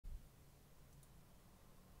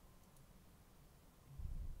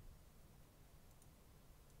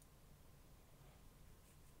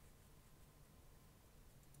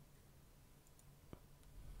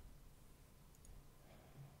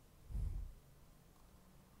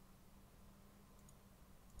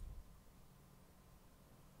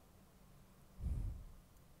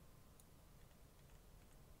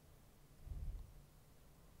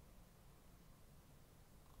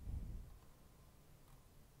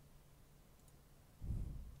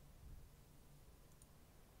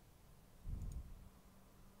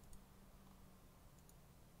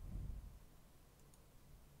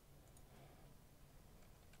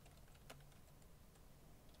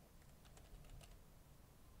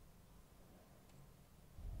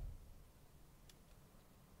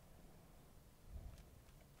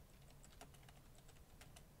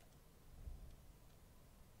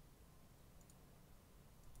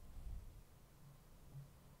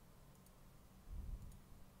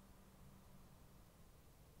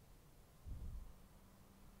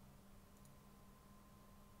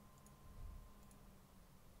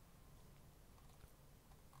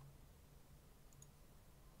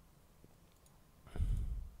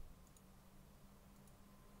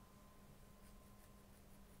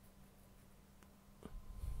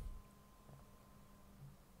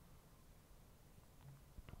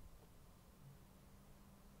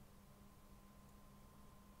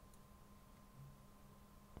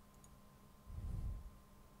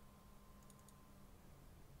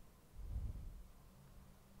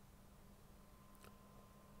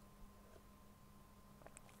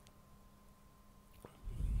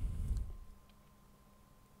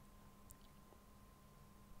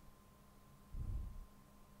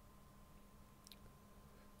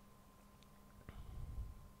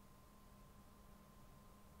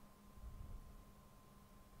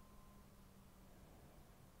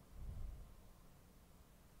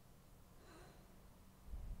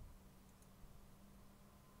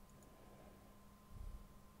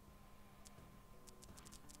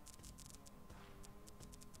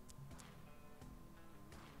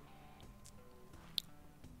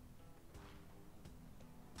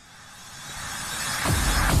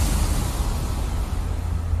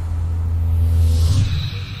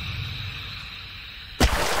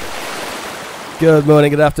Good morning,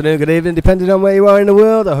 good afternoon, good evening, depending on where you are in the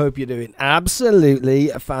world. I hope you're doing absolutely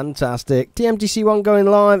fantastic. TMTC1 going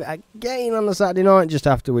live again on the Saturday night, just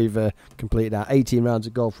after we've completed our 18 rounds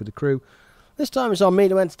of golf with the crew. This time it's on me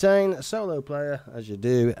to entertain, a solo player, as you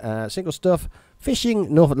do. Single stuff,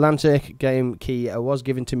 fishing, North Atlantic, game key was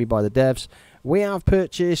given to me by the devs. We have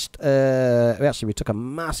purchased, we took a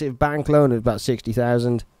massive bank loan of about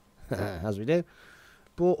 60,000, as we do.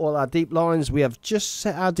 Bought all our deep lines. We have just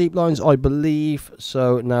set our deep lines, I believe,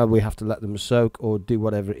 so now we have to let them soak or do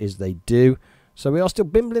whatever it is they do. So we are still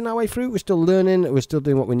bimbling our way through. We're still learning. We're still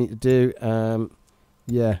doing what we need to do.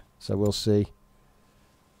 Yeah, so we'll see.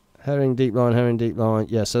 Herring deep line.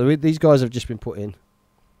 Yeah, so these guys have just been put in.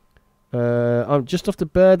 I'm just off to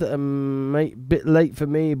bed. Bit late for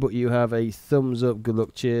me, but you have a thumbs up. Good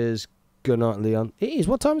luck. Cheers. Good night, Leon. It is.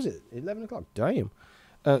 What time is it? 11 o'clock. Damn.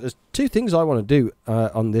 There's two things I want to do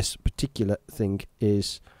on this particular thing.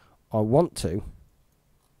 Is I want to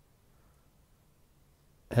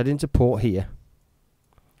head into port here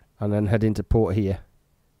and then head into port here.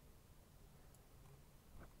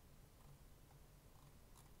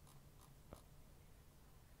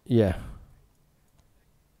 Yeah.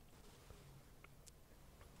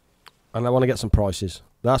 And I want to get some prices.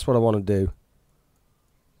 That's what I want to do.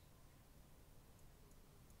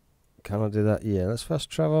 Can I do that? Yeah, let's fast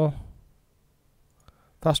travel.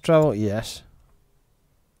 Fast travel, yes.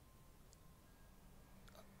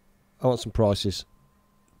 I want some prices.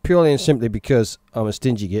 Purely and simply because I'm a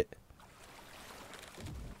stingy git.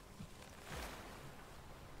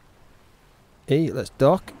 Let's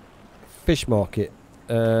dock. Fish market.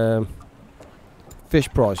 Fish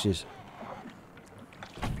prices.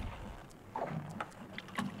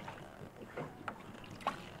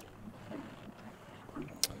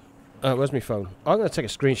 Where's my phone? I'm going to take a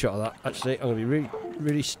screenshot of that. Actually, I'm going to be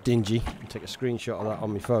really stingy and take a screenshot of that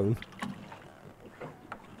on my phone.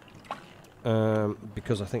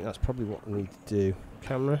 Because I think that's probably what I need to do.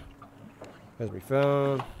 Camera. Where's my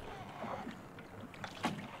phone?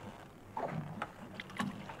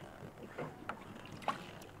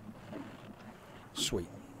 Sweet.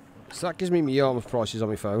 So that gives me my Yarmouth prices on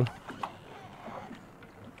my phone.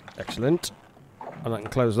 Excellent. And I can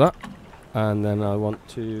close that. And then I want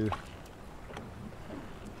to...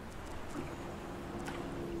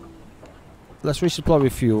 Let's resupply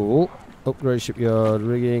with fuel. Upgrade shipyard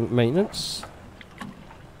rigging maintenance.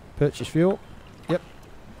 Purchase fuel. Yep.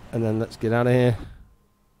 And then let's get out of here.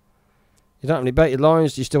 You don't have any baited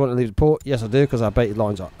lines. Do you still want to leave the port? Yes, I do, because our baited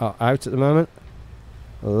lines are out at the moment.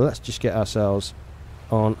 Let's just get ourselves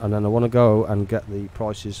on, and then I want to go and get the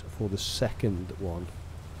prices for the second one.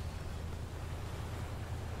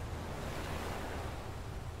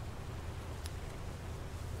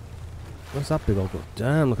 What's that big old girl?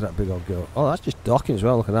 Damn, look at that big old girl. Oh, that's just docking as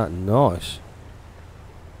well. Look at that. Nice.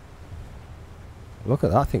 Look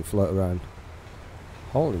at that thing float around.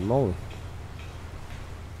 Holy moly.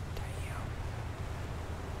 Damn.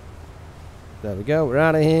 There we go. We're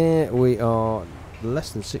out of here. We are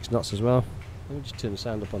less than 6 knots as well. Let me just turn the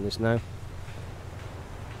sound up on this now.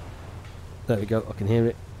 There we go. I can hear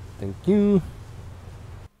it. Thank you.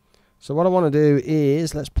 So what I want to do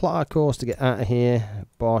is, let's plot our course to get out of here.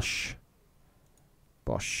 Bosh.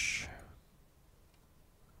 Bosh.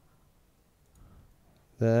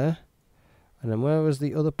 There. And then where was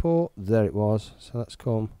the other port? There it was. So let's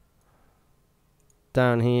come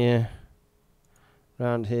down here,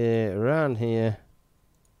 round here, around here,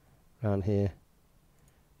 round here,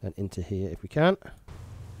 and into here if we can.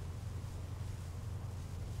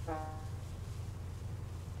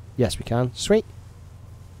 Yes, we can. Sweet.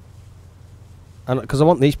 And because I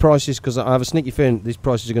want these prices, because I have a sneaky feeling these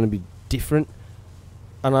prices are going to be different.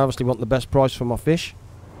 And I obviously want the best price for my fish.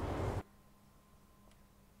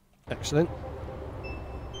 Excellent.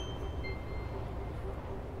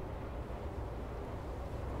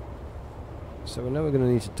 So we know we're going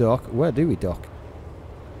to need to dock. Where do we dock?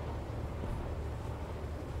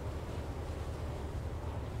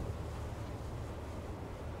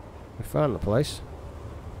 We found the place.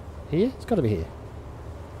 Here? It's got to be here.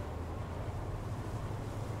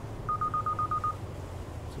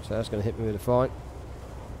 So that's going to hit me with a fine.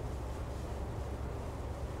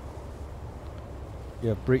 You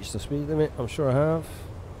have breached the speed limit. I'm sure I have.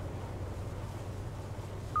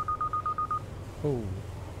 Oh.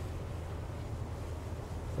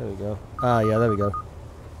 There we go. Ah, yeah, there we go.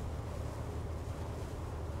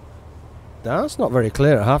 That's not very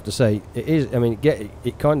clear, I have to say. It is, I mean,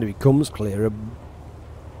 it kind of becomes clearer.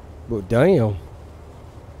 But damn.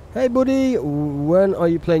 Hey, buddy, when are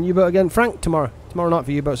you playing U-Boat again? Frank, tomorrow. Tomorrow night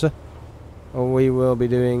for U-Boat, sir. We will be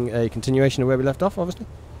doing a continuation of where we left off, obviously.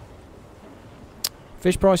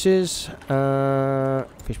 Fish prices.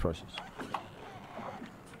 Fish prices.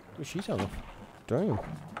 Oh, she's on off. Damn.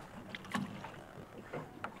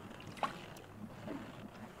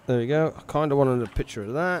 There we go. I kind of wanted a picture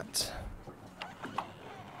of that.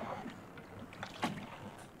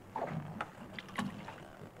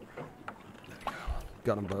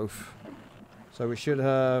 Got them both. So we should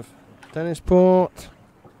have Dennisport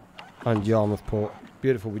and Yarmouth Port.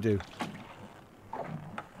 Beautiful, we do.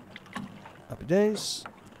 Happy days.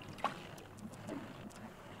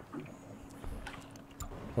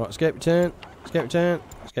 Right, escape return. Escape return.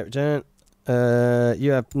 Escape return.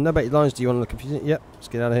 You have no baited lines. Do you want to look confusing? Yep. Let's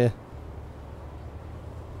get out of here.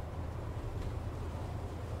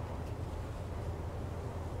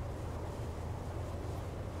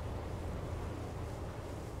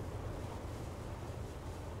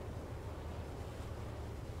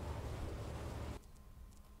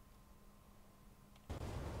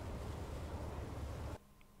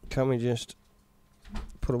 Can we just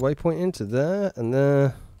put a waypoint into there and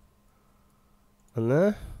there and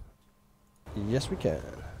there? Yes, we can.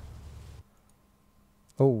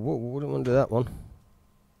 Oh, we don't want to do that one.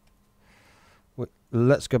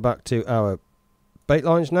 Let's go back to our bait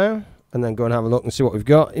lines now and then go and have a look and see what we've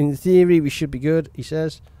got. In theory, we should be good, he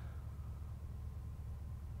says.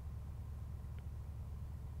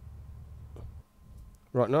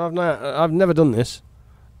 Right, no, I've never done this.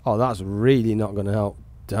 Oh, that's really not going to help.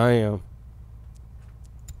 Damn.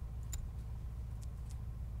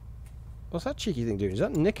 What's that cheeky thing doing? Is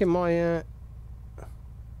that nicking my... Are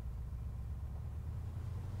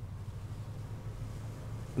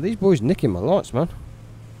these boys nicking my lights, man?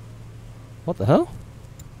 What the hell?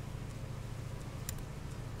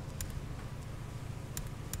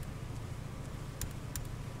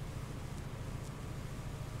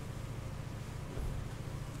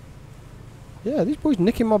 Yeah, these boys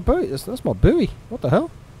nicking my buoy. That's my buoy. What the hell?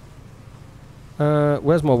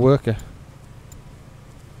 Where's my worker?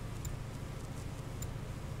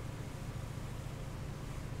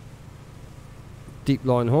 Deep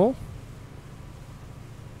line haul.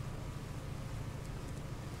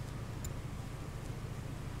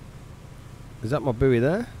 Is that my buoy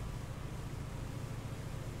there?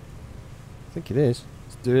 I think it is.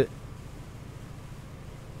 Let's do it.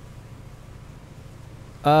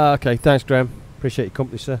 Okay, thanks Graham. Appreciate your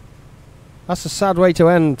company, sir. That's a sad way to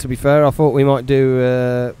end, to be fair. I thought we might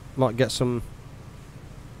do, might get some...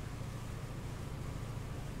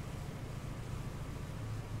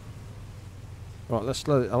 Right, let's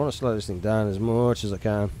slow I want to slow this thing down as much as I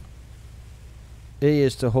can. E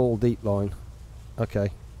is to haul deep line.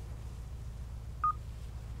 Okay.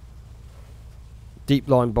 Deep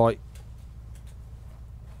line bite.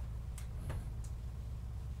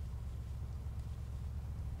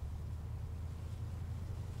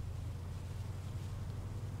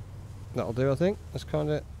 That'll do, I think. Let's kind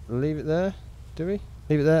of leave it there. Do we?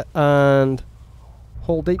 Leave it there and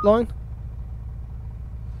haul deep line.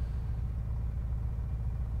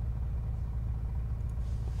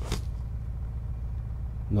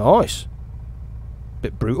 Nice.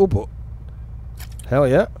 Bit brutal, but hell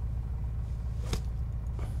yeah.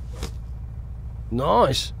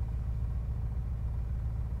 Nice.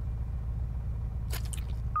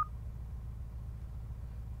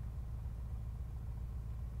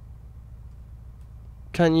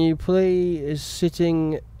 Can you please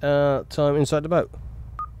sitting time inside the boat?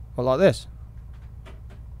 Or like this?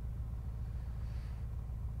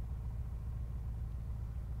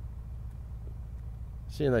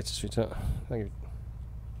 See you later, sweetheart. Thank you.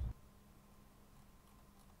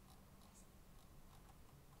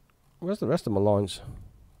 Where's the rest of my lines?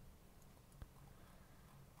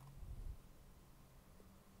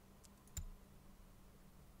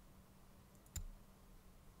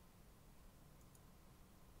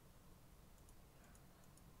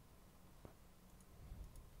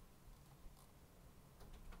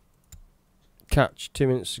 Catch 2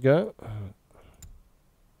 minutes ago.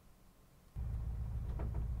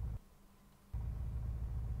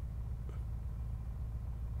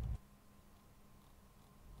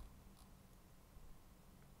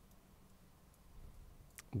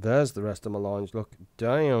 There's the rest of my lines. Look,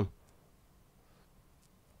 damn.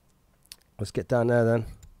 Let's get down there then.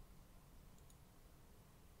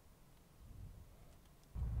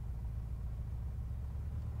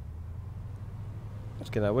 Let's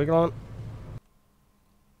get that wiggle on.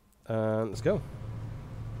 And let's go.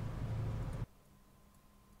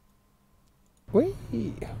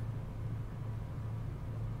 Whee!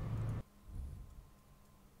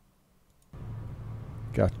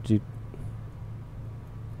 Got you.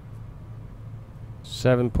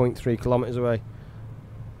 7.3 kilometers away.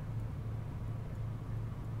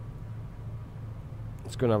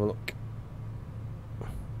 Let's go and have a look.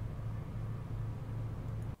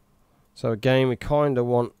 So again, we kind of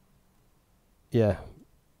want, yeah,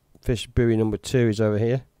 fish buoy number 2 is over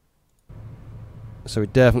here. So we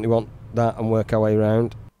definitely want that and work our way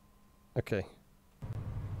around. Okay.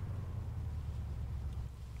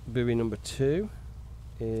 Buoy number 2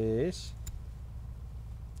 is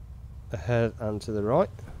ahead and to the right.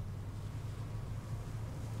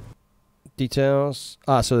 Details.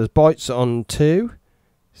 So there's bites on 2,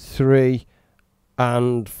 3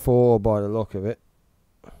 and 4 by the look of it.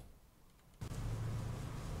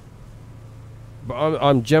 But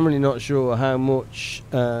I'm generally not sure how much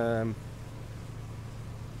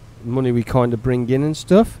money we kind of bring in and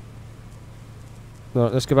stuff.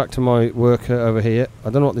 Right, let's go back to my worker over here. I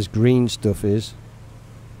don't know what this green stuff is.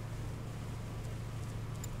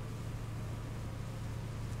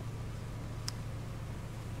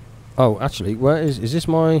 Oh, actually, where is this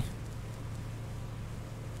my...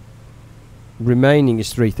 Remaining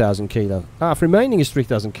is 3,000 kilo. If remaining is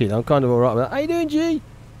 3,000 kilo, I'm kind of alright with that. How you doing, G?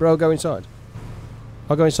 Bro, go inside.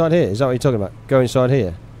 I'll go inside here. Is that what you're talking about? Go inside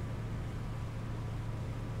here.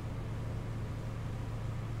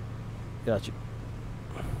 Gotcha.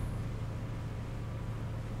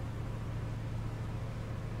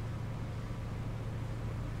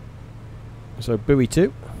 So buoy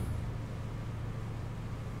 2.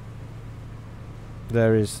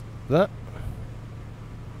 There is that.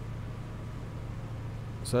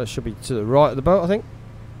 So it should be to the right of the boat, I think.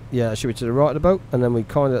 Yeah, it should be to the right of the boat. And then we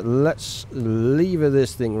kind of, let's lever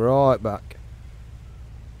this thing right back.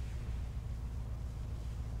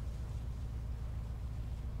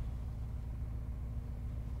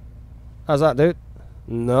 How's that, dude?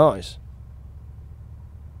 Nice.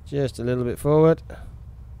 Just a little bit forward.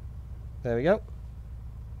 There we go.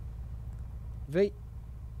 V.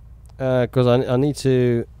 Because I need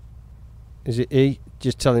to... Is it E?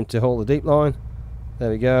 Just tell him to hold the deep line. There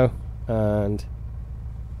we go. And...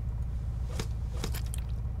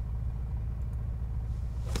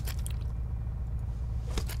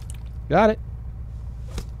 Got it.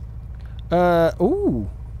 Ooh.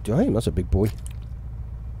 Damn, that's a big boy.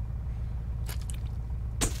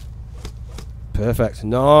 Perfect.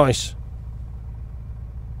 Nice.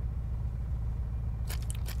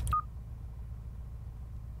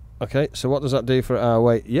 Okay, so what does that do for our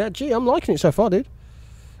weight? Yeah, gee, I'm liking it so far, dude.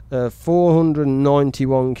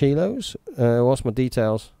 491 kilos. What's my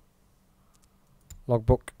details?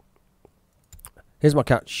 Logbook. Here's my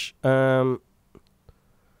catch. So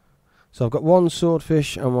I've got 1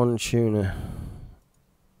 swordfish and 1 tuna.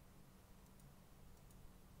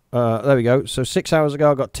 There we go. So 6 hours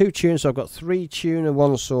ago I got 2 tuna, so I've got 3 tuna,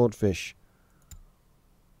 1 swordfish.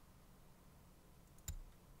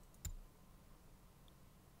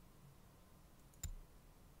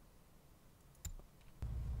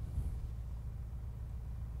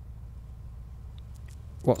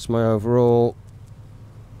 What's my overall?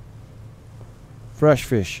 Fresh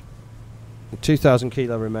fish. 2,000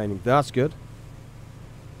 kilo remaining. That's good.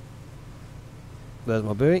 There's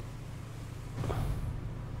my buoy.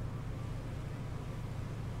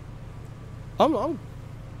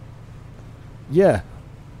 Yeah,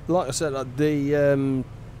 like I said, can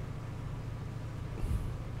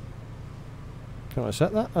I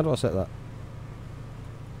set that? How do I set that?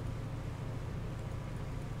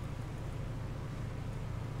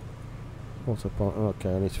 What's the point?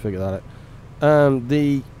 Okay, I need to figure that out.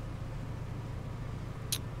 The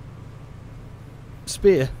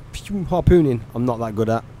spear harpooning, I'm not that good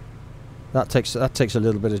at. That takes a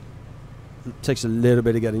little bit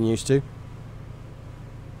of getting used to.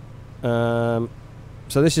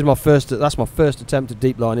 So this is my first. That's my first attempt at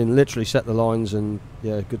deep lining. Literally set the lines and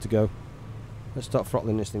yeah, good to go. Let's start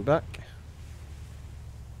throttling this thing back.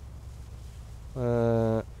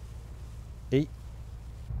 E.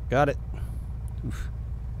 Got it. Oof.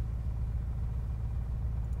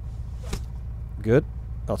 Good.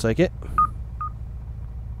 I'll take it.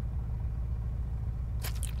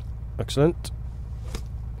 Excellent.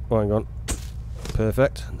 Oh, hang on.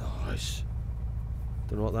 Perfect. Nice.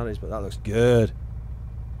 Don't know what that is, but that looks good.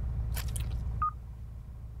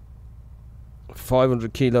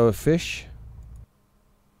 500 kilo of fish.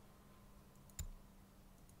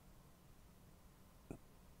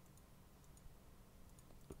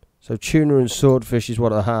 So tuna and swordfish is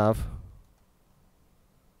what I have.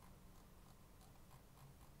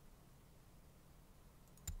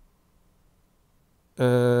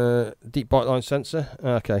 Deep bite line sensor.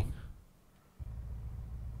 Okay.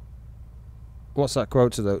 What's that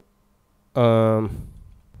quota though?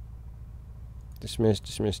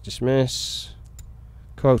 Dismiss.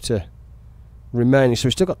 Quota. remaining. So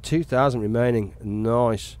we've still got 2,000 remaining.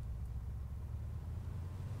 Nice.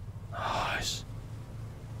 Nice.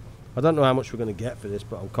 I don't know how much we're going to get for this,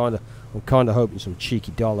 but I'm kind of hoping some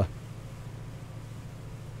cheeky dollar.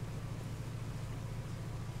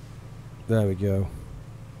 There we go.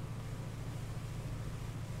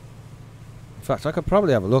 In fact, I could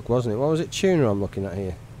probably have a look, wasn't it? What was it? Tuna I'm looking at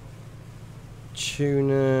here.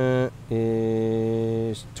 Tuna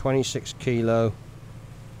is 26 kilo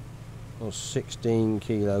or 16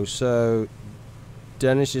 kilo. So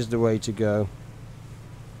Dennis is the way to go.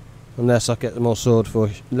 Unless I get more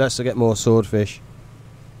swordfish. Unless I get more swordfish.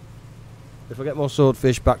 If I get more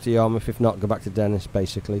swordfish, back to Yarmouth. If not, go back to Dennis,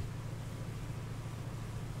 basically.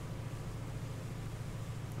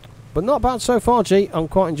 But not bad so far, G. I'm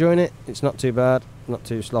quite enjoying it. It's not too bad. Not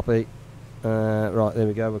too sloppy. Right, there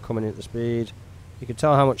we go. We're coming into speed. You can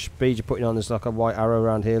tell how much speed you're putting on. There's like a white arrow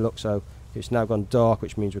around here. Look, so it's now gone dark,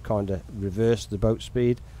 which means we're kind of reversed the boat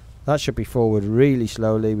speed. That should be forward really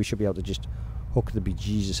slowly. We should be able to just hook the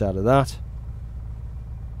bejesus out of that.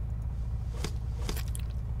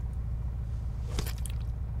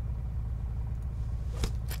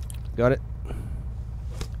 Got it.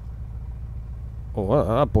 Oh, well,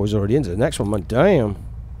 that boy's already into the next one, man. Damn.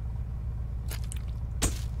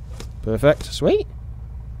 Perfect. Sweet.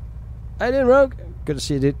 How you doing, Rogue? Good to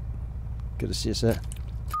see you, dude. Good to see you, sir.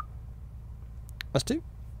 That's two.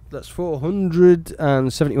 That's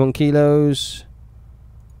 471 kilos.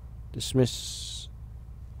 Dismiss.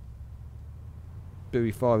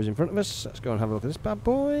 Buoy 5 is in front of us. Let's go and have a look at this bad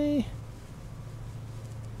boy.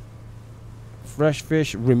 Fresh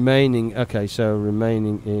fish remaining. Okay, so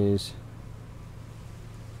remaining is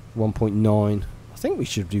 1.9. I think we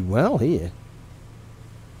should do well here.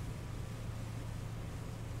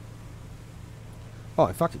 Oh,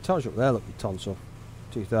 in fact, it tells you up there. Look, your tonsil.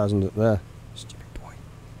 2,000 up there. Stupid boy.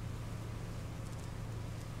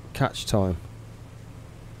 Catch time.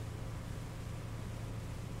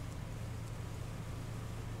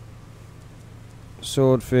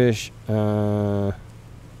 Swordfish. Yeah,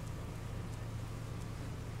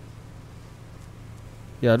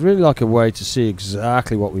 I'd really like a way to see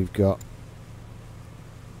exactly what we've got.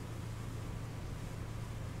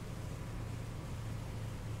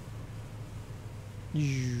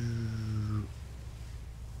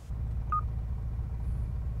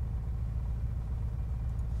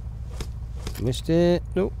 Missed it.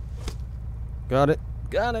 Nope. Got it.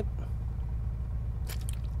 Got it.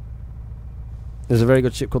 There's a very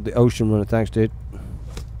good ship called the Ocean Runner. Thanks, dude.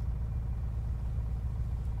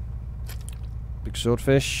 Big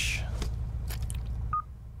swordfish.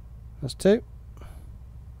 That's two.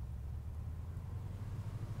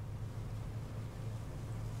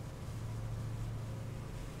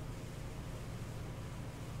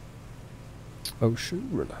 Ocean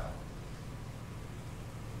Runner.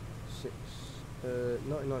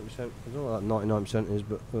 99%. I don't know what that 99% is,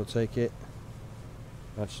 but we'll take it.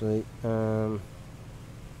 Actually,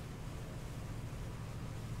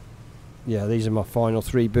 yeah, these are my final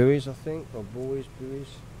 3 buoys, I think, or buoys.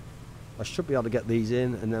 I should be able to get these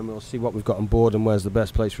in, and then we'll see what we've got on board and where's the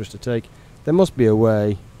best place for us to take. There must be a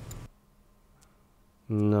way.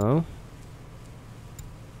 No.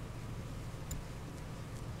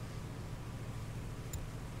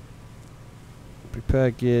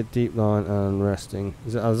 Prepare gear, deep line, and resting.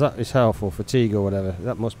 Is that his health or fatigue or whatever?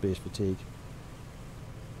 That must be his fatigue.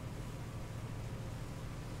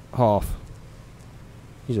 Half.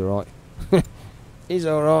 He's alright. He's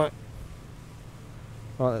alright.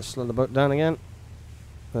 Right, let's slow the boat down again.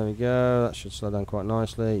 There we go. That should slow down quite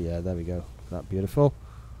nicely. Yeah, there we go. That beautiful.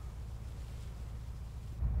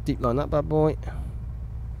 Deep line that bad boy.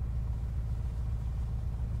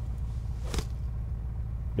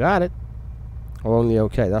 Got it. Oh, only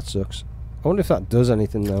okay. That sucks. I wonder if that does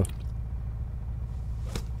anything though.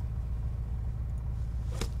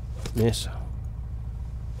 Miss.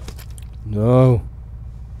 No.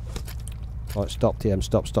 Right, stop, TM.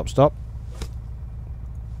 Stop, stop, stop.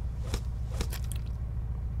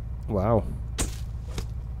 Wow.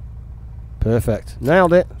 Perfect.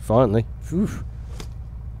 Nailed it. Finally. Whew.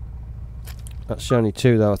 That's only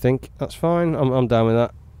 2 though, I think. That's fine. I'm down with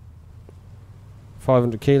that.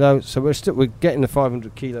 500 kilos. So we're getting the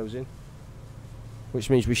 500 kilos in, which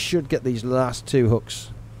means we should get these last 2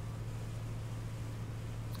 hooks.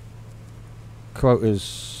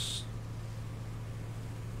 Quotas.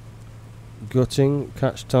 Gutting.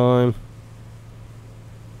 Catch time.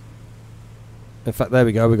 In fact, there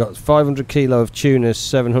we go. We got 500 kilo of tuna,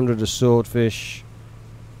 700 of swordfish,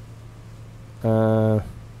 and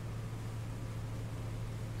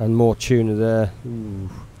more tuna there. Ooh.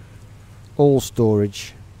 All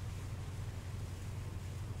storage.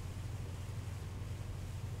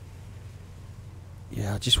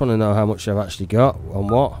 Yeah, I just want to know how much I've actually got on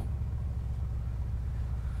what.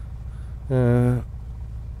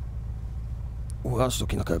 Oh, that's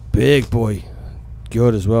looking like a big boy.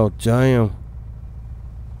 Good as well. Damn.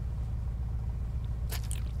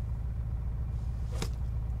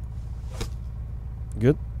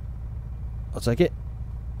 Good. I'll take it.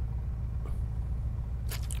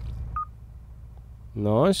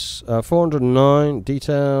 Nice. 409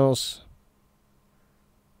 details.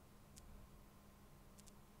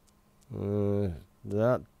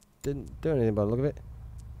 That didn't do anything by the look of it.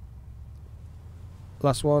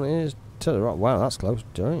 Last one is to the right. Wow, that's close.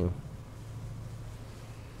 Damn.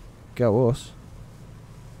 Go us.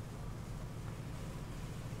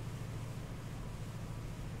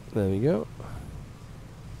 There we go.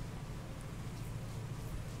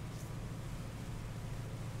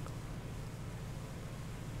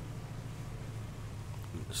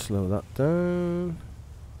 Slow that down.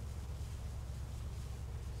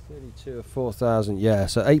 32 of 4,000. Yeah,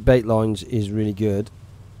 so 8 bait lines is really good.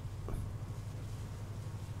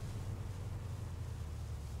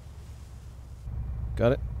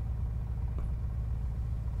 Got it.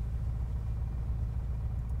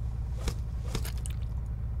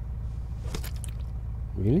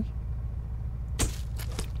 Really?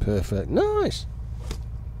 Perfect. Nice.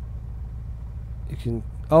 You can...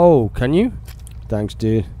 Oh, can you? Thanks,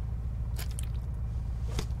 dude.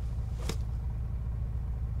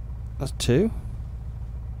 That's 2.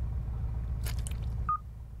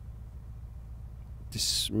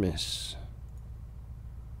 Dismiss.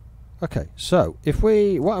 Okay, so if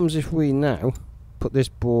we... What happens if we now put this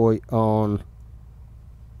boy on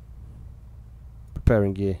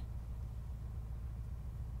preparing gear?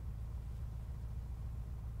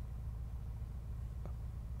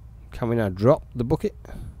 Can we now drop the bucket?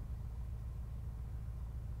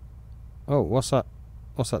 Oh, what's that?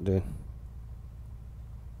 What's that doing?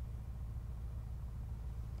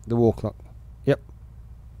 The wall clock. Yep.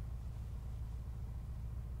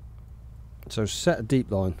 So set a deep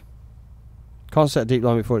line. Can't set a deep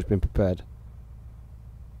line before it's been prepared.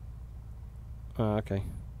 Ah, okay.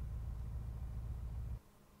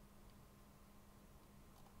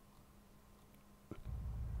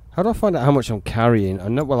 How do I find out how much I'm carrying? I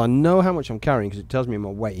know. Well, I know how much I'm carrying because it tells me my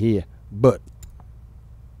weight here. But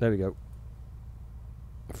there we go.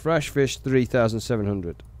 Fresh fish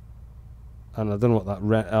 3,700. And I don't know what that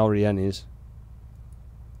REN is.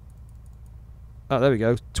 Oh, there we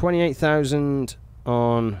go. 28,000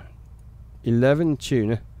 on 11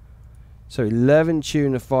 tuna. So 11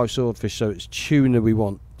 tuna, 5 swordfish. So it's tuna we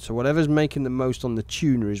want. So whatever's making the most on the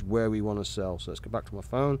tuna is where we want to sell. So let's go back to my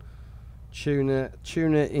phone. Tuna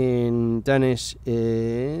in Dennis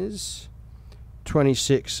is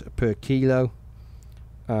 26 per kilo.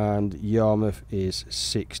 And Yarmouth is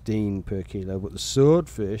 16 per kilo. But the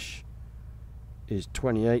swordfish is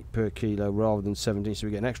 28 per kilo rather than 17, so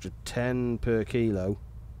we get an extra 10 per kilo.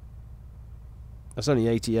 That's only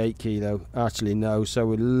 88 kilo. Actually, no. So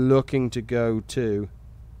we're looking to go to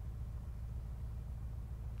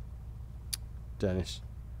Dennis.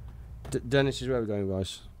 Dennis is where we're going,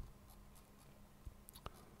 guys.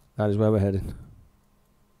 That is where we're heading.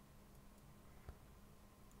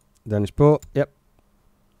 Dennis Port. Yep.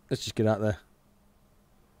 Let's just get out there.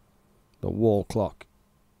 The wall clock.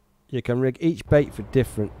 You can rig each bait for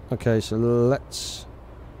different. Okay, so let's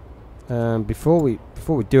before we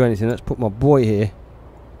do anything, let's put my boy here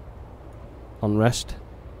on rest.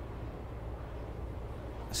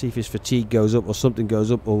 See if his fatigue goes up or something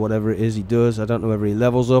goes up or whatever it is he does. I don't know whether he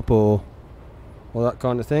levels up or that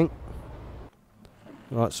kind of thing.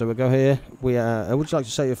 Right, so we'll go here. Would you like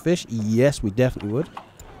to sell your fish? Yes, we definitely would.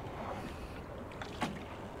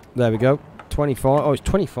 There we go. 25. Oh, it's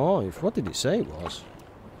 25. What did it say it was?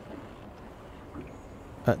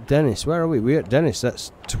 At Dennis. Where are we? We're at Dennis.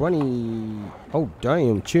 That's 20. Oh,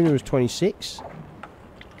 damn. Tuna was 26.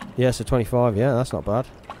 Yeah, so 25. Yeah, that's not bad.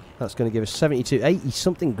 That's going to give us 72, 80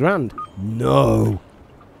 something grand. No.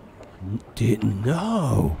 Didn't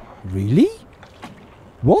know. Really?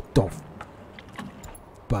 What the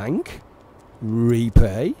bank?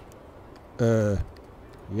 Repay? Yep.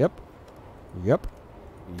 Yep. Yep.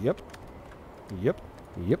 Yep.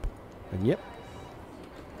 Yep. And yep.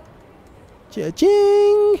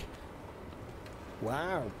 Cha-ching!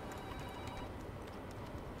 Wow.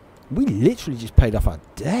 We literally just paid off our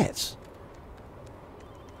debts.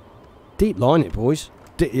 Deep line it, boys.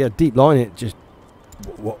 Yeah, deep line it. Just...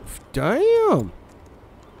 What? Damn!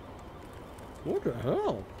 What the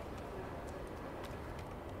hell?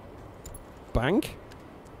 Bank?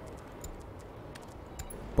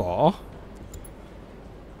 Bar?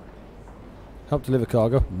 Help deliver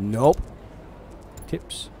cargo? Nope.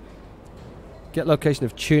 Tips. Get location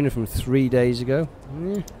of tuna from 3 days ago.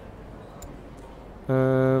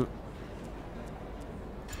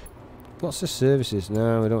 What's the services?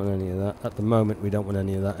 No, we don't want any of that. At the moment, we don't want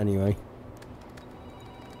any of that anyway.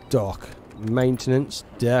 Dock. Maintenance,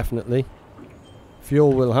 definitely.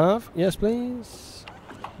 Fuel we'll have. Yes, please.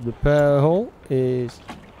 Repair hall is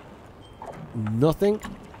nothing.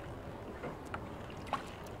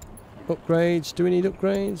 Upgrades. Do we need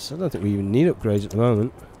upgrades? I don't think we even need upgrades at the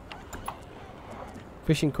moment.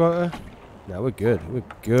 Fishing quota. No, we're good. We're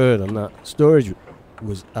good on that. Storage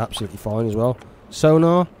was absolutely fine as well.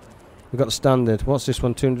 Sonar. We've got the standard. What's this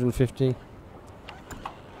one? 250.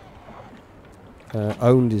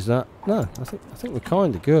 Owned is that? No, I think we're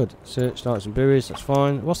kind of good. Search lights and buoys. That's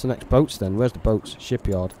fine. What's the next boats then? Where's the boats?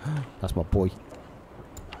 Shipyard. That's my boy.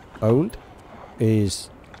 Owned is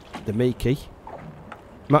the Miki.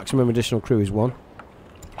 Maximum additional crew is 1.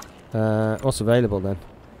 What's available then?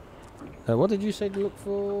 What did you say to look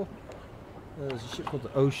for? There's a ship called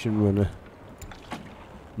the Ocean Runner.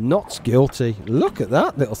 Not guilty. Look at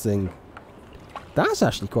that little thing. That's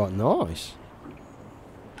actually quite nice.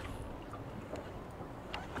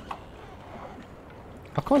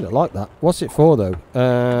 I kind of like that. What's it for though?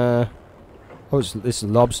 Oh, this is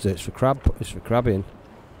lobster. It's for crab. It's for crabbing.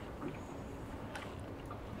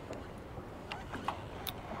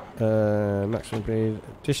 Maximum breed.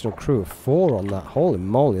 Additional crew of 4 on that. Holy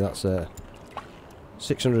moly, that's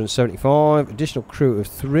 675. Additional crew of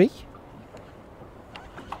 3.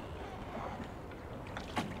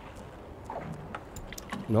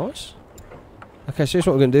 Nice. Okay, so here's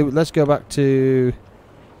what we're going to do. Let's go back to...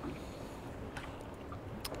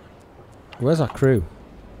 Where's our crew?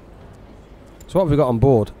 So what have we got on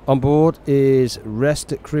board? On board is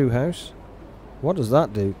rest at crew house. What does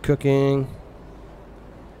that do? Cooking.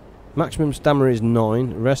 Maximum stamina is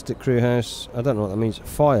 9. Rest at crew house. I don't know what that means.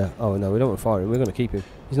 Fire. Oh no, we don't want to fire him. We're going to keep him.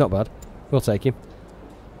 He's not bad. We'll take him.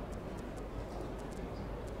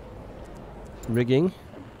 Rigging.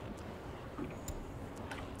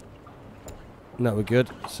 No, we're good.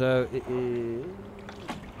 So it is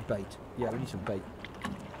bait. Yeah, we need some bait.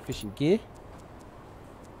 Fishing gear.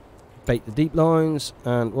 Bait the deep lines.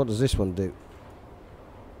 And what does this one do?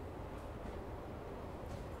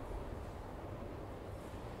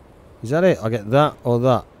 Is that it? I get that or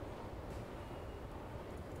that.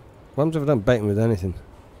 When have I done baiting with anything?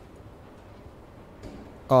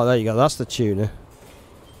 Oh, there you go. That's the tuna.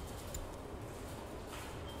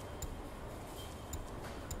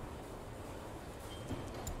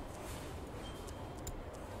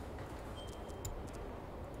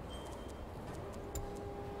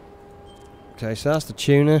 Okay, so that's the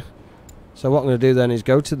tuna. So what I'm going to do then is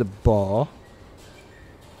go to the bar.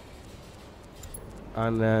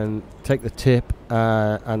 And then take the tip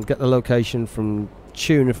and get the location from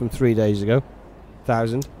tuna from 3 days ago.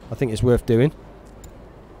 1,000. I think it's worth doing.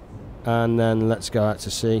 And then let's go out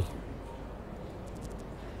to sea.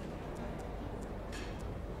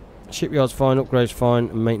 Shipyard's fine, upgrade's fine,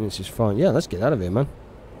 and maintenance is fine. Yeah, let's get out of here, man.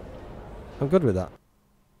 I'm good with that.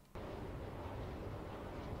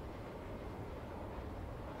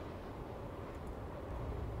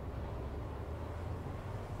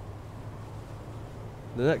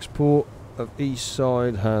 The next port of east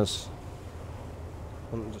side has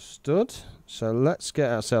understood. So let's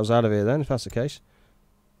get ourselves out of here then, if that's the case.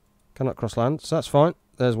 Cannot cross land, so that's fine.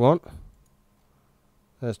 There's 1.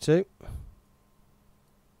 There's 2.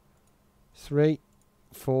 3,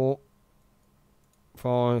 4,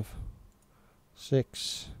 5,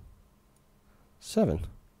 6, 7.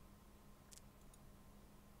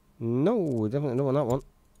 No, we definitely don't want that one.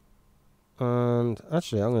 And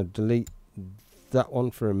actually, I'm going to delete that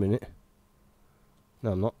one for a minute.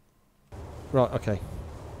 No, I'm not. Right, okay.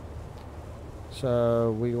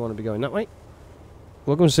 So we want to be going that way.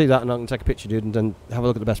 We're going to see that and I can take a picture, dude, and then have a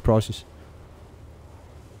look at the best prices.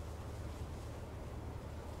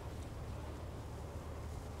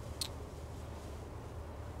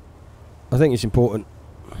 I think it's important.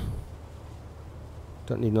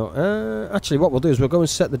 Don't need no... actually, what we'll do is we'll go and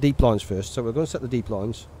set the deep lines first. So we're going to set the deep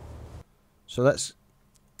lines. So let's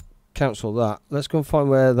cancel that. Let's go and find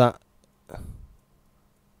where that...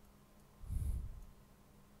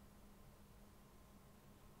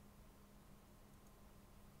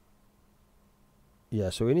 Yeah,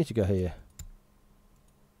 so we need to go here.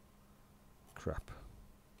 Crap.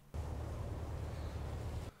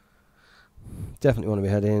 Definitely want to be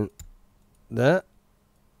heading there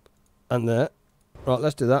and there. Right,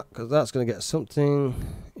 let's do that, because that's going to get something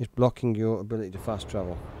is blocking your ability to fast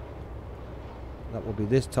travel. That will be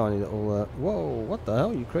this tiny little... whoa, what the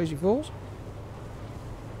hell, you crazy fools?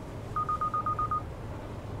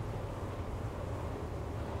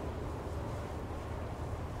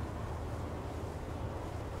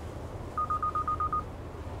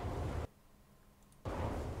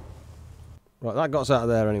 Right, that got us out of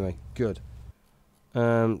there anyway. Good.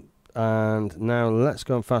 And now let's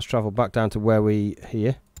go and fast travel back down to where we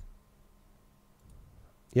here.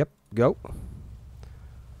 Yep, go.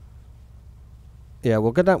 Yeah,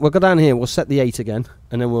 we'll go down here. We'll set the 8 again,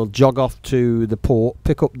 and then we'll jog off to the port,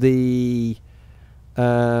 pick up the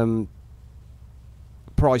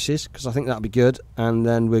prices, because I think that'll be good, and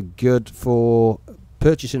then we're good for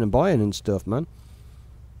purchasing and buying and stuff, man.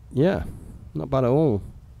 Yeah, not bad at all.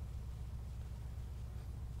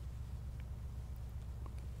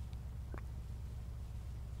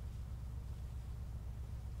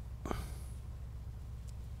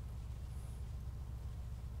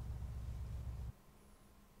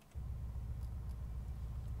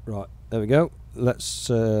 Right, there we go. Let's,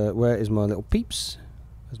 where is my little peeps?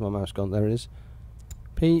 Where's my mouse gone? There it is.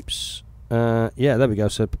 Peeps. Yeah, there we go.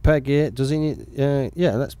 So prepare gear. Does he need,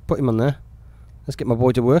 yeah, let's put him on there. Let's get my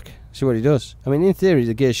boy to work. See what he does. I mean, in theory,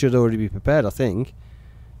 the gear should already be prepared, I think.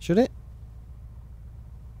 Should it?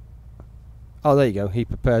 Oh, there you go. He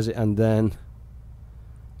prepares it and then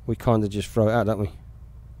we kind of just throw it out, don't we?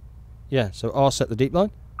 Yeah, so I'll set the deep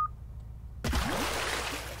line.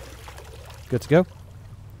 Good to go.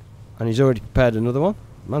 And he's already prepared another one.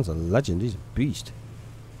 Man's a legend. He's a beast.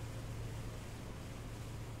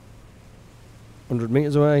 100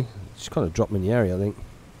 metres away. Just kind of dropped him in the area, I think.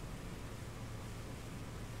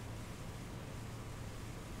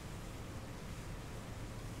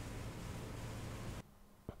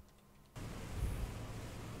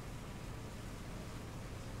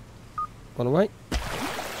 One away.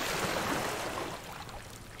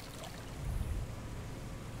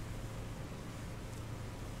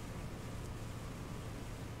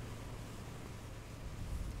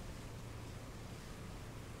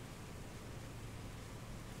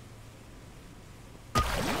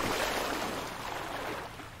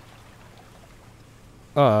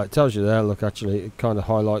 Oh, it tells you there, look, actually, it kind of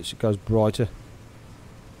highlights, it goes brighter,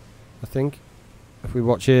 I think. If we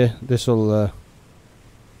watch here, this will,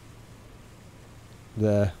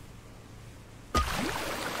 there.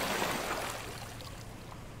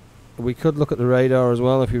 We could look at the radar as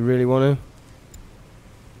well if you really want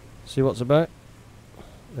to. See what's about.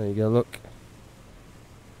 There you go, look.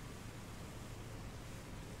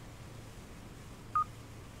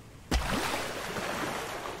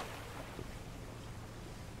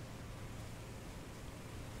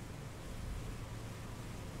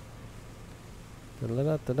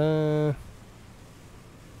 Da-da-da-da-da.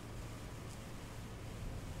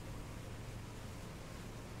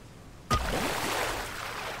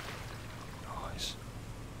 Nice.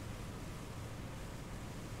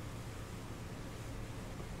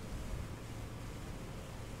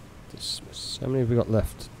 Dismiss. How many have we got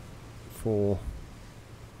left? 4.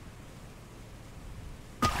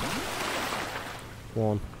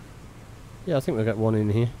 1. Yeah, I think we'll get 1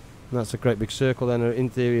 in here. And that's a great big circle then, in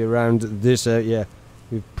theory, around this area. Yeah,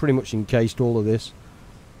 we've pretty much encased all of this.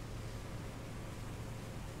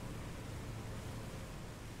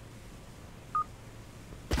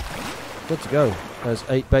 Good to go. There's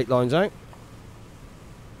 8 bait lines out.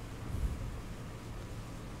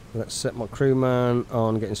 Let's set my crewman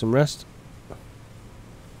on getting some rest.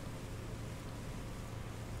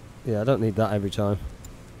 Yeah, I don't need that every time.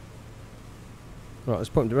 Right, let's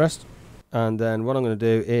put him to rest. And then what I'm going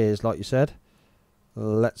to do is, like you said,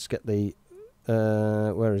 let's get the,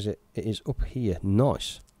 where is it? It is up here.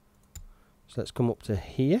 Nice. So let's come up to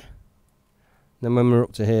here. Then when we're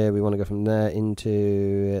up to here, we want to go from there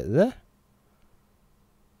into there.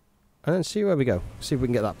 And then see where we go. See if we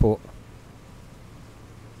can get that port.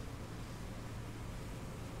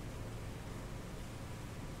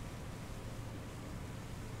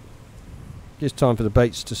 Gives time for the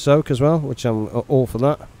baits to soak as well, which I'm all for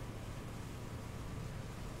that.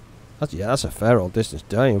 Yeah, that's a fair old distance,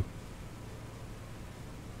 damn.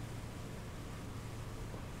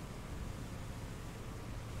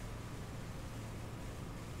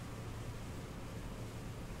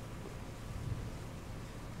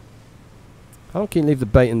 How long can you leave the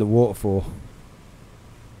bait in the water for?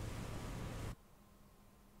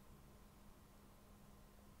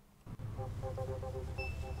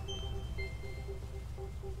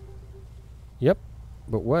 Yep,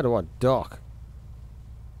 but where do I dock?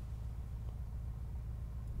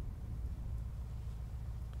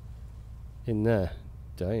 In there.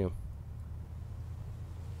 Damn.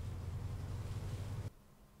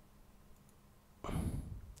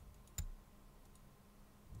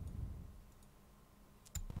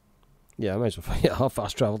 Yeah, I may as well. Yeah, I'll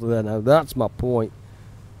fast travel to there now. That's my point.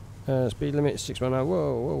 Speed limit 6 miles an hour.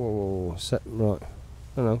 Whoa, whoa, whoa, whoa. Set right. I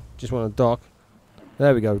don't know. Just want to dock.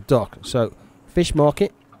 There we go. Dock. So, fish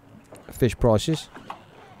market. fish prices.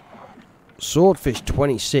 Swordfish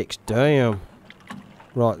 26, damn.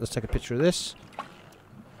 Right, let's take a picture of this.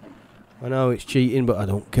 I know it's cheating, but I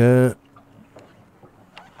don't care.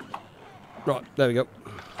 Right, there we go.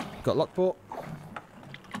 Got Lockport.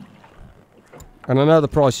 And I know the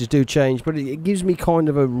prices do change, but it gives me kind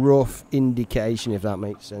of a rough indication, if that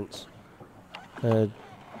makes sense.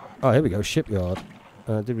 Oh, here we go, shipyard.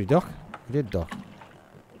 Did we dock? We did dock.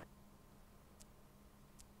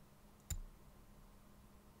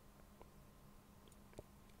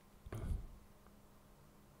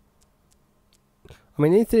 I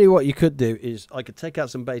mean, in theory, what you could do is I could take out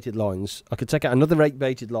some baited lines. I could take out another 8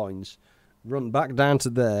 baited lines, run back down to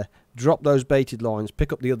there, drop those baited lines,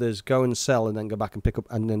 pick up the others, go and sell, and then go back and pick up,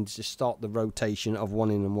 and then just start the rotation of one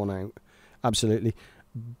in and one out. Absolutely.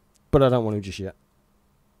 But I don't want to just yet.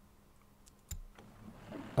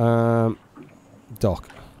 Dock.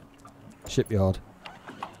 Shipyard.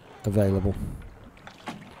 Available.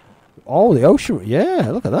 Oh, the ocean. Yeah,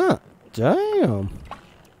 look at that. Damn.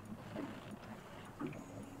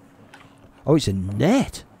 Oh, it's a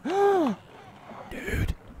net.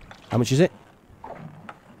 Dude. How much is it?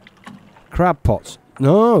 Crab pots.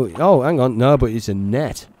 No. Oh, hang on. No, but it's a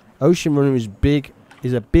net. Ocean runner is big.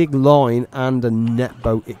 Is a big line and a net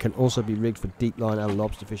boat. It can also be rigged for deep line and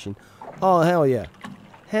lobster fishing. Oh, hell yeah.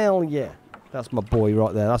 Hell yeah. That's my boy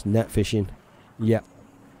right there. That's net fishing. Yep.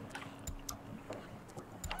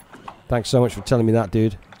 Thanks so much for telling me that,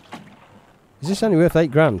 dude. Is this only worth 8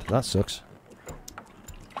 grand? That sucks.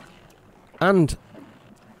 And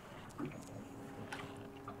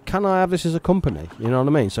can I have this as a company? You know what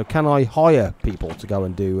I mean? So can I hire people to go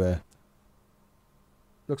and do...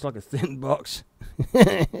 looks like a thin box.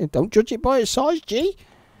 Don't judge it by its size, G.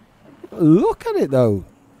 Look at it, though.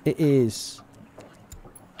 It is...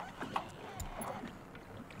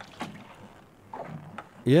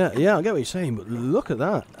 Yeah, I get what you're saying, but look at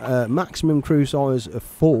that. Maximum crew size of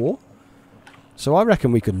 4. So I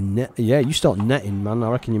reckon we could net. Yeah, you start netting, man. I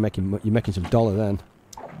reckon you're making some dollar then.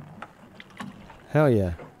 Hell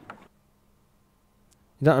yeah.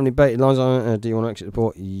 You don't have any baited lines on it. Do you want to exit the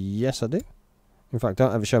port? Yes, I do. In fact,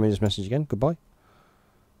 don't ever show me this message again. Goodbye.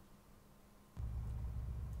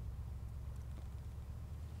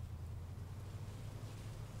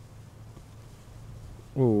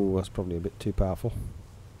 Ooh, that's probably a bit too powerful.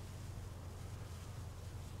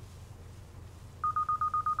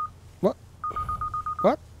 What?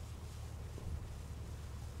 What?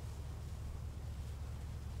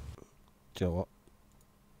 Do you know what?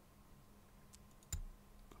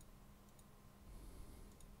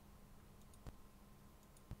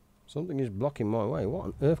 Something is blocking my way. What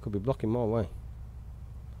on earth could be blocking my way?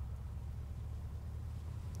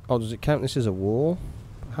 Oh, does it count this as a wall?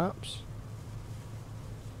 Perhaps?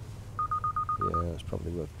 Yeah, it's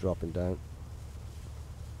probably worth dropping down.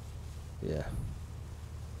 Yeah.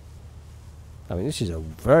 I mean, this is a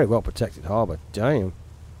very well protected harbour. Damn.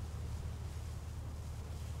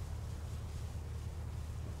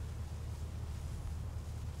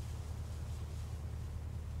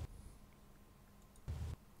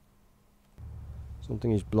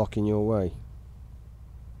 Something is blocking your way.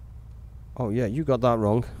 Oh yeah, you got that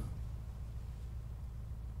wrong.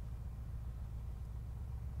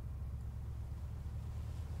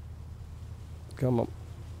 Come on.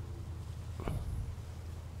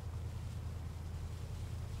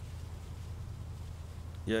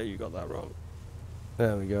 Yeah, you got that wrong.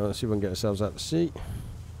 There we go. Let's see if we can get ourselves out to sea.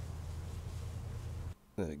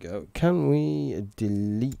 There we go. Can we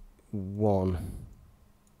delete one?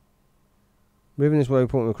 Moving this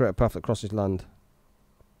waypoint will create a path that crosses land.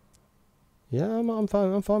 Yeah, I'm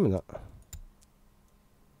fine. I'm fine with that.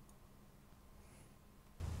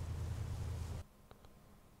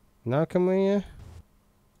 Now can we?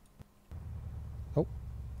 Oh.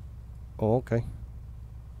 Oh, okay.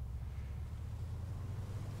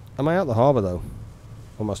 Am I out the harbour though?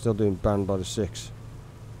 Or am I still doing bound by the 6?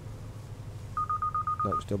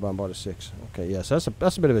 No, still bound by the 6. Okay, yeah, so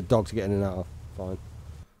that's a bit of a dog to get in and out of. Fine.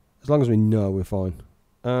 As long as we know we're fine.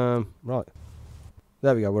 Right.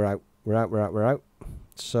 There we go, we're out. We're out.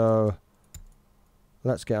 So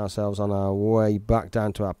let's get ourselves on our way back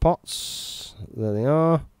down to our pots. There they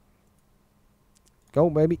are. Go,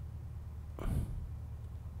 baby.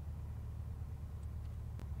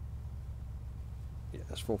 Yeah,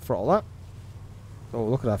 let's full throttle that. Oh,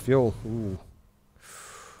 look at that fuel. Ooh.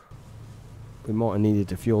 We might have needed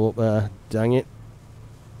to fuel up there. Dang it.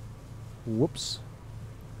 Whoops.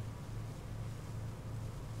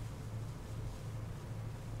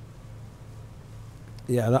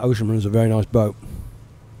 Yeah, that Ocean Runner's a very nice boat.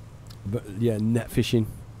 But yeah, net fishing.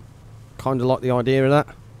 Kind of like the idea of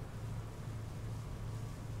that.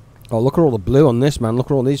 Oh, look at all the blue on this, man. Look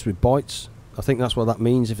at all these with bites. I think that's what that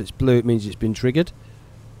means. If it's blue, it means it's been triggered.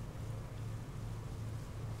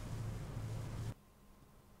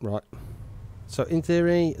 Right. So, in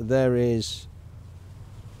theory, there is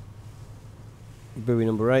buoy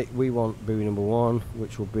number 8. We want buoy number 1,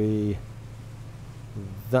 which will be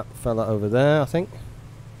that fella over there, I think.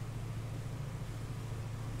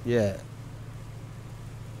 Yeah.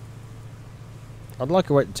 I'd like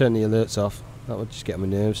a way to turn the alerts off. That would just get on my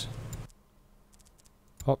nerves.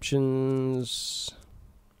 Options.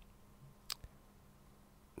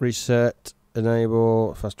 Reset.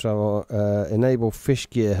 Enable. Fast travel. Enable fish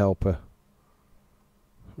gear helper.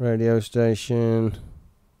 Radio station.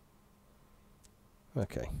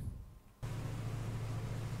 Okay.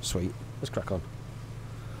 Sweet. Let's crack on.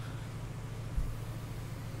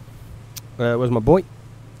 Where's my boy?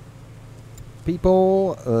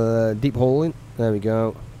 People. Deep hauling. There we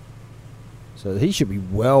go. So he should be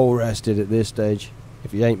well rested at this stage.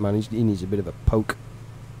 If he ain't, man, he needs a bit of a poke.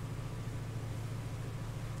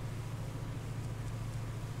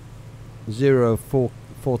 Zero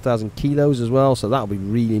 4,000 kilos as well, so that'll be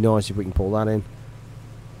really nice if we can pull that in.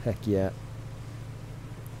 Heck yeah.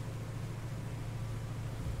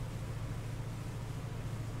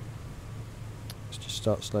 Let's just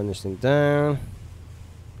start slowing this thing down.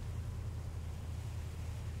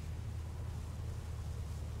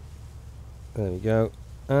 There we go.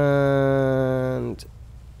 And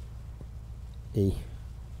E.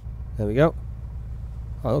 There we go.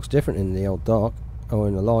 Oh, it looks different in the old dark. Oh,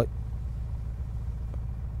 in the light.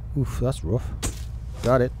 Oof, that's rough.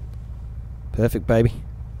 Got it. Perfect, baby.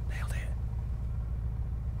 Nailed it.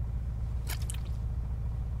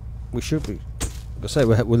 We should be. Like I say,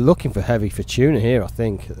 we're looking for heavy for tuna here, I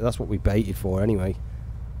think. That's what we baited for anyway.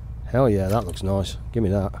 Hell yeah, that looks nice. Give me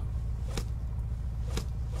that.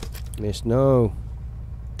 Miss, no.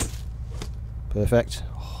 Perfect.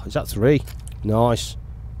 Oh, is that 3? Nice.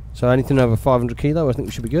 So anything over 500 kilo, I think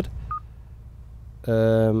we should be good.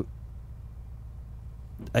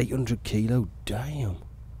 800 kilo, damn.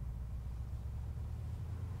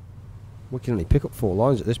 We can only pick up 4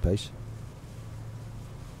 lines at this pace.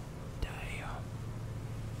 Damn.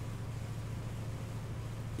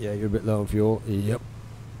 Yeah, you're a bit low on fuel. Yep.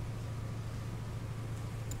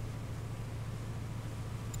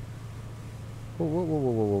 Whoa, whoa, whoa,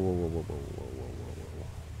 whoa, whoa, whoa, whoa, whoa, whoa,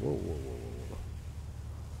 whoa, whoa, whoa, whoa, whoa.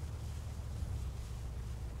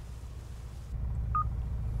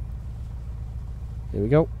 Here we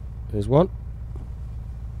go. There's one.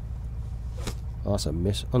 Oh, that's a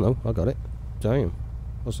miss. Oh no, I got it. Damn.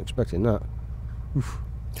 Wasn't expecting that. Oof.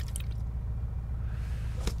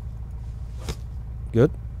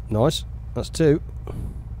 Good. Nice. That's 2.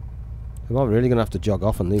 Am I really going to have to jog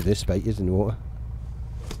off and leave this bait in the water?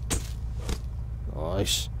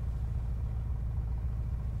 Nice.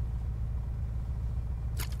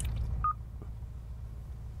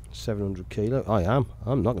 $700 kilo. I am.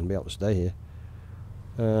 I'm not going to be able to stay here.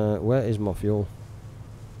 Where is my fuel?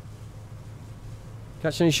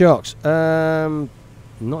 Catch any sharks?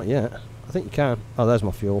 Not yet. I think you can. Oh, there's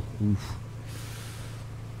my fuel. Oof.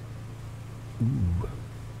 Ooh.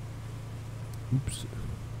 Oops.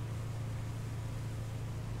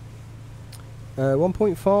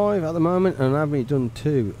 1.5 at the moment, and I've only done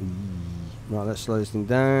 2. Right, let's slow this thing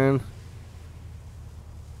down.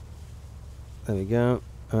 There we go.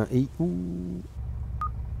 Eat. Ooh.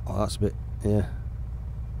 Oh, that's a bit. Yeah.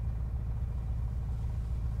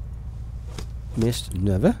 Missed.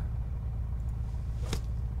 Never.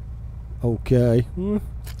 Okay.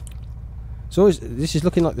 So this is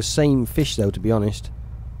looking like the same fish, though, to be honest.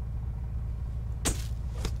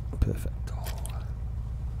 Perfect.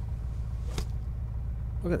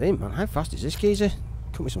 Look at him, man. How fast is this geezer?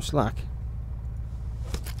 Cut me some slack.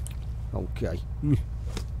 Okay.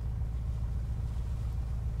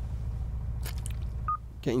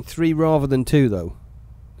 Getting 3 rather than 2, though.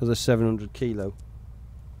 Another 700 kilo.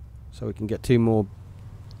 So we can get 2 more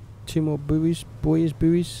buoys.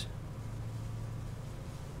 Buoys.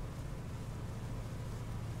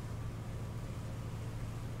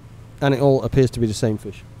 And it all appears to be the same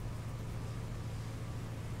fish.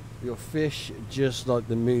 Your fish, just like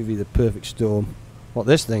the movie The Perfect Storm. What,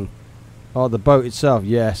 this thing? Oh, the boat itself.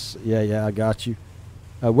 Yes. Yeah, I got you.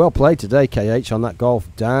 Well played today, KH, on that golf.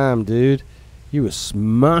 Damn, dude. You were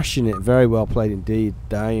smashing it. Very well played indeed.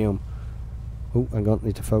 Damn. Oh, hang on.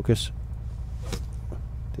 Need to focus.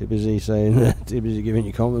 Too busy saying, too busy giving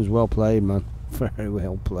you comments. Well played, man. Very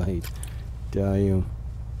well played. Damn.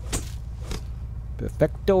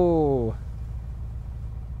 Perfecto.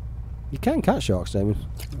 You can catch sharks, Damien.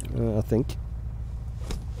 I think.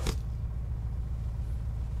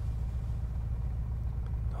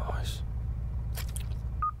 Nice.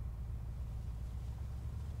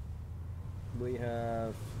 We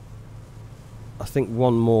have, I think,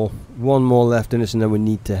 one more left in us, and then we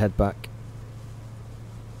need to head back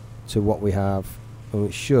to what we have. And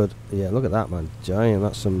it should, yeah, look at that, man. Damn,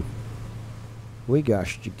 that's some. We got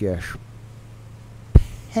to get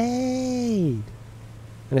paid.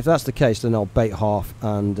 And if that's the case, then I'll bait half,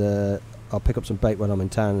 and I'll pick up some bait when I'm in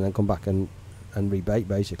town, and then come back and rebait,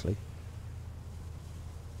 basically.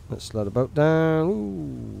 Let's slow the boat down.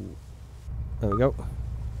 Ooh. There we go.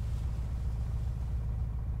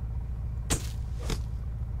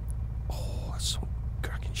 Oh, that's some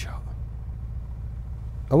cracking shot.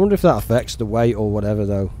 I wonder if that affects the weight or whatever,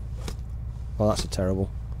 though. Oh, that's a terrible.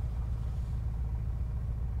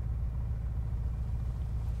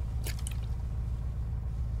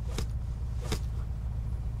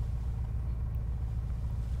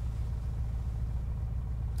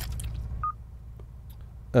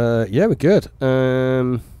 Yeah, we're good.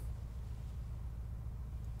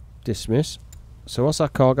 Dismiss. So what's our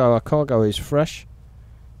cargo? Our cargo is fresh.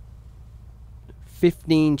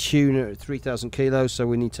 15 tuna at 3,000 kilos, so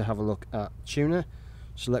we need to have a look at tuna.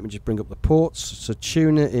 So let me just bring up the ports. So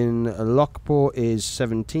tuna in Lockport is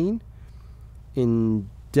 17. In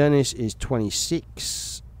Dennis is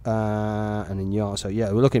 26. And in Yard, so yeah,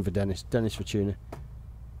 we're looking for Dennis. Dennis for tuna.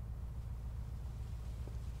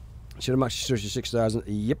 Should have matched 36,000.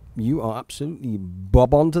 Yep, you are absolutely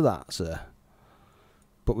bob on to that, sir.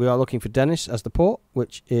 But we are looking for Dennis as the port,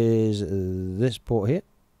 which is this port here.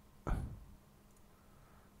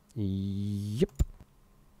 Yep.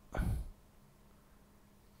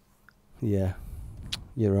 Yeah,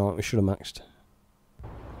 you're right. We should have maxed.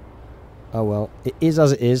 Oh well, it is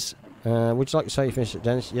as it is. Would you like to say you finished at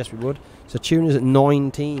Dennis? Yes, we would. So tuna's at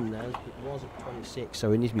 19 now. It was at 26, so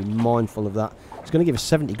we need to be mindful of that. It's going to give us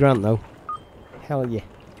 70 grand though. Hell yeah.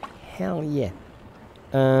 Hell yeah.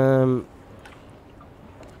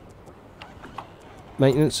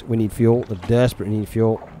 Maintenance, we need fuel. We desperately need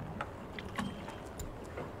fuel.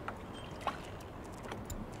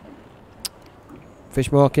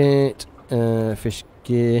 Fish market, fish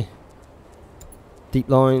gear, deep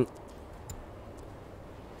line.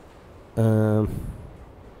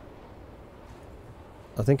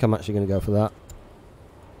 I think I'm actually going to go for that.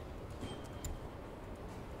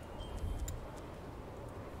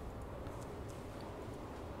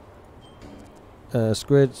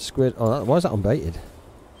 Squid. Oh, why is that unbaited?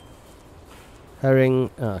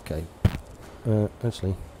 Herring. Ah, okay.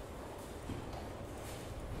 Actually.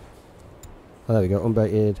 Oh, there we go.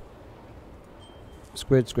 Unbaited.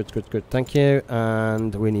 Squid. Thank you.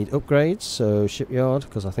 And we need upgrades. So shipyard,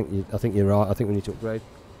 because I think you're right. I think we need to upgrade.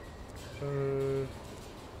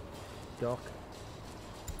 Dock.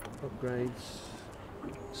 Upgrades.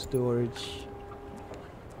 Storage.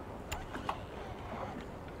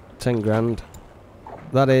 10 grand.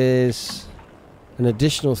 That is an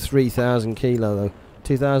additional 3,000 kilo though.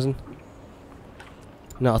 2,000?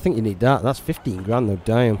 No, I think you need that. That's 15 grand though.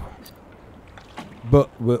 Damn.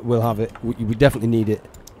 But we'll have it. We definitely need it.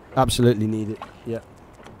 Absolutely need it. Yeah.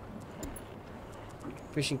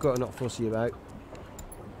 Fishing cutter, not fussy about.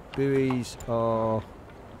 Buoys are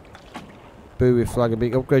buoy with flag and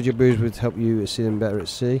beak. Upgrade your buoys would help you see them better at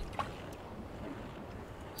sea.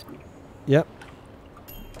 Yep.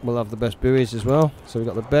 We'll have the best buoys as well. So we've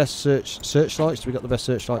got the best searchlights. We got the best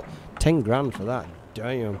searchlight. 10 grand for that.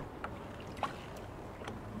 Damn.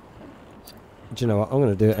 Do you know what? I'm going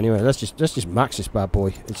to do it anyway. Let's just max this bad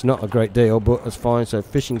boy. It's not a great deal, but that's fine. So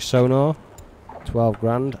fishing sonar, 12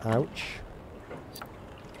 grand. Ouch.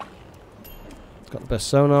 It's got the best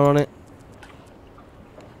sonar on it.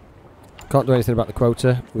 Can't do anything about the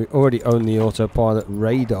quota. We already own the autopilot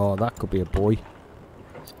radar. That could be a boy.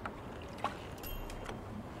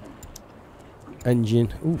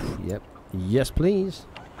 Engine. Oof. Yep. Yes, please.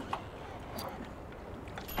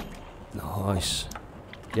 Nice.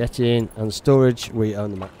 Get in. And storage, we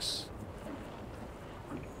own the max.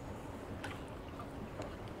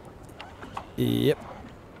 Yep.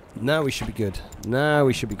 Now we should be good. Now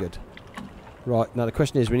we should be good. Right. Now the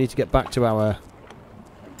question is, we need to get back to our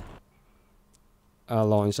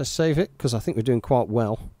lines. Let's save it, because I think we're doing quite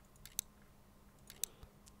well.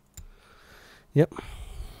 Yep.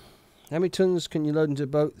 How many tons can you load into a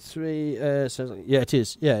boat? 3. So yeah, it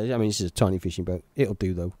is. Yeah, I mean, this is a tiny fishing boat. It'll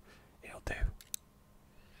do, though. It'll do.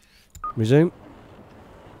 Resume.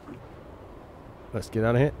 Let's get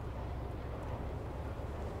out of here.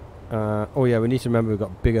 Oh yeah, we need to remember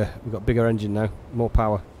we've got bigger engine now. More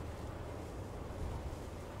power.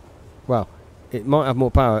 Well, it might have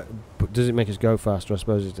more power, but does it make us go faster? I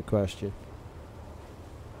suppose is the question.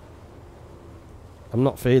 I'm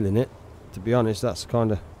not feeling it, to be honest. That's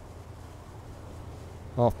kind of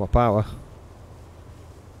half my power.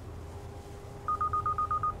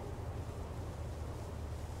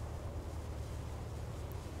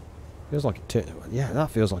 Feels like it yeah,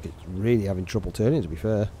 that feels like it's really having trouble turning, to be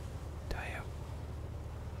fair. Damn.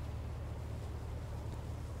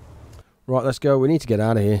 Right, let's go. We need to get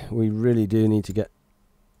out of here. We really do need to get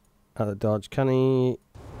out of Dodge. Can he?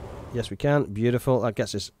 Yes, we can. Beautiful. That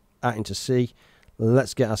gets us out into sea.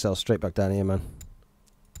 Let's get ourselves straight back down here, man.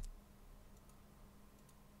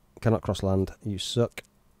 Cannot cross land. You suck.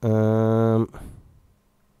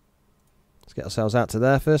 Let's get ourselves out to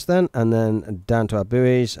there first then, and then down to our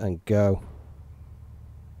buoys and go.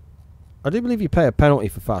 I do believe you pay a penalty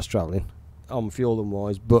for fast travelling on fuel and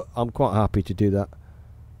wise, but I'm quite happy to do that.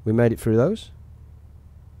 We made it through those.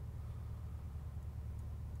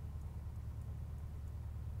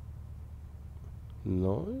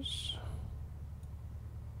 Nice.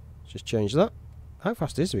 Let's just change that. How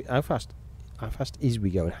fast is we? How fast is we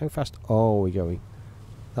going? How fast are we going?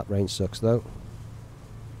 That rain sucks though.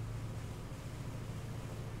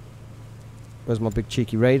 Where's my big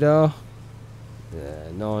cheeky radar?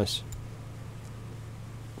 Yeah, nice.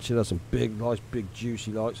 Should have some big, nice, big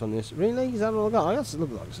juicy lights on this. Really? Is that all I got? It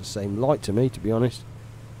looks like it's the same light to me, to be honest.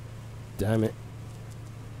 Damn it.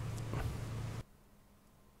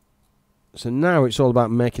 So now it's all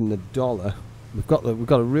about making the dollar. We've got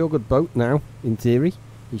a real good boat now, in theory,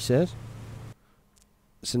 he says.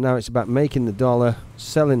 So now it's about making the dollar,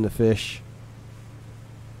 selling the fish,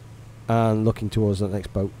 and looking towards that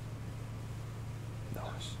next boat.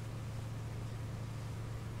 Nice.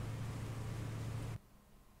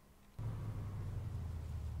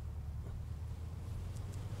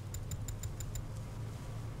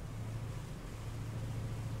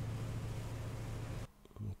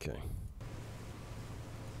 Okay.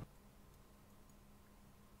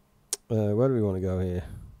 Where do we want to go here?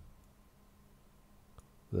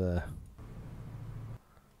 There.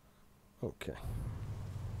 Okay.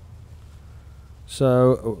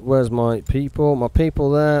 So, where's my people? My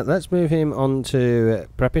people there. Let's move him on to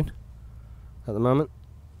prepping at the moment.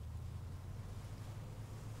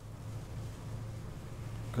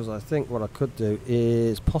 Because I think what I could do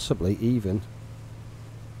is possibly even...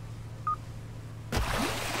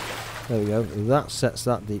 There we go. That sets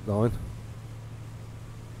that deep line.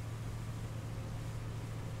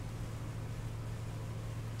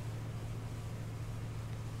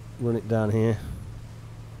 Run it down here.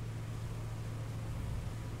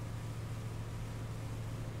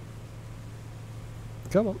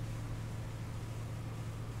 Come on.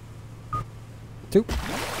 2.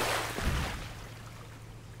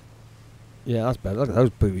 Yeah, that's better. Look at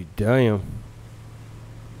those buoys. Damn.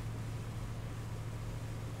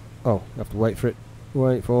 Oh, I have to wait for it.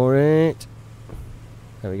 Wait for it.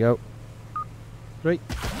 There we go. 3.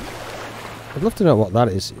 I'd love to know what that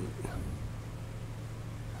is.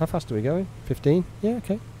 How fast are we going? 15? Yeah,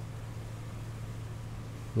 okay.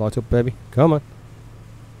 Light up, baby. Come on.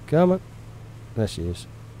 Come on. There she is.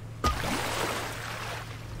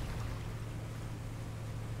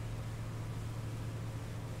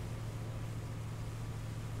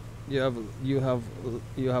 You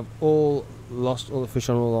have all lost all the fish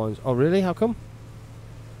on all lines. Oh really? How come?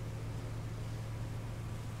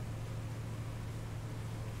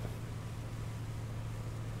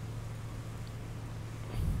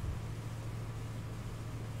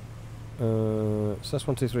 So that's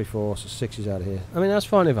 1, 2, 3, 4. So 6 is out of here. I mean that's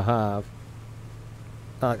fine if I have.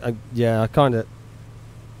 Yeah, I kind of.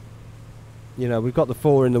 You know, we've got the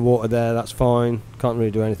 4 in the water there. That's fine. Can't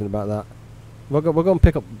really do anything about that. We're going to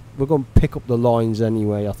pick up. We're going to pick up the lines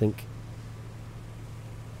anyway. I think.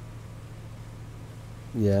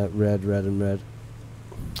 Yeah, red, and red.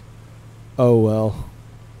 Oh well.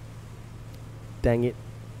 Dang it.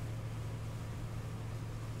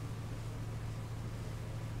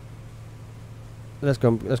 Let's go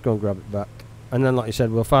and grab it back. And then, like you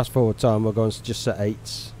said, we'll fast forward time. We're going to just set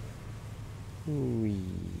 8s. Whee.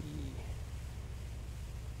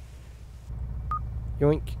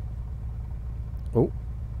 Yoink. Oh.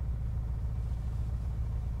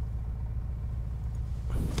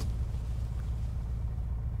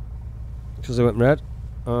 Because they went red.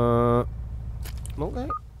 Okay.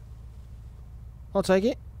 I'll take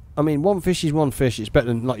it. I mean, one fish is one fish. It's better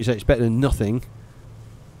than, like you say, it's better than nothing.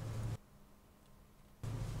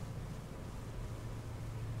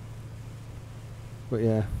 But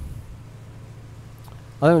yeah.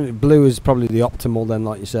 I think blue is probably the optimal then,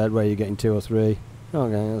 like you said, where you're getting 2 or 3.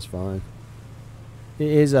 Okay, that's fine. It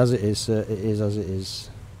is as it is, sir. It is as it is.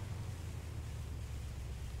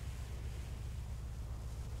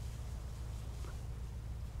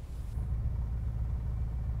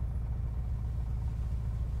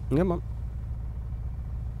 Come on.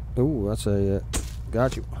 Oh, that's a...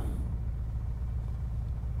 got you.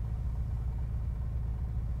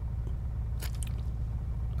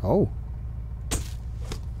 Oh.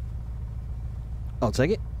 I'll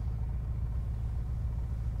take it.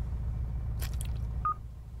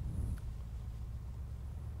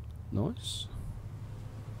 Nice.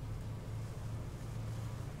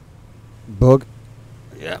 Bug.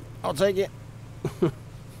 Yeah, I'll take it.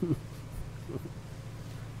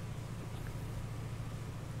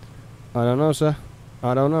 I don't know, sir.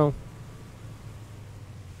 I don't know.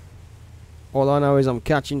 All I know is I'm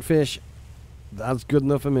catching fish. That's good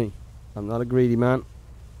enough for me. I'm not a greedy man.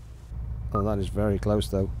 Oh, that is very close,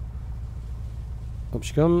 though. Up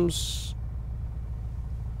she comes.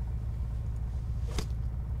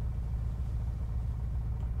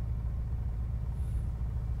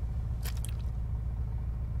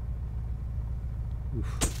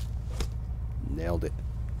 Oof. Nailed it.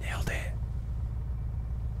 Nailed it.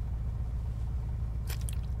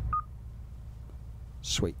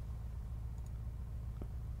 Sweet.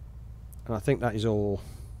 And I think that is all.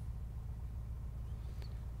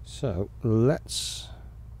 So let's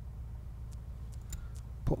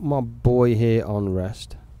put my boy here on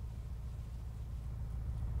rest.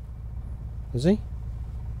 Is he?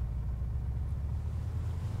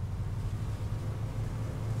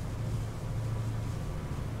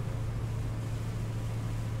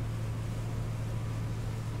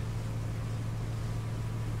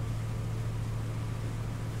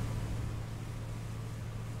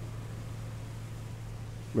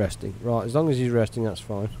 Resting. Right, as long as he's resting, that's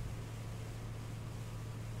fine.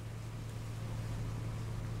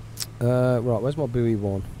 Right, where's my buoy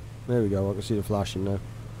one? There we go, I can see the flashing now.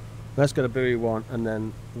 Let's go to buoy one and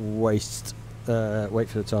then wait for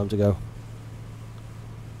the time to go.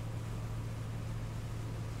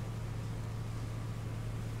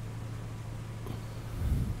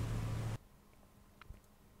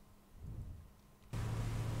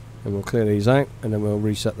 And we'll clear these out and then we'll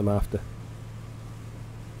reset them after.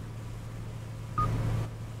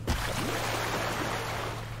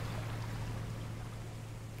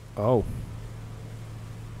 Oh.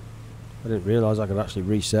 I didn't realise I could actually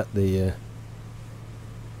reset the...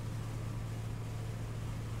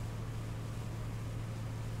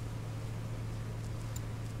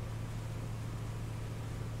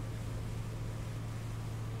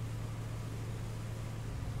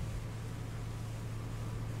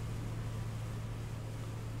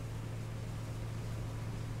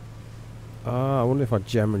 I wonder if I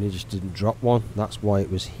generally just didn't drop one. That's why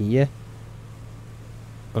it was here.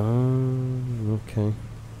 Okay.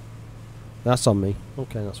 That's on me.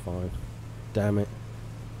 Okay, that's fine. Damn it.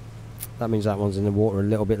 That means that one's in the water a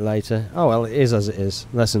little bit later. Oh well, it is as it is.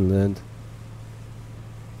 Lesson learned.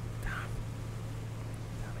 Damn.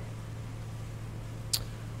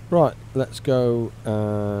 Right, let's go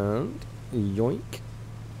and yoink.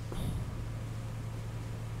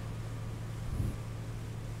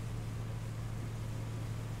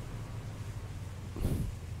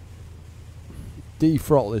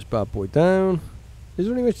 Defrottle this bad boy down. Is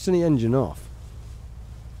there any way to turn the engine off?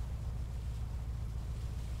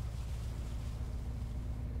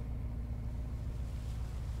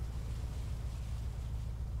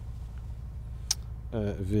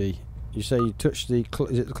 V. You say you touched the...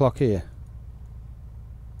 is it the clock here?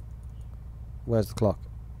 Where's the clock?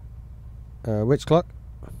 Which clock?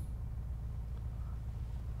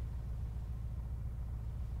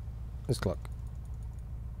 This clock.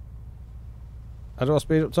 How do I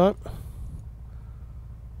speed up time?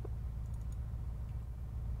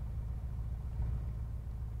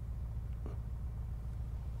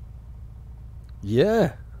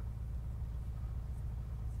 Yeah.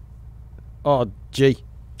 Oh, G.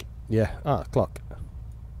 Yeah. Ah, clock.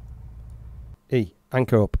 E.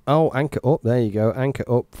 Anchor up. Oh, anchor up. There you go. Anchor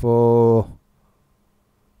up for...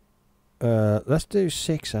 let's do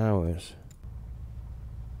 6 hours.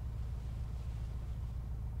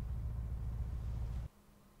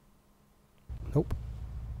 Nope.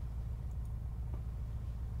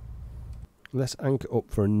 Let's anchor up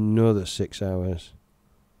for another 6 hours.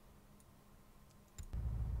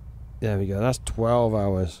 There we go. That's 12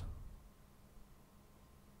 hours.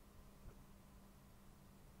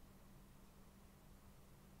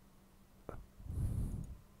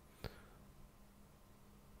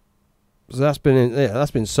 So that's been in, yeah,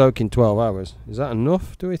 that's been soaking 12 hours. Is that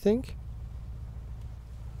enough, do we think?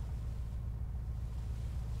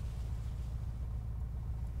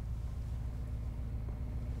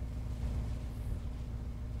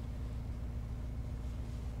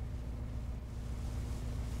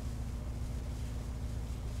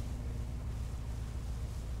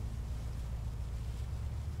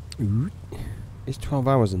 Ooh. It's 12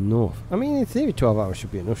 hours enough? I mean, in theory 12 hours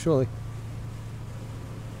should be enough, surely.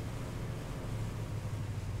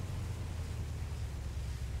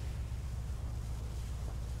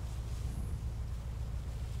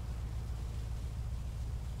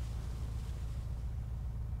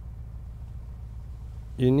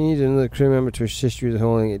 You need another crew member to assist you with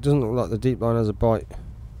hauling. It doesn't look like the deep line has a bite.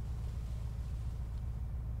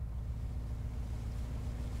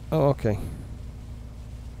 Oh, okay.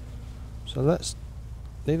 So let's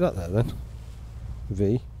leave that there then.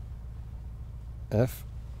 V. F.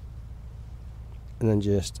 And then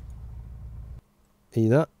just E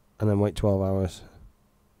that. And then wait 12 hours.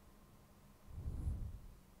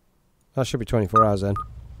 That should be 24 hours then.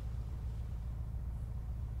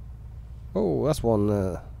 Oh, that's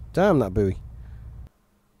one. Damn that buoy.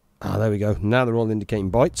 Ah, there we go. Now they're all indicating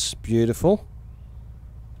bites. Beautiful.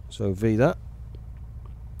 So V that.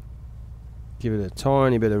 Give it a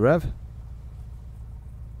tiny bit of rev.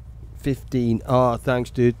 15. Ah, thanks,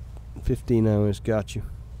 dude. 15 hours. Got you.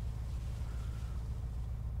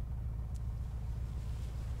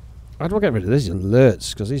 How do I get rid of these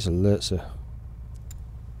alerts? Because these alerts are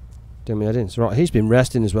doing me head in. Right, he's been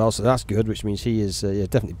resting as well, so that's good, which means he is yeah,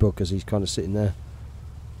 definitely booked because he's kind of sitting there.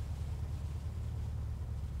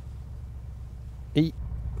 Eat.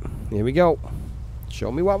 Here we go.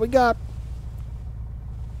 Show me what we got.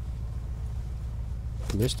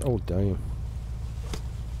 Missed. Oh, damn.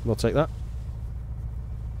 We'll take that.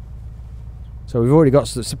 So we've already got...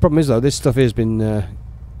 The problem is, though, this stuff has been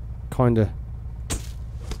kind of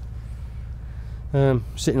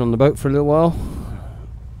sitting on the boat for a little while.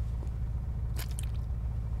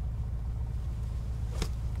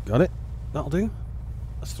 Got it. That'll do.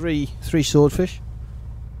 That's three swordfish.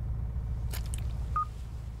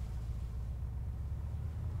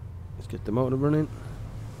 Let's get the motor running.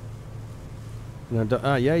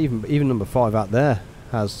 Yeah, even number 5 out there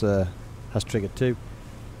has triggered too.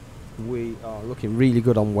 We are looking really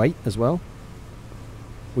good on weight as well.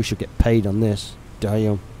 We should get paid on this.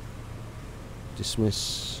 Damn.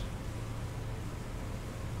 Dismiss.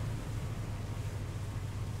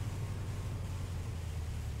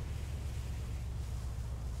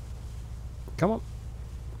 Come on.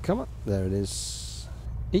 Come on. There it is.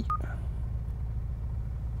 Eat.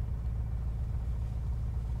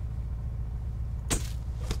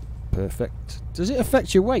 Perfect. Does it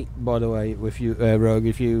affect your weight, by the way, if you Rogue,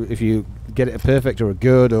 if you get it a perfect or a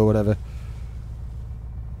good or whatever?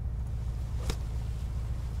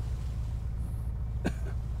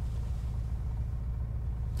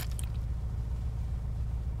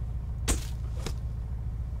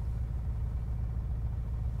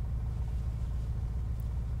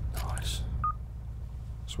 Nice.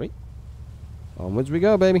 Sweet. Onwards we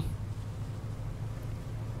go, baby.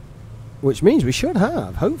 Which means we should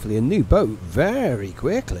have, hopefully, a new boat very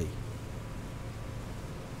quickly.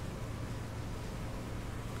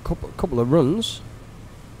 Couple of runs.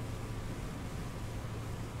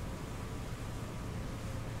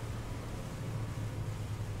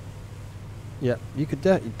 Yeah, you could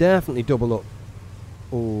definitely double up.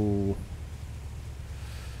 Oh.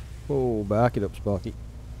 Oh, back it up, Sparky.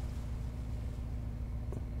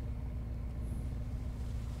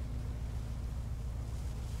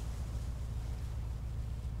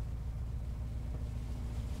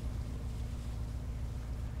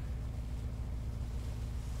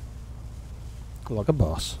 Like a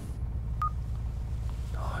boss.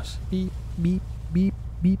 Nice. Beep, beep, beep,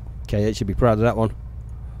 beep. Okay, it should be proud of that one.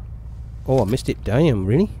 Oh, I missed it. Damn,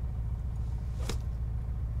 really?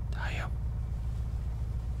 Damn.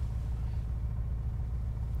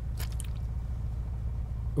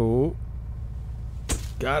 Oh.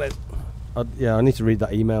 Got it. Yeah, I need to read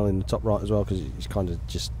that email in the top right as well because it's kind of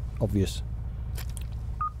just obvious.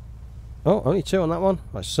 Oh, only 2 on that one.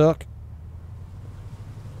 I suck.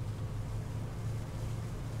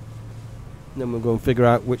 Then we'll go and figure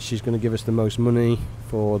out which is going to give us the most money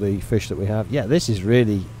for the fish that we have. Yeah, this is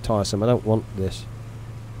really tiresome. I don't want this.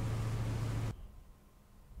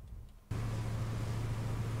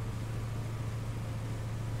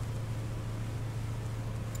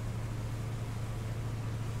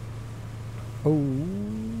 Oh,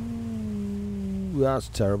 that's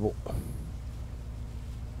terrible.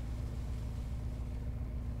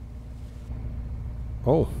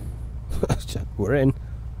 Oh, we're in.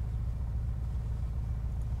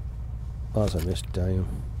 Oh, that's a miss. Damn.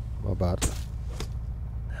 My bad.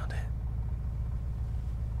 Nailed it.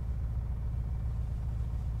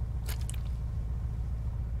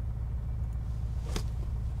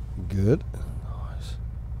 Good. Nice.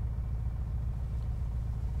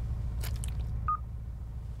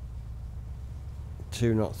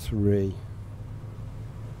 2, not 3.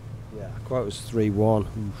 Yeah, quote was 3-1.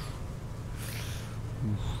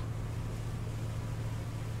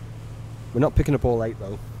 We're not picking up all 8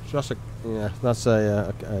 though. So that's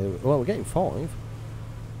a well, we're getting 5.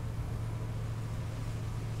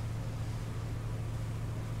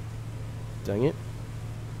 Dang it.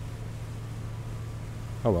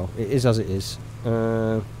 Oh well, it is as it is.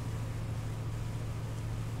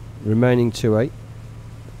 Remaining 2-8.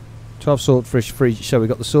 12 swordfish free. So we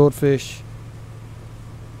got the swordfish.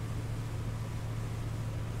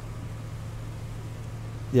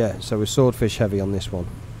 Yeah, so we're swordfish heavy on this one.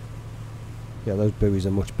 Yeah, those buoys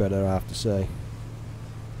are much better, I have to say.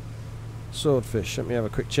 Swordfish. Let me have a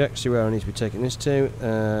quick check, see where I need to be taking this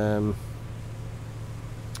to.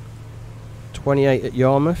 28 at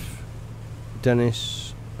Yarmouth,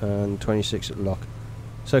 Dennis, and 26 at Loch.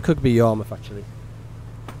 So it could be Yarmouth, actually.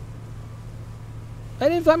 Hey,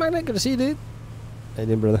 dude, Flat Magnet, good to see you, dude. Hey,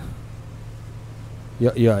 dude, brother.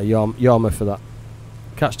 Yeah, Yarmouth for that.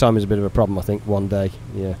 Catch time is a bit of a problem, I think, one day.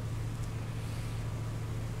 Yeah.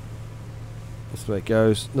 That's the way it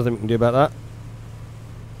goes. Nothing we can do about that.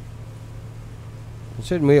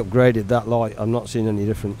 Considering we upgraded that light, I'm not seeing any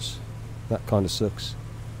difference. That kind of sucks.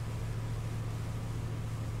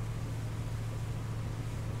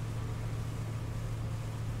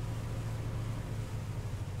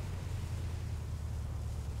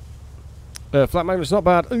 Flat Magnet's not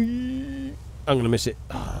bad. I'm going to miss it.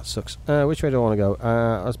 Oh, that sucks. Which way do I want to go?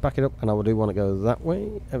 Let's back it up, and I do want to go that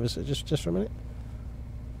way. Ever so, just for a minute.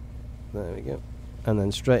 There we go. And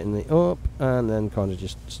then straighten it up, and then kind of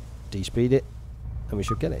just de-speed it. And we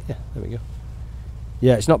should get it. Yeah, there we go.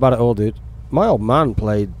 Yeah, it's not bad at all, dude. My old man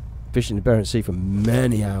played Fishing the Barents Sea for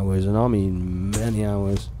many hours, and I mean many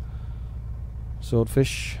hours.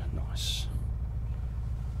 Swordfish. Nice.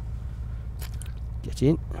 Get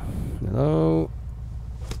in. Hello.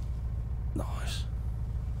 Nice.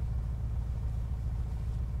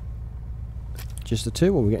 Just the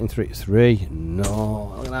 2, or we're getting 3? 3.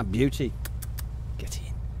 No. Look at that beauty. Get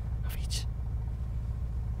in. Have it.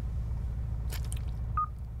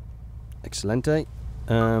 Excelente.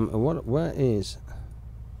 Where is...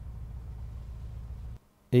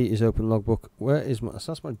 E is open logbook. Where is my...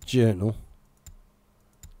 That's my journal.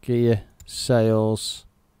 Gear. Sales.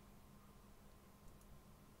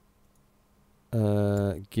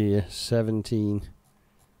 Gear 17.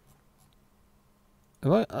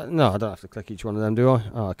 Have I? No, I don't have to click each one of them, do I?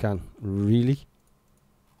 Oh, I can. Really?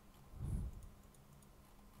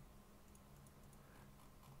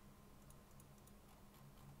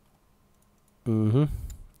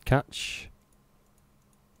 Catch.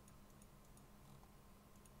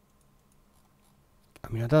 I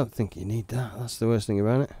mean, I don't think you need that. That's the worst thing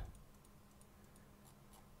about it.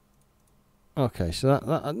 Okay, so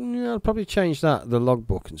I'll probably change that, the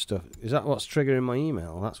logbook and stuff. Is that what's triggering my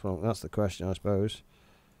email? That's the question, I suppose.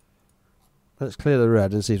 Let's clear the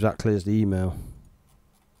red and see if that clears the email.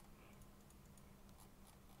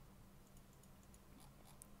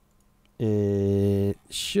 It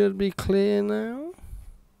should be clear now.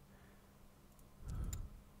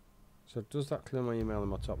 So does that clear my email in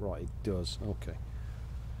my top right? It does. Okay.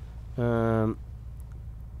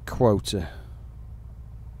 Quota.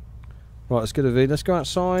 Right, let's go to V. Let's go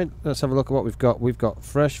outside. Let's have a look at what we've got. We've got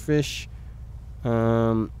fresh fish.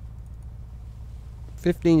 15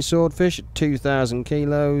 swordfish at 2,000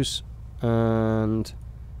 kilos. And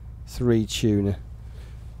 3 tuna.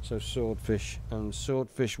 So swordfish. And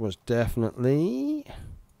swordfish was definitely...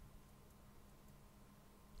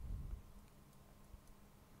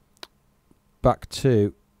 back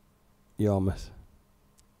to Yarmouth.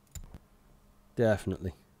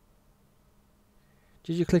 Definitely.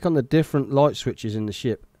 Did you click on the different light switches in the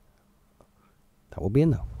ship? That will be a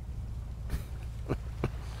no.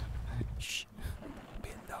 Shh. Be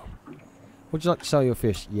a no. Would you like to sell your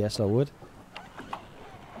fish? Yes, I would.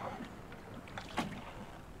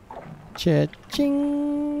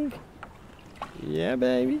 Cha-ching. Yeah,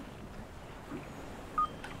 baby.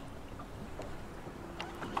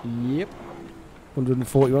 Yep.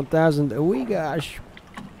 141,000. We got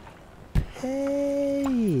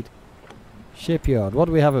paid. Shipyard. What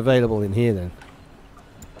do we have available in here then?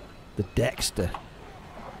 The Dexter.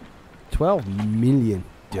 12 million.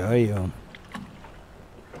 Damn.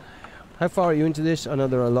 How far are you into this? I know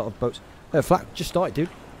there are a lot of boats. Flat. Just started, dude.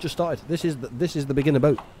 Just started. This is the beginner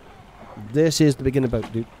boat. This is the beginner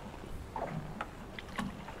boat, dude.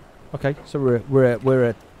 Okay, so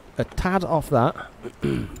we're a tad off that.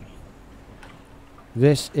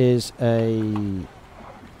 This is a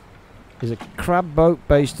crab boat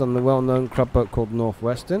based on the well-known crab boat called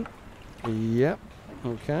Northwestern. Yep.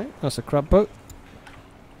 Okay, that's a crab boat.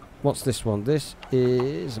 What's this one? This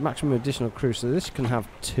is maximum additional crew, so this can have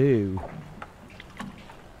 2.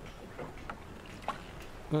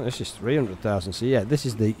 Oh, this is 300,000. So yeah, this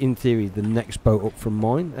is the, in theory, the next boat up from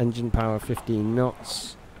mine. Engine power 15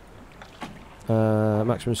 knots.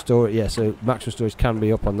 Maximum storage. Yeah, so maximum storage can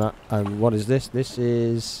be up on that. And what is this? This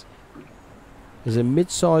is a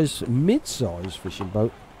mid-size fishing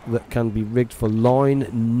boat that can be rigged for line,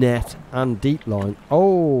 net, and deep line.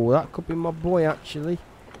 Oh, that could be my boy actually.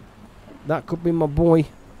 That could be my boy.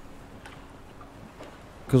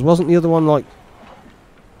 Because wasn't the other one like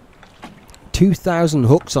 2,000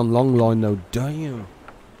 hooks on long line though? Damn.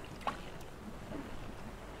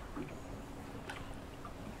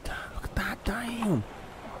 Look at that, damn.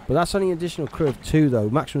 But that's only an additional crew of 2 though.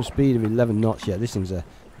 Maximum speed of 11 knots. Yeah, this thing's a,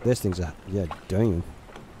 yeah, damn.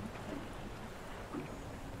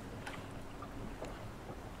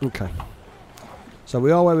 Okay. So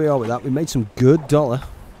we are where we are with that. We made some good dollar.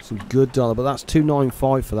 But that's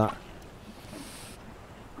 295 for that.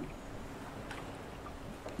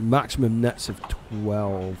 Maximum nets of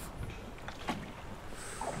 12.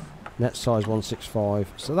 Net size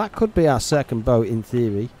 165. So that could be our second boat in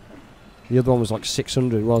theory. The other one was like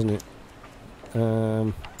 600, wasn't it?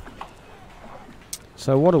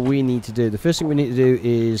 So what do we need to do? The first thing we need to do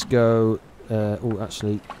is go... oh,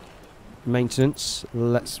 actually, maintenance.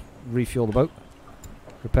 Let's refuel the boat.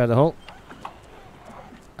 Repair the hull.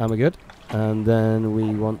 And we're good. And then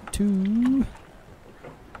we want to...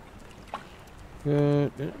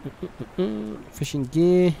 fishing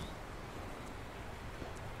gear.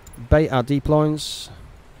 Bait our deep lines.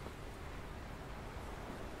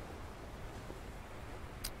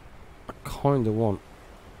 I kind of want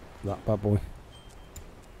that bad boy.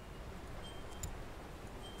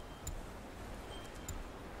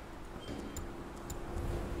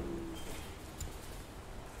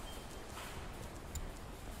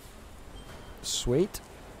 Sweet.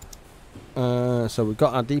 So we've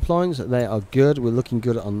got our deep lines. They are good. We're looking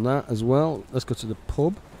good on that as well. Let's go to the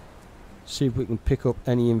pub. See if we can pick up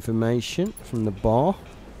any information from the bar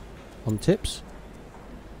on tips.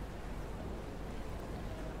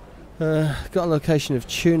 Got a location of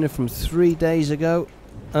tuna from 3 days ago.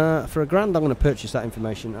 For £1,000 I'm going to purchase that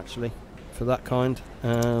information actually. For that kind.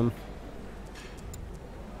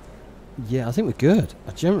 Yeah, I think we're good.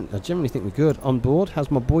 I generally think we're good. On board, how's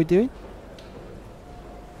my boy doing?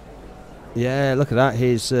 Yeah, look at that.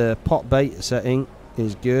 His pot bait setting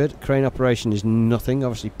is good. Crane operation is nothing.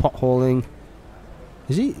 Obviously, pot hauling.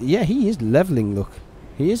 Is he? Yeah, he is leveling. Look,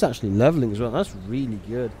 he is actually leveling as well. That's really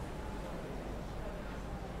good.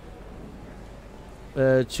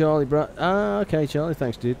 Charlie, okay, Charlie.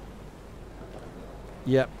 Thanks, dude.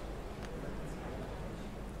 Yep.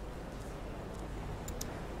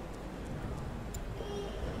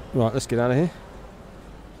 Right, let's get out of here.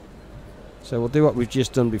 So we'll do what we've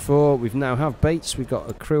just done before. We've now have baits. We've got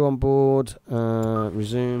a crew on board.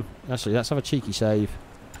 Resume. Actually, let's have a cheeky save.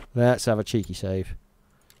 Let's have a cheeky save.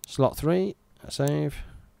 Slot 3. Save.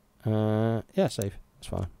 Yeah, save. That's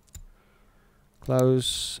fine.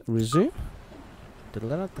 Close. Resume.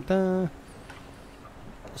 Da-da-da-da-da.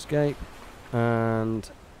 Escape.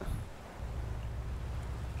 And...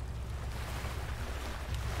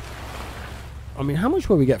 I mean, how much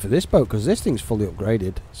will we get for this boat? Because this thing's fully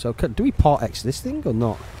upgraded. So do we part X this thing or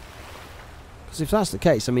not? Because if that's the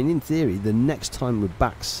case, I mean, in theory, the next time we're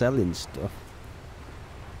back selling stuff,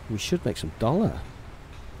 we should make some dollar.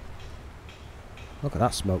 Look at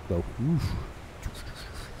that smoke, though. Oof.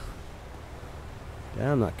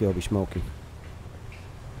 Damn, that girl be smoking.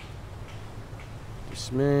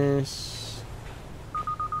 Dismiss.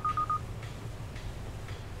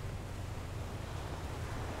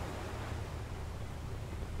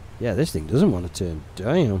 Yeah, this thing doesn't want to turn.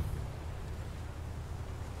 Damn.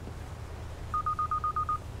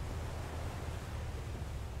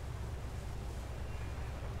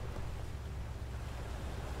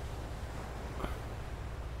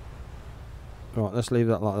 Right, let's leave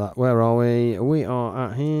that like that. Where are we? We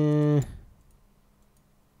are at here.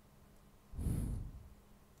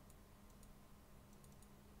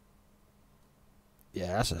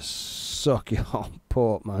 Yeah, that's a sucky hot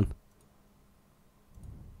port, man.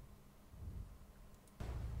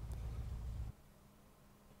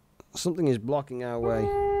 Something is blocking our way.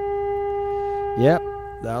 Yep,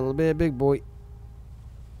 that'll be a big boy.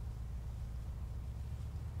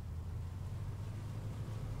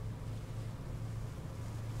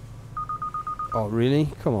 Oh, really?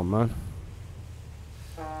 Come on, man.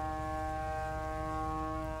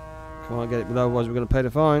 Come on, get it below, otherwise we're going to pay the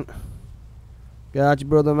fine. Get out your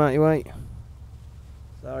brother, Matty, wait.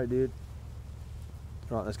 Sorry, dude.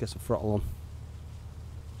 Right, let's get some throttle on.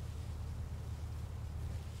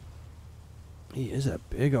 He is a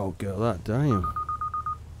big old girl, that, damn.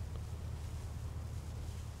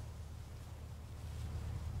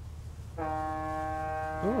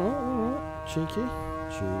 Alright. Cheeky.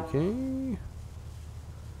 Cheeky.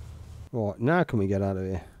 Right, now can we get out of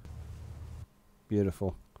here?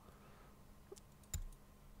 Beautiful.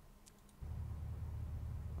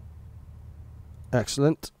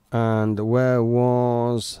 Excellent. And where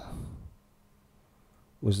was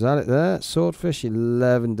that it there? Swordfish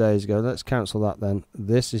 11 days ago. Let's cancel that then.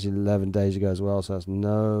 This is 11 days ago as well, so that's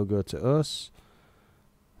no good to us.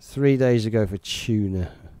 3 days ago for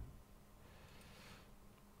tuna.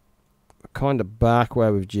 Kind of back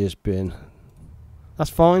where we've just been. That's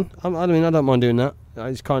fine. I mean, I don't mind doing that.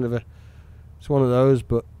 It's kind of it's one of those,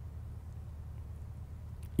 but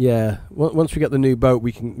yeah, once we get the new boat,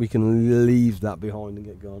 we can leave that behind and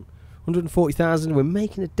get gone. 140,000. We're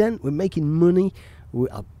making a dent. We're making money.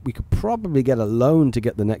 We could probably get a loan to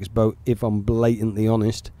get the next boat, if I'm blatantly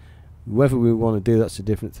honest. Whether we want to do that's a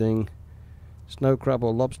different thing. Snow crab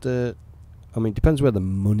or lobster. I mean, depends where the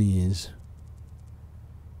money is.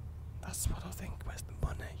 That's what I think. Where's the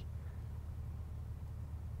money?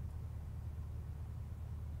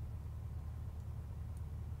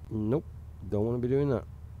 Nope. Don't want to be doing that.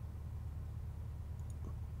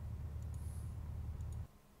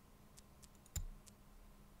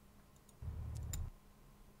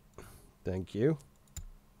 Thank you.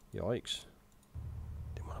 Yikes.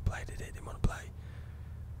 Didn't want to play, did it? Didn't want to play.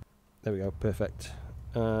 There we go. Perfect.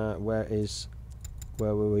 Where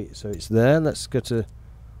were we? So it's there. Let's go to...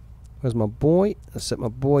 Where's my boy? Let's set my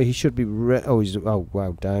boy. He should be... oh, he's... Oh,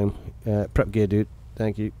 wow, damn. Prep gear, dude.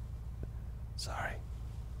 Thank you. Sorry.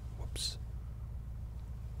 Whoops.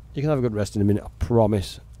 You can have a good rest in a minute, I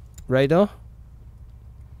promise. Radar.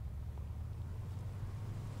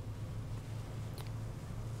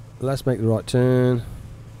 Let's make the right turn.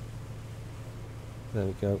 There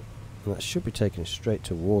we go. And that should be taking us straight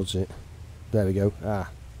towards it. There we go. Ah.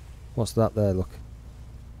 What's that there? Look.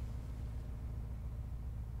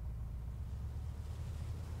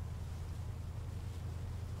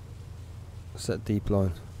 Set deep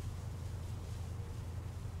line.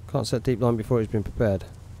 Can't set deep line before it's been prepared.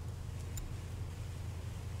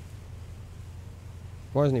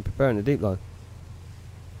 Why isn't he preparing the deep line?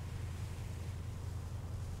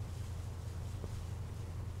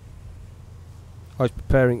 Oh, he's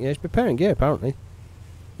preparing. Yeah, he's preparing gear apparently.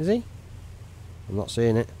 Is he? I'm not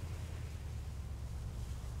seeing it.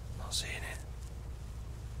 Not seeing it.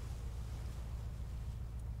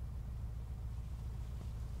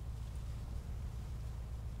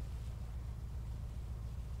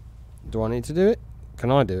 Do I need to do it?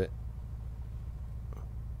 Can I do it?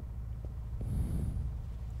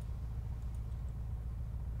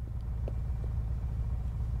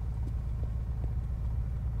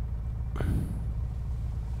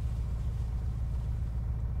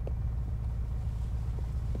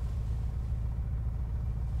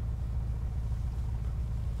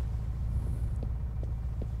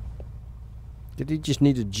 Did he just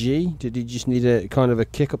need a G? Did he just need a kind of a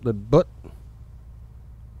kick up the butt?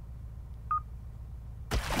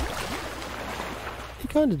 He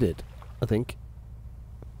kind of did, I think.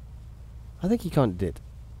 I think he kind of did.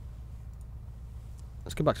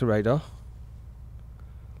 Let's go back to radar.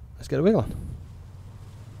 Let's get a wheel on.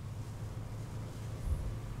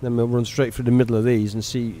 Then we'll run straight through the middle of these and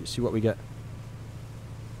see what we get.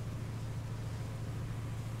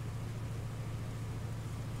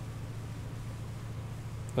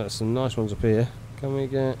 There's some nice ones up here. Can we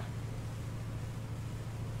get...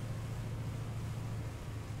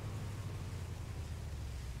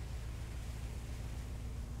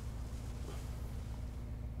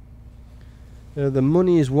 the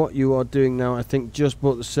money is what you are doing now. I think just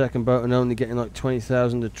bought the second boat and only getting like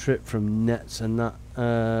 20,000 a trip from nets and that.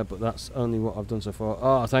 But that's only what I've done so far.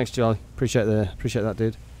 Oh, thanks, Charlie. Appreciate that,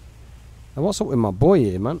 dude. And what's up with my boy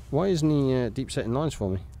here, man? Why isn't he deep setting lines for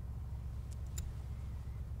me?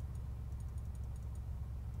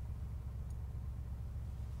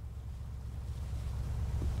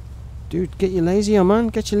 Dude, get your lazy on, man.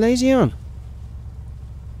 Get your lazy on.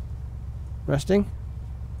 Resting.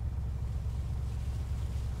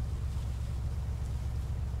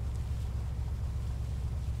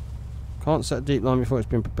 Can't set a deep line before it's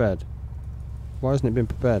been prepared. Why hasn't it been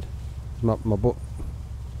prepared? My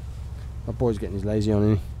boy's getting his lazy on,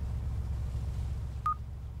 isn't he?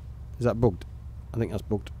 Is that bugged? I think that's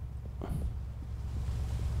bugged.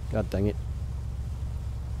 God dang it.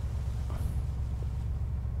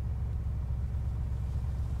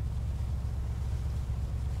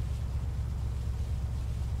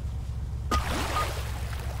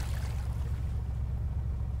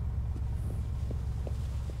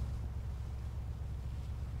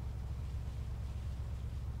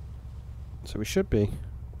 So we should be.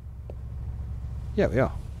 Yeah, we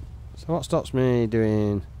are. So what stops me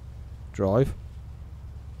doing drive?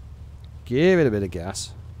 Give it a bit of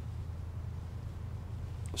gas.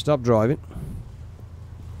 Stop driving.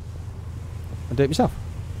 And do it myself.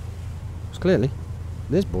 Because clearly,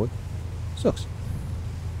 this boy sucks.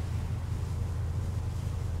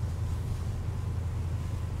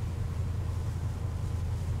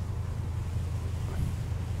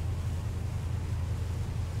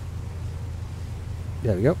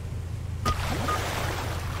 There we go.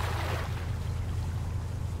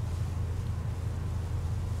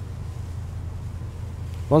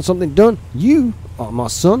 Want something done? You are my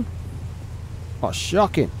son. Oh,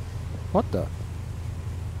 shocking. What the?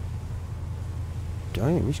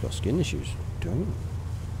 Damn, he's got skin issues. Damn.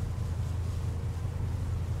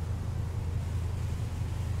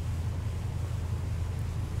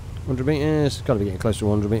 $100 meters. Gotta be getting close to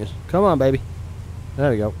 100 meters. Come on, baby. There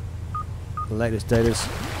we go. Latest data's.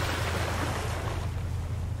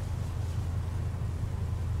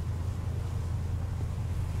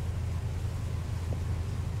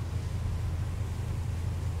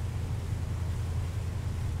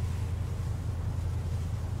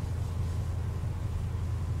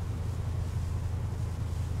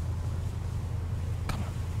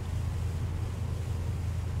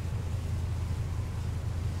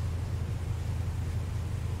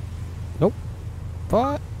 Nope.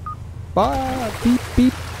 Bye. Beep,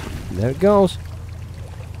 beep. There it goes.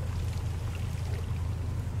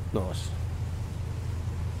 Nice.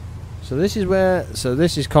 So this is where. So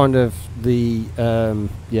this is kind of the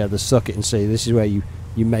yeah, the suck it and see. This is where you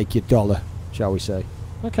make your dollar, shall we say?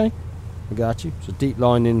 Okay, I got you. So deep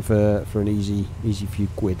line in for an easy few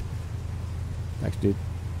quid. Thanks, dude.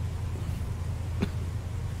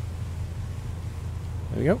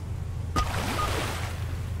 There we go.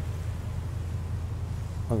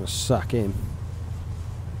 I'm gonna sack him.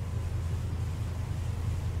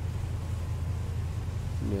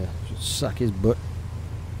 Yeah, just sack his butt.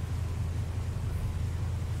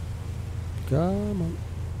 Come on.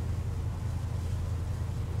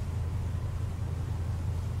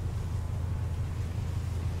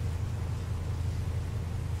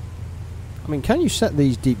 I mean, can you set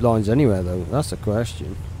these deep lines anywhere though? That's the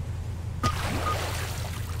question.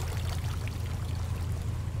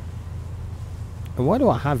 And why do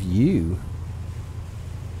I have you?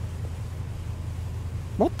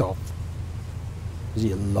 What the? Is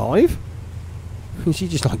he alive? Is he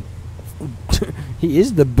just like... he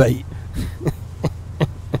is the bait.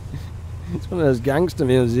 It's one of those gangster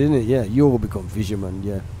meals, isn't it? Yeah, you'll become fisherman,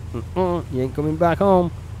 yeah. You ain't coming back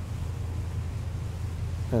home.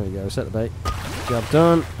 There we go, set the bait. Job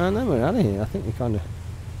done. And then we're out of here. I think we kind of... At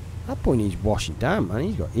that point he's washing down, man.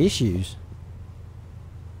 He's got issues.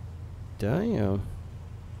 Damn.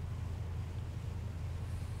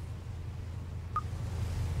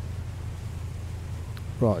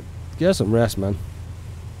 Right, get some rest, man.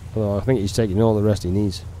 Although I think he's taking all the rest he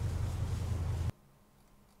needs.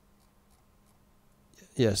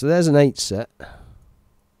 Yeah, so there's an 8 set.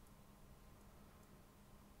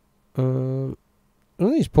 None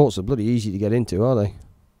of these ports are bloody easy to get into, are they?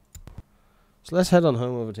 So let's head on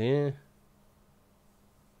home over to here.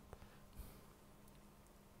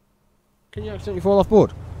 Can you accidentally fall off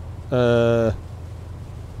board?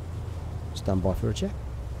 Stand by for a check.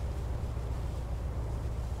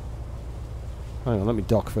 Hang on, let me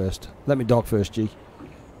dock first. Let me dock first, G.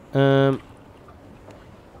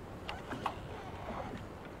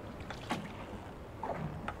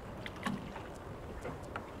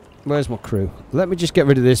 Where's my crew? Let me just get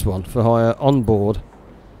rid of this one for hire on board.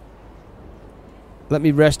 Let me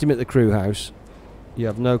rest him at the crew house. You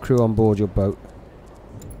have no crew on board your boat.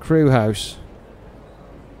 Crew house.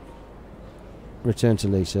 Return to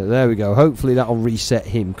Lisa. There we go. Hopefully that'll reset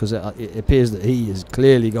him, because it appears that he has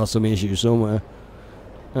clearly got some issues somewhere.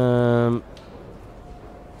 So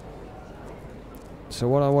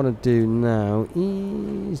what I want to do now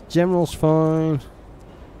is general's fine.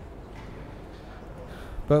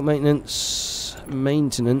 Boat maintenance.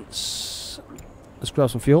 Let's grab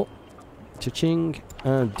some fuel. Cha-ching.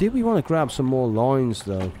 Do we want to grab some more lines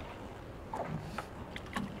though?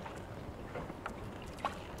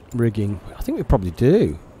 Rigging. I think we probably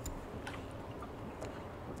do.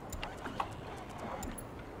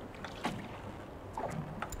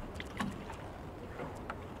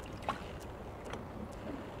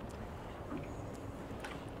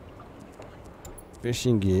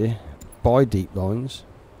 Fishing gear. Buy deep lines.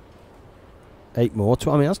 8 more.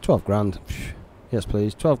 I mean, that's 12 grand. Yes,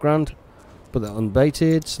 please. 12 grand. Put that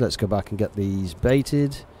unbaited. So let's go back and get these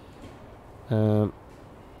baited.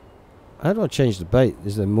 How do I change the bait?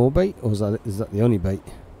 Is there more bait, or is that the only bait?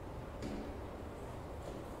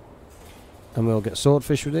 And we'll get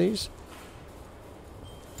swordfish with these.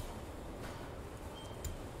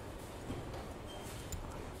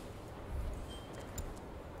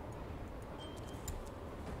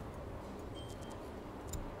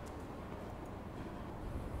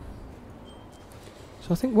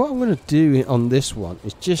 So I think what I'm going to do on this one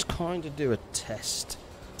is just kind of do a test.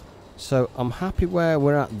 So I'm happy where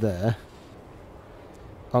we're at there.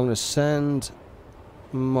 I'm going to send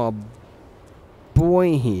my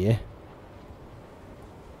boy here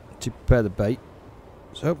to prepare the bait.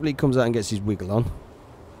 So hopefully he comes out and gets his wiggle on.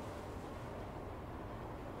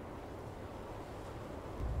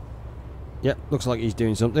 Yep, looks like he's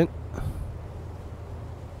doing something.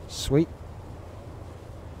 Sweet.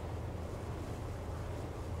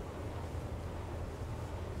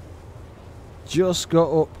 Just got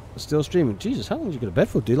up, still streaming. Jesus, how long did you go to bed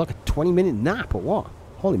for, dude? Like a 20-minute nap or what?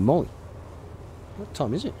 Holy moly. What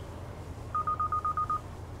time is it?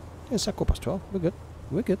 Yeah, it's like 12:15. We're good.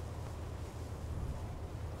 We're good.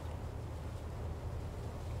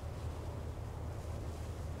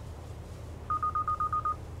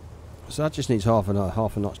 So that just needs half a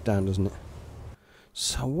notch down, doesn't it?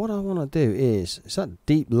 So what I want to do is that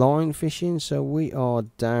deep line fishing? So we are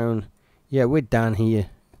down. Yeah, we're down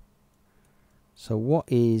here. So what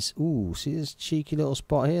is... Ooh, see this cheeky little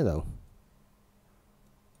spot here, though?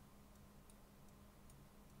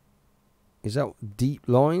 Is that deep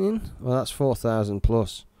lining? Well, that's 4,000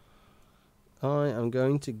 plus. I am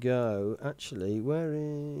going to go... Actually, where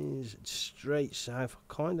is... Straight south.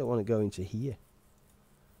 I kind of want to go into here.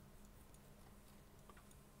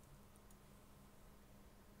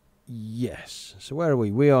 Yes. So where are we?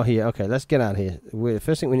 We are here. Okay, let's get out of here. The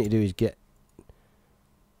first thing we need to do is get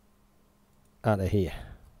out of here.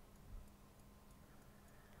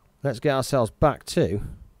 Let's get ourselves back to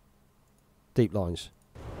deep lines.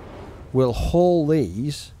 We'll haul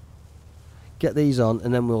these, get these on,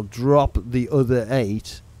 and then we'll drop the other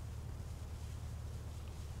 8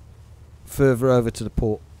 further over to the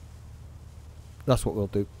port. That's what we'll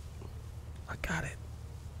do. I got it.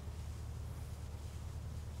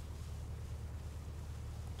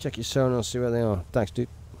 Check your sonar, see where they are. Thanks, dude.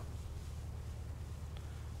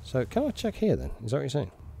 So, can I check here then? Is that what you're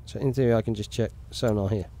saying? So, in theory, I can just check sonar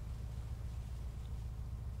here.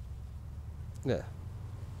 There.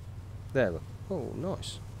 There, look. Oh,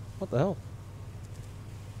 nice. What the hell?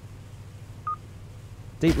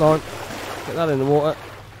 Deep line. Get that in the water.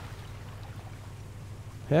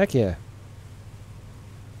 Heck yeah.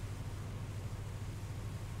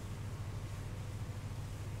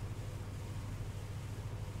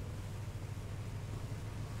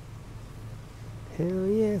 Hell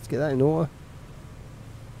yeah, let's get that in water.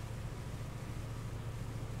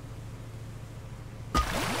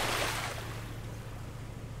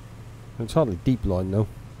 It's hardly deep line though.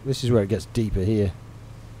 This is where it gets deeper here.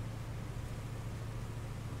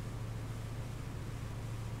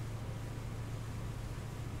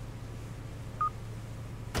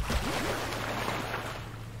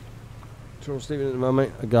 Trouble sleeping at the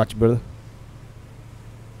moment. I got you, brother.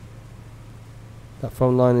 That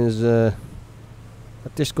phone line is that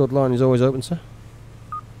Discord line is always open, sir.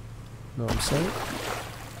 Know what I'm saying?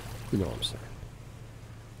 You know what I'm saying.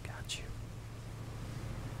 Got you.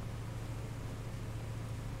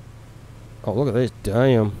 Oh, look at this.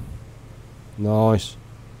 Damn. Nice.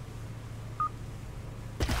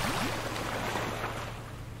 How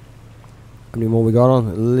many more we got on?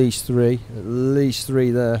 At least 3. At least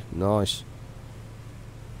 3 there. Nice.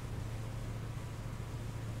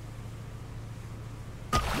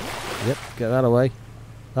 Yep, get that away.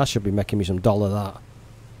 That should be making me some dollar, that.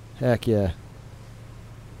 Heck yeah.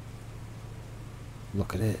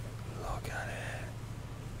 Look at it. Look at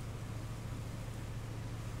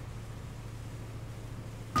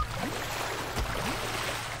it.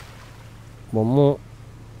 One more.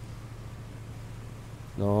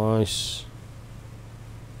 Nice.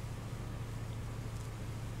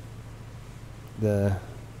 There.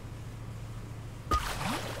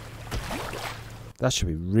 That should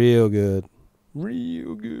be real good.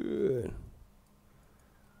 Real good.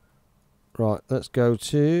 Right, let's go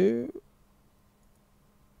to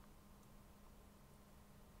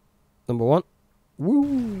number 1.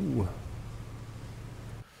 Woo!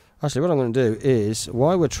 Actually, what I'm going to do is,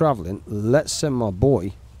 while we're travelling, let's send my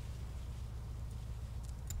boy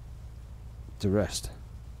to rest.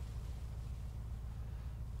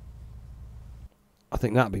 I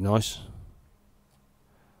think that'd be nice.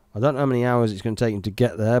 I don't know how many hours it's going to take him to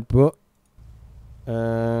get there, but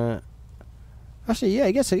actually, yeah,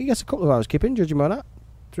 he gets a couple of hours skipping, judging by that.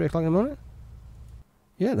 3 o'clock in the morning.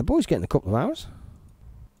 Yeah, the boy's getting a couple of hours.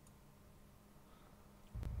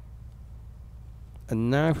 And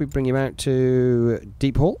now if we bring him out to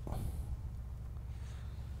Deep Hall.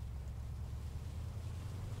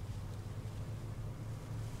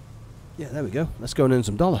 Yeah, there we go. Let's go and earn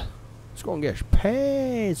some dollar. Let's go and get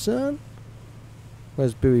paid, son.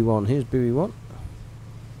 Where's Buoy 1? Here's Buoy 1.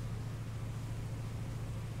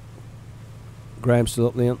 Graham's still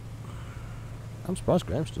up, Leon. I'm surprised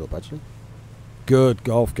Graham's still up, actually. Good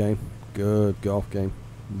golf game. Good golf game.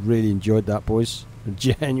 Really enjoyed that, boys.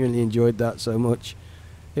 Genuinely enjoyed that so much.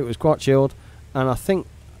 It was quite chilled. And I think,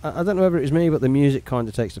 I don't know whether it was me, but the music kind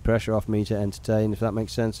of takes the pressure off me to entertain, if that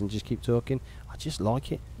makes sense, and just keep talking. I just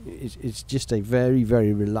like it. It's just a very,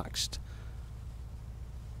 very relaxed...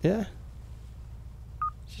 Yeah.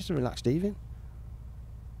 It's just a relaxed evening.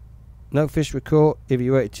 No fish were caught if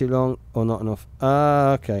you waited too long or not enough.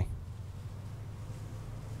 Ah, okay.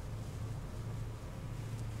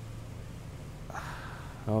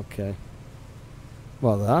 Okay.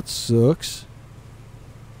 Well, that sucks.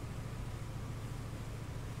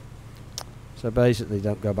 So basically,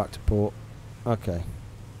 don't go back to port. Okay.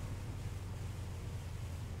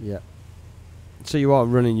 Yeah. So you are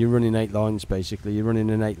running, you're running 8 lines basically. You're running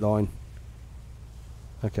an 8 line.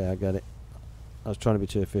 Okay, I get it. I was trying to be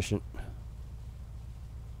too efficient.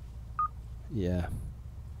 Yeah.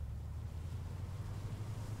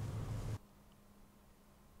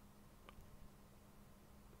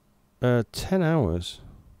 Uh, 10 hours.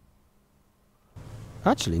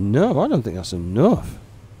 Actually, no, I don't think that's enough.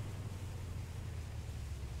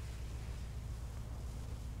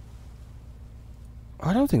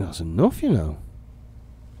 I don't think that's enough, you know.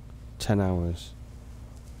 10 hours.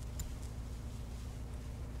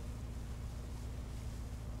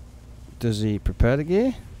 Does he prepare the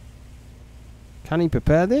gear? Can he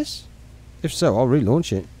prepare this? If so, I'll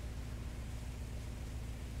relaunch it.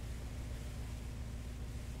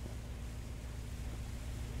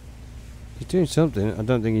 He's doing something. I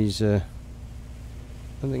don't think he's... I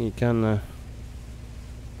don't think he can...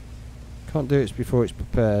 can't do it before it's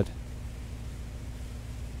prepared.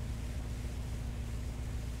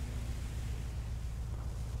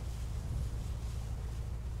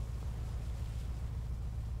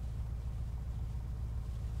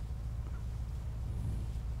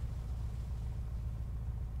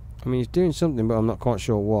 I mean, he's doing something, but I'm not quite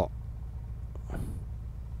sure what.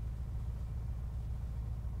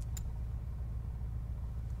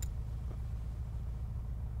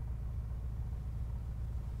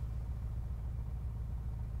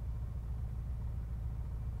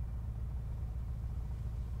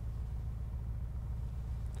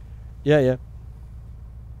 Yeah, yeah.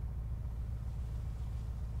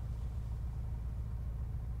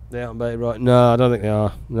 They aren't bait, right? No, I don't think they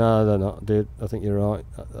are. No, they're not, dude. I think you're right.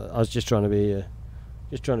 I was just trying to be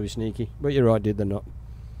sneaky, but you're right, dude. They're not.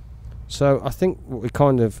 So I think we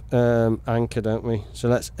kind of anchor, don't we? So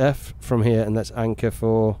let's F from here and let's anchor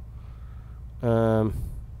for 12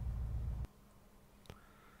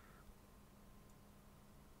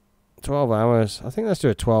 hours. I think let's do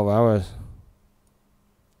a 12 hours.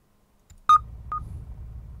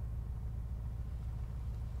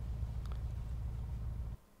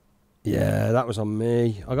 Yeah, that was on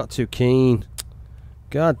me. I got too keen.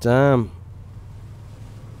 God damn.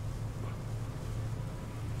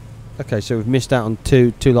 Okay, so we've missed out on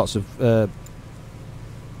two lots of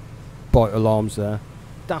bite alarms there.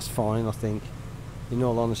 That's fine, I think. In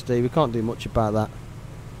all honesty, we can't do much about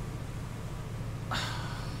that.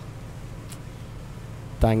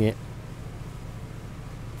 Dang it.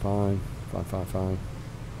 Fine.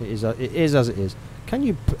 It is as it is. Can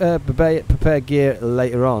you prepare gear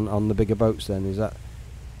later on the bigger boats then? Is that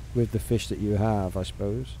with the fish that you have, I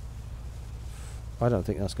suppose? I don't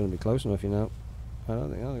think that's going to be close enough, you know. I don't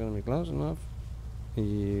think that's going to be close enough.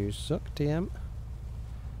 You suck, TM.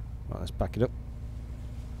 Right, let's back it up.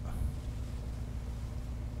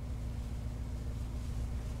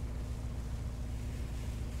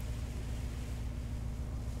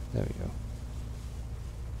 There we go.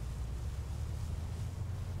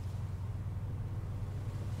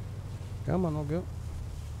 Come on, I'll go.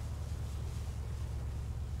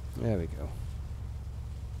 There we go.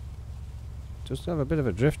 Just have a bit of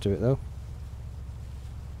a drift to it though.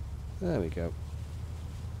 There we go.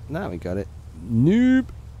 Now we got it. Noob.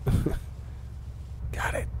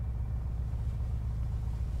 Got it.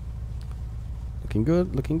 Looking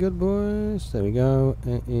good, boys. There we go.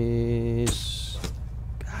 It is.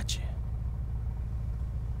 Gotcha.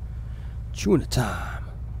 Tuna time.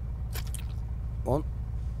 1,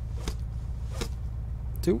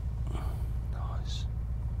 2. Nice.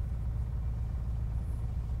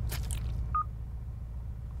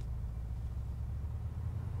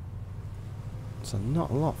 So not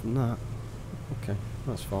a lot from that. Okay,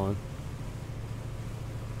 that's fine.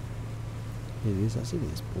 It is as it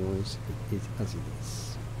is, boys. It is as it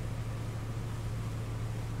is.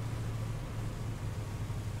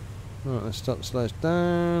 Right, let's stop the slows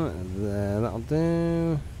down. There, that'll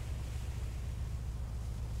do.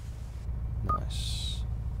 Nice.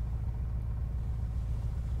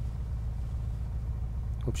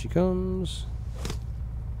 Up she comes.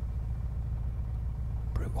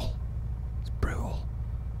 Brutal. It's brutal.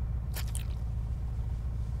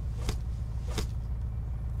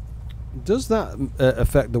 Does that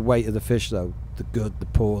affect the weight of the fish though? The good, the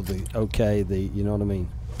poor, the okay, the, you know what I mean?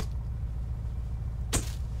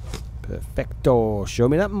 Perfecto. Show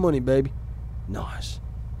me that money, baby. Nice.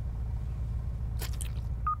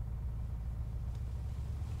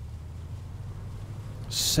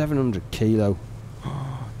 $700 kilo.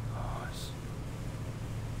 Nice.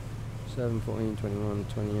 7, 14, 21,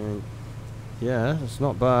 28. Yeah, that's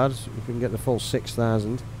not bad. If we can get the full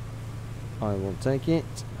 6,000, I will take it.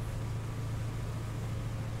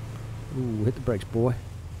 Ooh, hit the brakes, boy.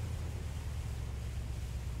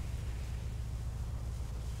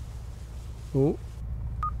 Ooh,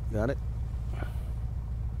 got it.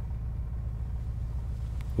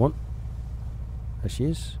 One. There she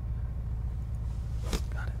is.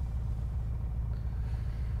 Got it.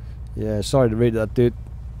 Yeah, sorry to read that, dude.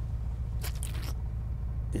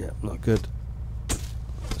 Yeah, not good.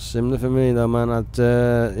 Similar for me though, man. I'd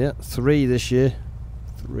yeah, 3 this year.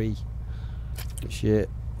 3 this year.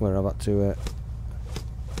 Where I've had to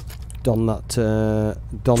don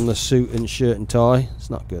the suit and shirt and tie. It's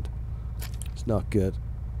not good. It's not good.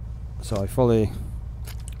 So I fully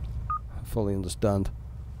understand.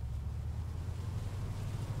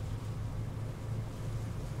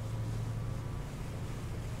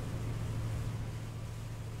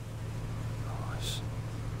 Nice.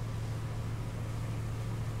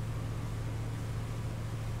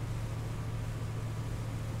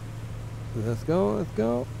 Let's go, let's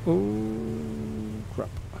go. Ooh, crap.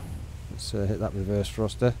 Let's hit that reverse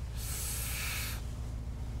thruster.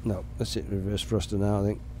 No, let's hit reverse thruster now, I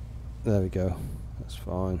think. There we go. That's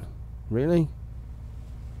fine. Really?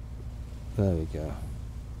 There we go.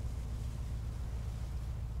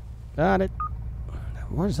 Got it.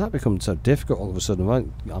 Why does that become so difficult all of a sudden?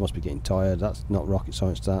 I must be getting tired. That's not rocket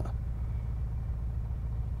science, that.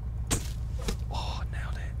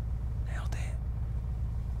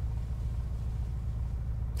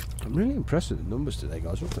 I'm really impressed with the numbers today,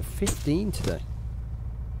 guys. We're up to 15 today.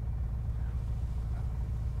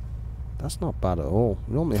 That's not bad at all.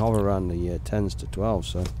 We normally hover around the 10s to 12s,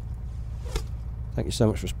 so thank you so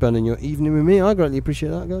much for spending your evening with me. I greatly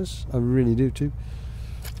appreciate that, guys. I really do too.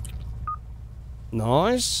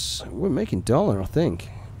 Nice. We're making dollar, I think.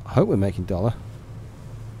 I hope we're making dollar.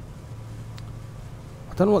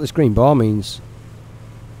 I don't know what this green bar means.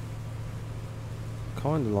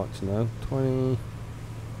 Kind of like to know. 20...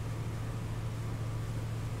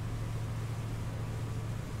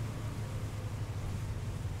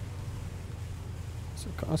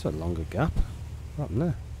 That's a longer gap. What happened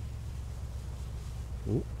there?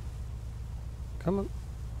 Ooh. Come on.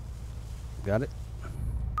 Got it.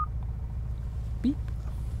 Beep.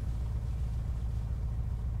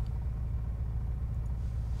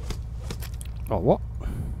 Oh, what?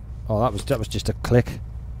 Oh, that was just a click.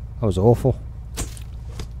 That was awful.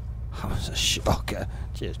 That was a shocker.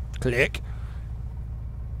 Just click.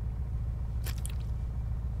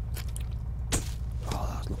 Oh,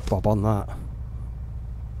 that was not bob on that.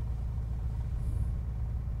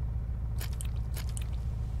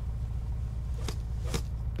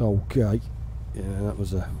 Okay, yeah, that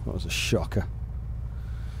was a shocker.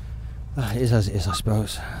 It is as it is, I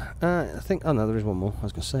suppose. I think. Oh no, there is one more. I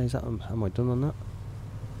was going to say, is that am I done on that?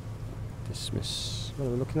 Dismiss. What are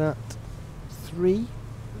we looking at? 3.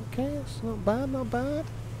 Okay, that's not bad, not bad.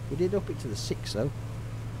 We did up it to the 6 though.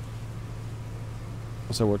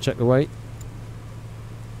 So we'll check the weight.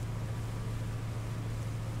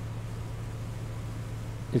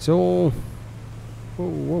 It's all. Whoa,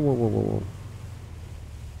 whoa, whoa, whoa, whoa, whoa.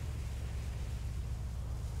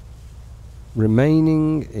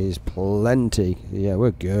 Remaining is plenty. Yeah,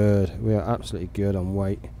 we're good. We are absolutely good on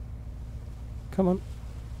weight. Come on.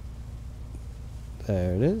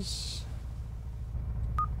 There it is.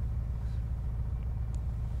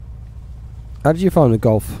 How did you find the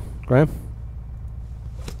golf, Graham?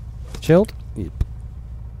 Chilled? Yep.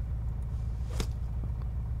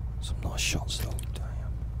 Some nice shots though. Damn.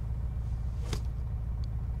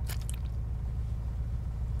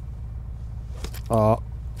 Oh.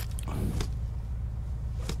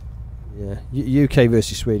 Yeah, UK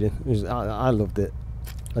versus Sweden. I loved it.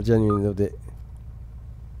 I genuinely loved it.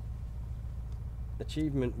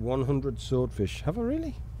 Achievement 100 swordfish. Have I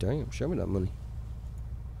really? Damn, show me that money.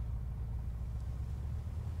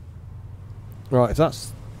 Right, if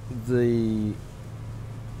that's the...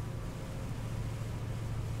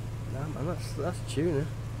 Nah, man, that's tuna.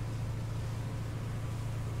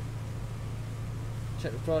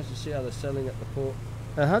 Check the price to see how they're selling at the port.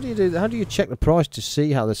 How do you do that? How do you check the price to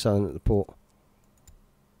see how they're selling at the port?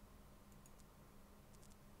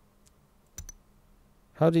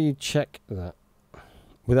 How do you check that?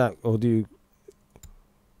 Without, or do you...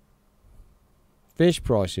 Fish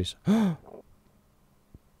prices.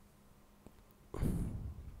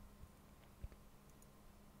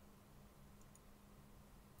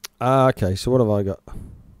 Okay, so what have I got?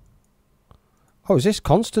 Oh, is this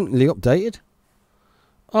constantly updated?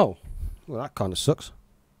 Oh, well that kind of sucks.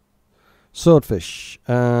 Swordfish.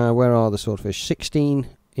 Where are the swordfish? 16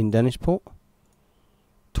 in Dennisport.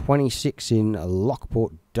 26 in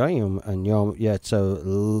Lockport. Damn, and yeah, so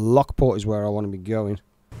Lockport is where I want to be going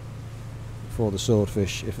for the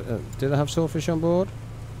swordfish. If did I have swordfish on board?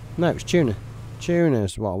 No, it's tuna. Tuna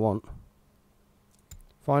is what I want.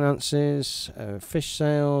 Finances, fish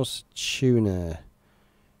sales, tuna.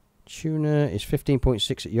 Tuna is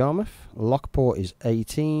 15.6 at Yarmouth. Lockport is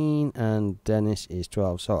 18, and Dennis is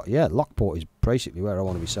 12. So yeah, Lockport is basically where I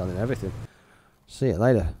want to be selling everything. See you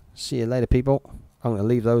later. See you later, people. I'm going to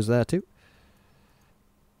leave those there too.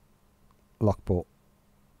 Lockport.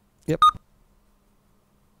 Yep.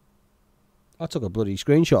 I took a bloody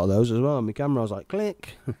screenshot of those as well on my camera. I was like,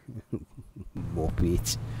 click.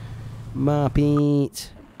 Muppet. Muppet.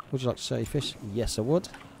 Would you like to say fish? Yes, I would.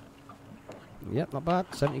 Yep, not bad.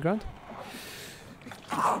 70 grand.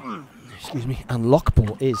 Excuse me. And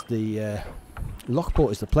Lockport is the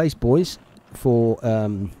place, boys, for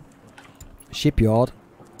shipyard.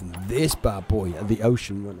 This bad boy, the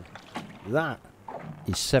Ocean Runner. That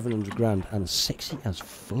is 700 grand and sexy as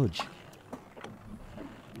fudge.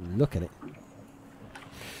 Look at it.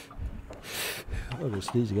 Oh, we'll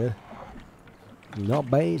sneeze again. Not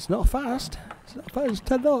bad. It's not fast. It's not fast. It's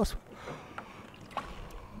 10 knots.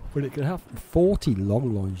 But it can have 40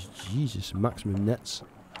 long lines. Jesus, maximum nets.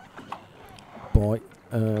 Boy,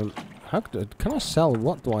 how can I sell?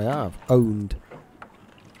 What do I have owned?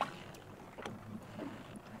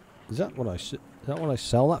 Is that what I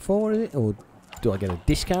sell that for? Is it, or do I get a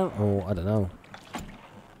discount? Or I don't know.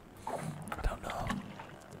 I don't know.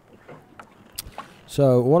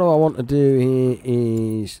 So what do I want to do here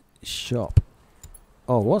is shop.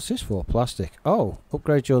 Oh, what's this for? Plastic. Oh,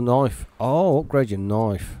 upgrade your knife. Oh, upgrade your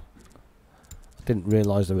knife. I didn't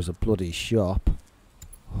realise there was a bloody shop.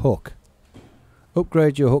 Hook.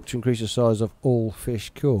 Upgrade your hook to increase the size of all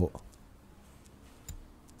fish caught.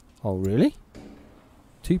 Oh, really?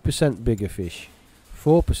 2% bigger fish.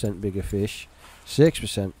 4% bigger fish.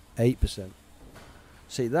 6%. 8%.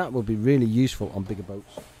 See, that would be really useful on bigger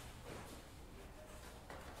boats.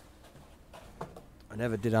 I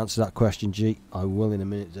never did answer that question, G. I will in a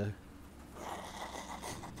minute, though.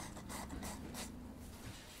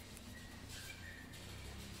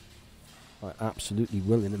 I absolutely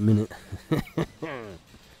will in a minute.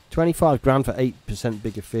 25 grand for 8%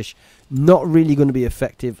 bigger fish. Not really going to be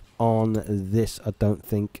effective on this, I don't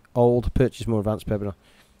think. Old, purchase more advanced pepper.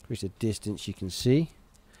 Increase the distance you can see.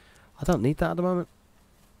 I don't need that at the moment.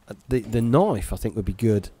 The knife, I think, would be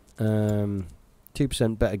good.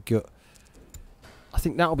 2% better gut. I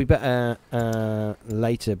think that'll be better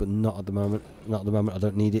later, but not at the moment. Not at the moment. I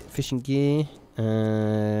don't need it. Fishing gear,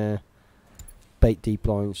 bait deep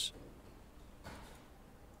lines.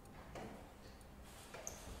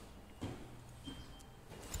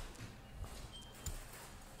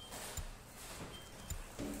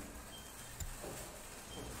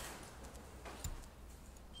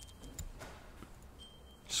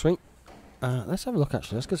 Sweet. Let's have a look.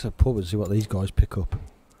 Actually, let's go to the pub and see what these guys pick up.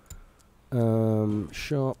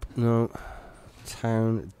 Shop, no.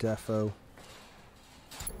 Town, defo.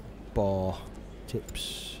 Bar,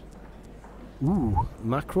 tips. Ooh,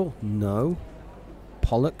 mackerel, no.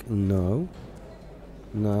 Pollock, no.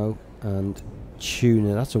 No, and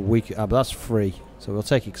tuna, that's a week. But that's free, so we'll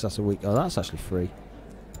take it because that's a week. Oh, that's actually free.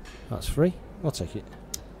 That's free. I'll take it.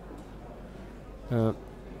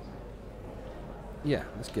 Yeah,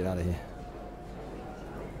 let's get out of here.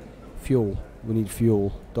 Fuel. We need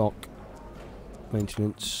fuel. Dock.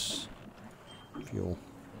 Maintenance. Fuel.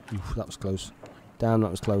 Oof, that was close. Damn,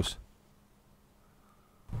 that was close.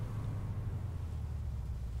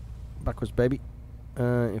 Backwards, baby.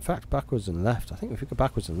 In fact, backwards and left. I think if we go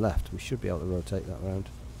backwards and left, we should be able to rotate that round.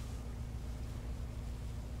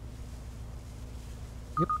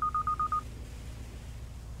 Yep.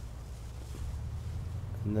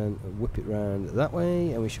 And then whip it round that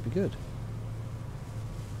way, and we should be good.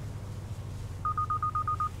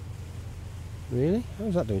 Really?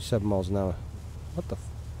 How's that doing 7 miles an hour? What the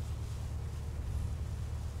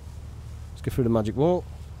Let's go through the magic wall.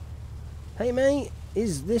 Hey mate,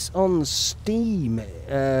 is this on Steam?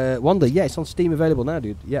 Wonder, yeah, it's on Steam available now,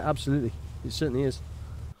 dude. Yeah, absolutely. It certainly is.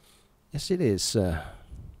 Yes, it is.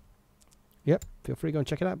 Yep, feel free to go and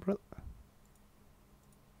check it out, brother.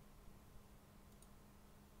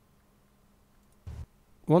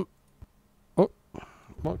 One. Oh,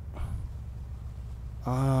 what?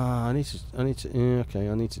 Ah, I need to, yeah, okay,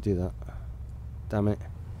 I need to do that. Damn it.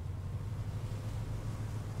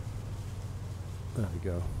 There we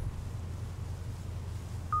go.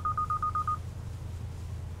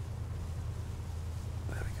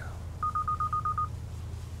 There we go.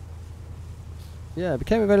 Yeah, it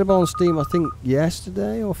became available on Steam, I think,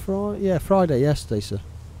 yesterday or Friday. Yeah, Friday, yesterday, sir.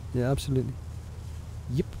 Yeah, absolutely.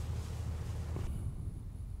 Yep.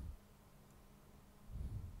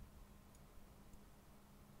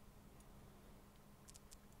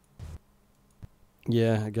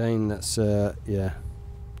 Yeah, again, that's, yeah.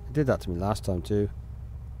 It did that to me last time too.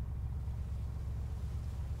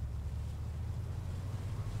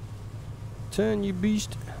 Turn, you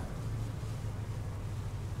beast.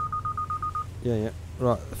 Yeah.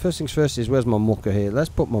 Right, first things first is, where's my mucker here? Let's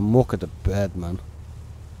put my mucker to bed, man.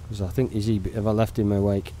 Because I think, have I left him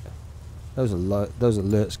awake? Those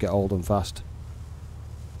alerts get old and fast.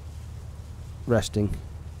 Resting.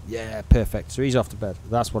 Yeah, perfect. So he's off to bed.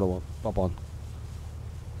 That's what I want. Bob on.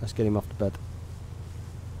 Let's get him off to bed.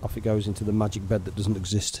 Off he goes into the magic bed that doesn't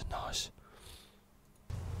exist. Nice.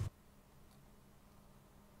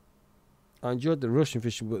 I enjoyed the Russian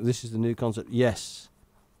fishing, but this is the new concept. Yes.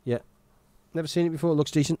 Yeah. Never seen it before. It looks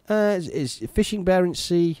decent. It's Fishing Barents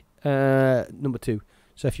Sea number 2.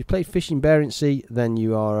 So if you played Fishing Barents Sea, then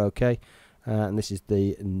you are okay. And this is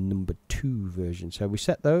the number 2 version. So we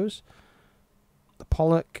set those. The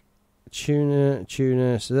pollock, tuna.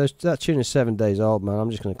 So that tuna's 7 days old, man. I'm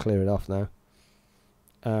just going to clear it off now.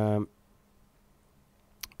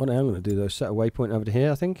 What I am going to do though, set a waypoint over to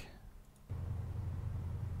here, I think.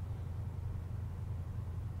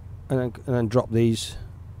 And then drop these.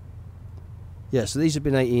 Yeah, so these have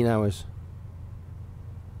been 18 hours.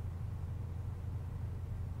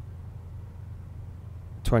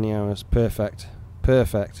 $20,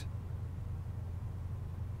 perfect.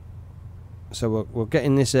 So we'll get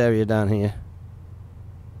in this area down here,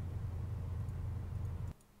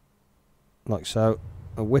 like so,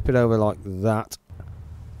 and whip it over like that,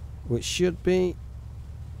 which should be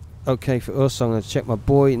okay for us. So I'm going to check my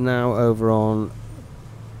boy now over on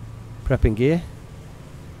prepping gear.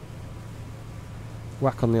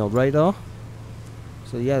 Whack on the old radar.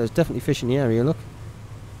 So yeah, there's definitely fish in the area, look.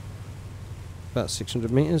 About 600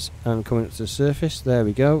 meters and coming up to the surface. There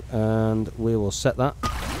we go, and we will set that.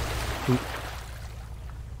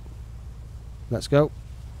 Let's go.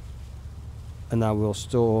 And now we'll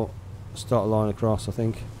start a line across, I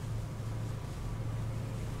think.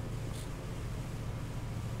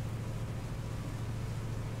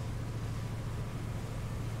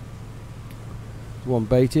 One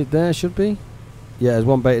baited there, should be. Yeah, there's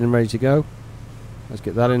one baited and ready to go. Let's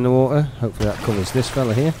get that in the water. Hopefully that covers this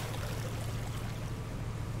fella here.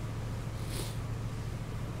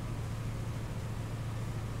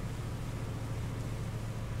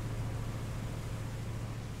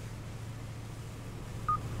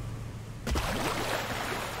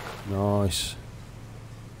 Nice.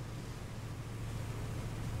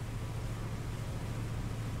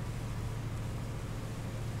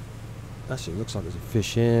 Actually, it looks like there's a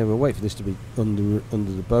fish here. We'll wait for this to be under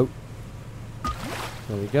the boat.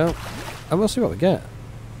 There we go. And we'll see what we get.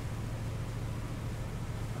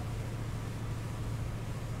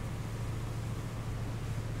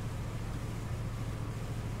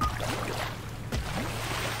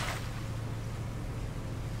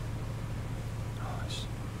 Nice.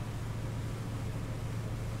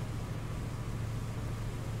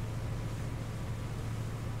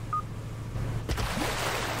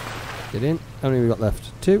 Get in. How many we got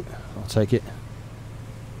left? 2. I'll take it.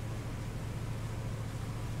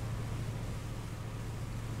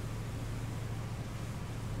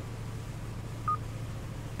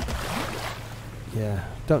 Yeah,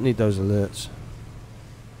 don't need those alerts.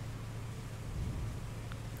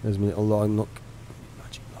 There's my little line, look.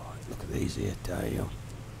 Magic line, look at these here, damn.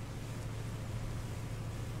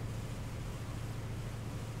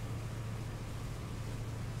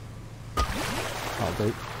 That'll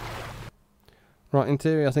do. Right, in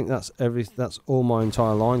theory I think that's all my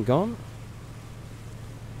entire line gone.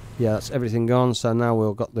 Yeah, that's everything gone. So now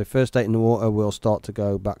we've got the first 8 in the water. We'll start to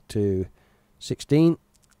go back to 16.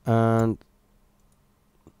 And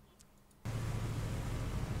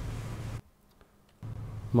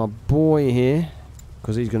my boy here,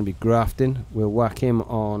 because he's going to be grafting, we'll whack him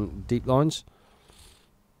on deep lines.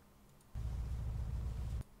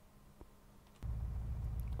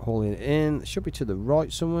 Hauling it in. It should be to the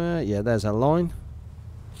right somewhere. Yeah, there's our line.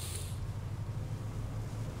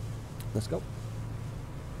 Let's go.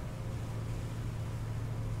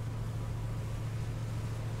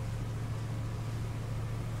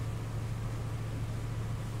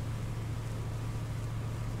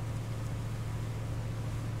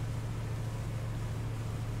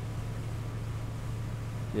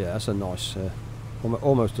 Yeah, that's a nice,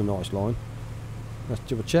 almost a nice line. Let's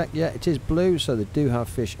double check. Yeah, it is blue, so they do have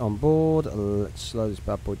fish on board. Let's slow this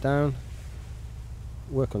bad boy down.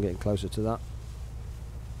 Work on getting closer to that.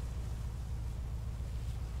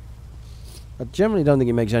 I generally don't think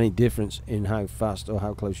it makes any difference in how fast or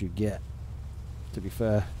how close you get, to be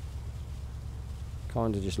fair.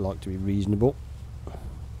 Kind of just like to be reasonable.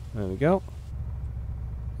 There we go.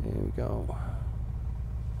 Here we go.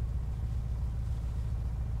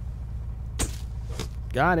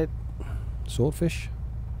 Got it. Swordfish.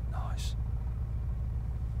 Nice.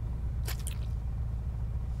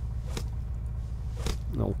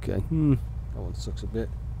 Okay. That one sucks a bit.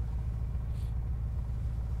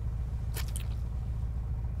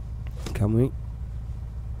 Can we?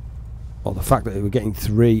 Oh, the fact that we're getting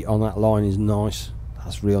 3 on that line is nice.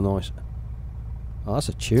 That's real nice. Oh, that's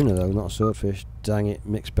a tuna though, not a swordfish. Dang it,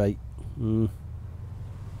 mixed bait. Yeah,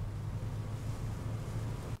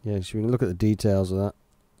 so we can look at the details of that.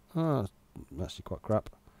 Ah, oh, actually quite crap.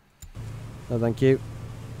 No, thank you.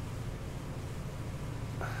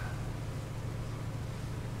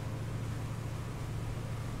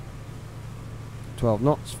 $12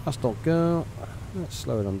 knots, fast dog girl. Let's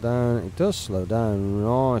slow it on down. It does slow down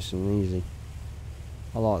nice and easy.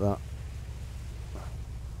 I like that.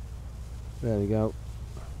 There we go.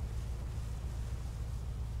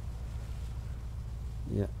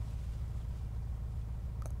 Yeah.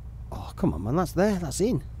 Oh, come on, man. That's there. That's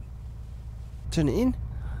in. Turn it in.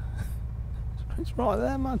 It's right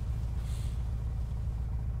there, man.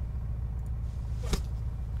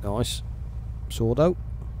 Nice. Sword out.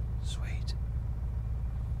 Sweet.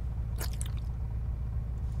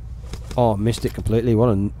 Oh, missed it completely. What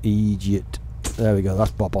an idiot. There we go.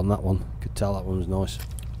 That's Bob on that one. Could tell that one was nice.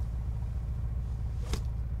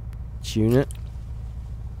 Tune it.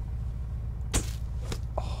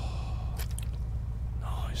 Oh,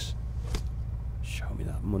 nice. Show me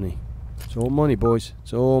that money. It's all money, boys.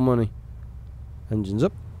 It's all money. Engines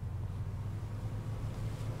up.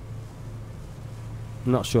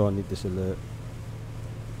 I'm not sure I need this alert.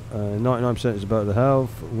 99% is about the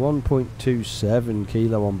health. 1.27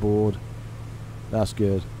 kilo on board. That's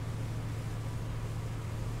good.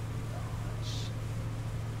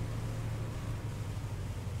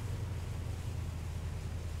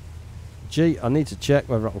 Gee, I need to check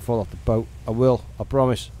whether I can fall off the boat. I will. I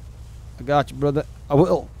promise. I got you, brother. I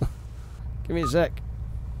will. Give me a sec.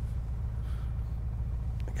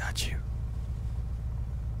 I got you.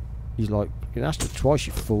 He's like, you can ask me twice,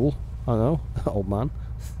 you fool. I know, old man.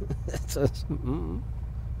 I'm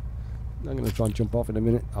going to try and jump off in a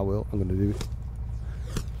minute. I will. I'm going to do it.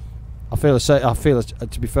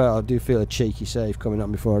 To be fair, I do feel a cheeky save coming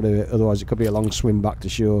up before I do it. Otherwise, it could be a long swim back to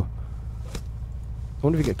shore. I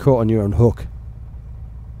wonder if you get caught on your own hook.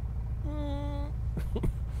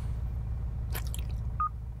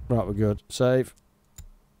 Right, we're good. Save.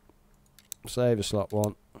 Save a slot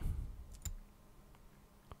 1.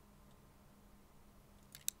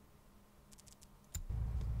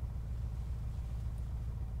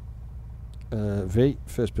 V,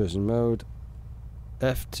 first person mode.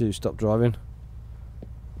 F to stop driving.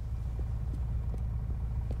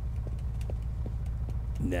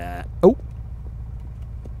 Nah. Oh!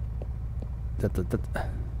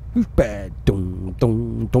 Who's bad? Dong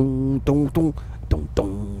dong dong dong dong dong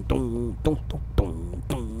dong dong dong dong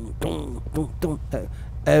dong dong dong dong.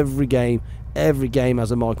 Every game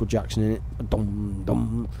has a Michael Jackson in it. Dong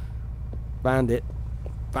dong. Found it.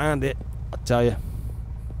 I tell you.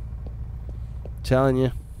 Telling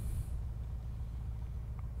you.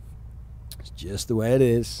 It's just the way it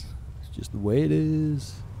is. It's just the way it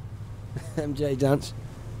is. MJ Dance.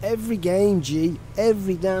 Every game, G.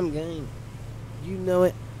 Every damn game. You know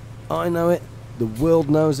it. I know it. The world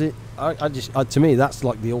knows it. To me, that's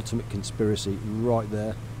like the ultimate conspiracy right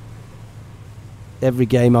there. Every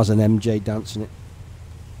game has an MJ Dance in it.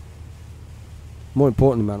 More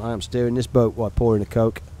importantly, man, I am steering this boat while pouring a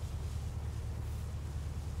Coke.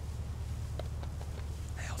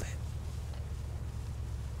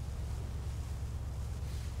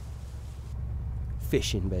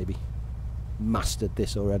 fishing, baby. Mastered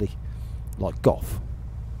this already. Like golf.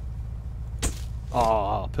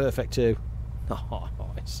 Ah, perfect too. Oh,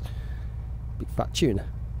 nice. Big fat tuna.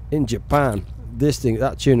 In Japan,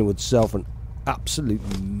 that tuna would sell for an absolute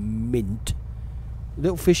mint.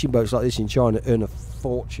 Little fishing boats like this in China earn a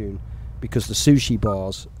fortune because the sushi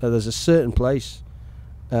bars, there's a certain place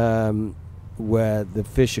where the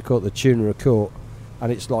fish are caught, the tuna are caught,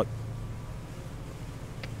 and it's like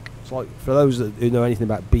for those who know anything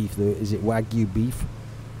about beef, is it Wagyu beef?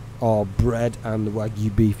 Oh, bread and the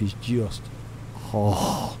Wagyu beef is just,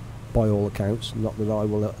 by all accounts, not that I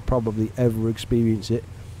will probably ever experience it.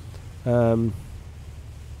 But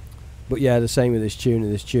yeah, the same with this tuna.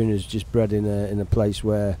 This tuna is just bred in a place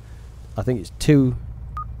where I think it's two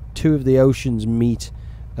of the oceans meet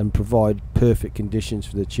and provide perfect conditions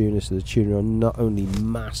for the tuna. So the tuna are not only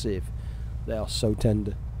massive, they are so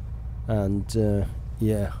tender. And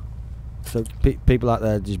yeah, so people out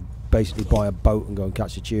there just basically buy a boat and go and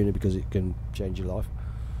catch a tuna because it can change your life.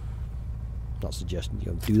 Not suggesting you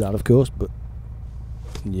go and do that, of course, but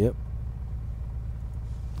yep,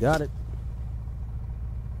 got it.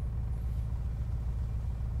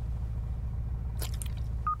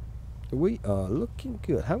 We are looking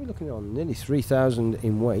good. How are we looking on? Nearly 3,000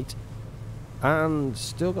 in weight. And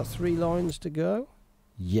still got 3 lines to go.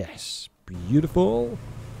 Yes. Beautiful.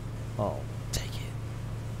 I'll take it.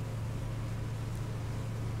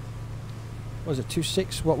 What was it?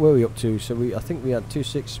 2.6? What were we up to? So I think we had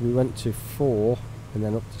 2.6. We went to 4 and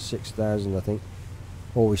then up to 6,000, I think.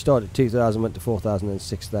 Or we started at 2,000, went to 4,000 and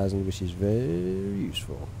 6,000, which is very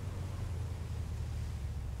useful.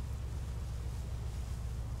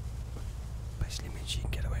 You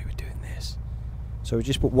can get away with doing this. So we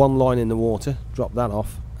just put 1 line in the water, drop that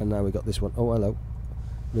off, and now we got this one. Oh, hello.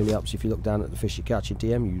 Really helps if you look down at the fish you're catching,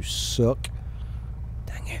 TM. You suck.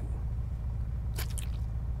 Dang it.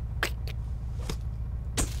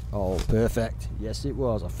 Oh, perfect. Yes, it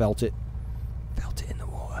was. I felt it. Felt it in the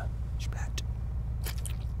water. Splat.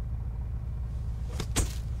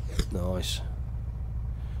 Nice.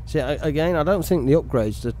 See, again, I don't think the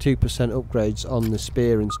upgrades, the 2% upgrades on the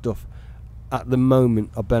spear and stuff, at the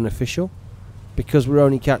moment are beneficial because we're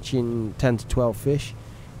only catching 10 to 12 fish.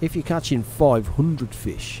 If you're catching 500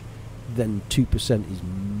 fish, then 2% is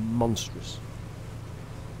monstrous.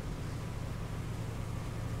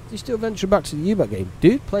 Do you still venture back to the U-Bat game?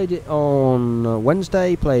 Dude, played it on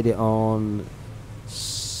Wednesday, played it on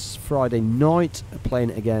Friday night, playing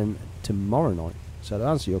it again tomorrow night. So to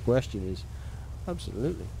answer your question is,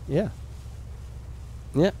 absolutely, yeah.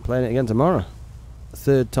 Yeah, playing it again tomorrow.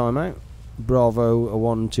 3rd time out. Bravo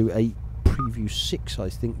 128 preview 6 I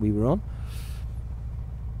think we were on.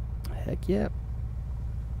 Heck yeah.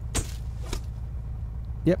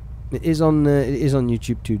 Yep, it is on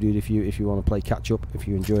YouTube too, dude. If you want to play catch up, if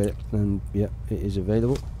you enjoy it, then yeah, it is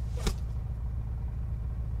available.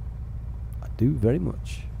 I do very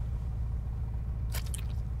much.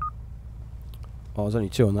 Oh, there's only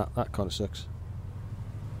 2 on that. That kind of sucks.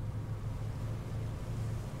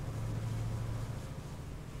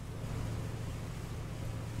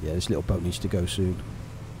 Yeah, this little boat needs to go soon.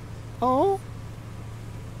 Oh,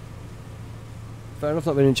 fair enough.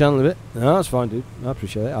 Not been in the channel a bit. No, that's fine, dude. I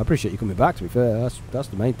appreciate it. I appreciate you coming back. To be fair, that's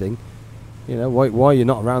the main thing. You know, why you're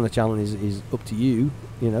not around the channel is up to you.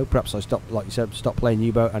 You know, perhaps I stop, like you said, stop playing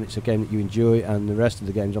U-Boat, and it's a game that you enjoy, and the rest of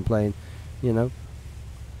the games I'm playing, you know,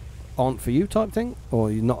 aren't for you type thing, or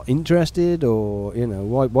you're not interested, or you know,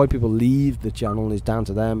 why people leave the channel is down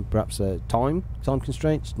to them. Perhaps time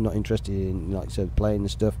constraints, not interested in, like I said, playing the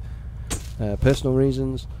stuff, personal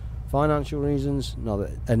reasons, financial reasons. Not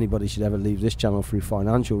that anybody should ever leave this channel through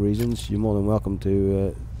financial reasons. You're more than welcome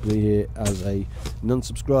to be here as a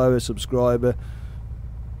non-subscriber, subscriber,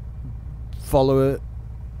 follower,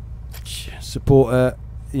 supporter.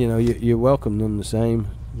 You know, you're welcome, none the same.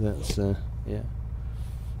 That's yeah.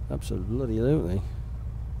 Absolutely.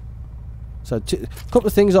 So a couple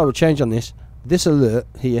of things I would change on this. This alert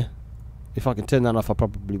here, if I can turn that off, I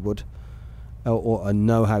probably would. Or I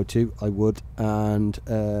know how to, I would. And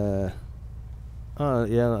yeah,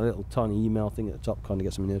 that little tiny email thing at the top kind of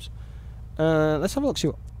gets on my nerves. Let's have a look,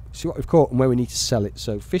 see what we've caught and where we need to sell it.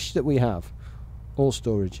 So fish that we have, all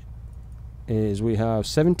storage, is we have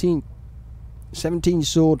 17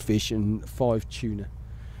 swordfish and 5 tuna.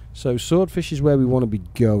 So swordfish is where we want to be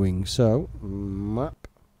going. So map,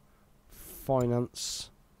 finance,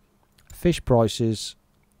 fish prices.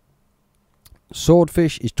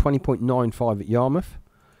 Swordfish is 20.95 at Yarmouth.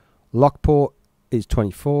 Lockport is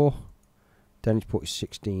 24. Dennisport is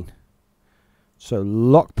 16. So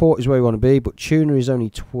Lockport is where we want to be, but tuna is only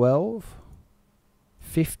 12.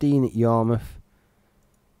 15 at Yarmouth.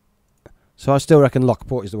 So I still reckon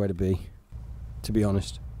Lockport is the way to be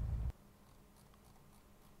honest.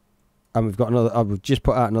 And we've got another. We've just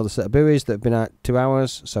put out another set of buoys that have been out 2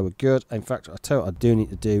 hours, so we're good. In fact, I tell you what I do need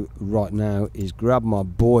to do right now is grab my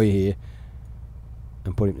boy here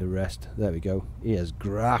and put him to rest. There we go. He has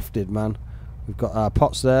grafted, man. We've got our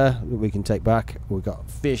pots there that we can take back. We've got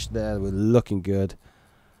fish there. We're looking good.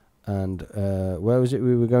 And where was it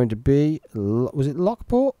we were going to be? Was it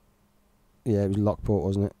Lockport? Yeah, it was Lockport,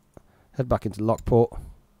 wasn't it? Head back into Lockport.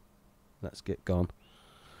 Let's get gone.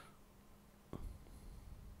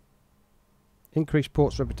 Increased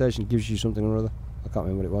port's reputation gives you something or other. I can't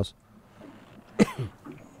remember what it was.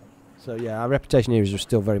 So yeah, our reputation here is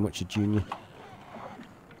still very much a junior.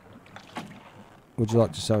 Would you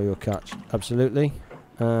like to sell your catch? Absolutely.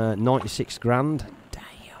 96 grand.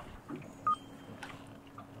 Damn.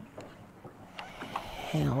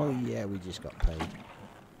 Hell yeah, we just got paid.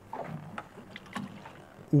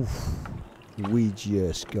 Oof. We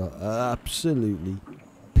just got absolutely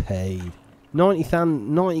paid.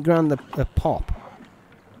 90 grand a pop.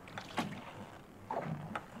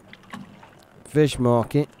 Fish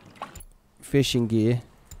market. Fishing gear.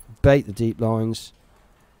 Bait the deep lines.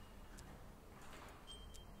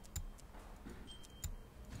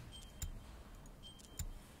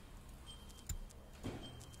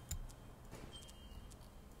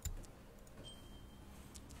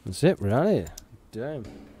 That's it, we're out of here. Damn.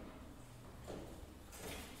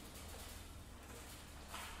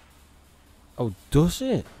 Oh, does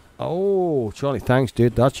it? Oh, Charlie, thanks,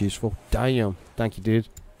 dude. That's useful. Damn. Thank you, dude.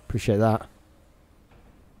 Appreciate that.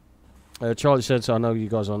 Charlie said, so I know you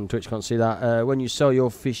guys on Twitch can't see that. When you sell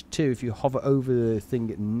your fish too, if you hover over the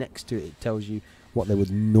thing next to it, it tells you what they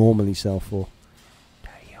would normally sell for.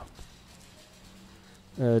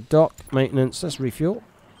 Damn. Dock, maintenance, let's refuel.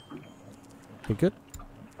 We're good.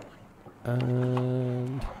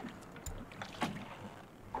 And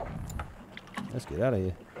let's get out of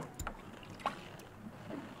here.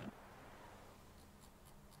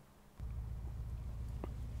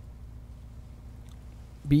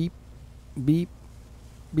 Beep, beep,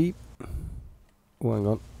 beep. Oh, hang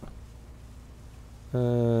on.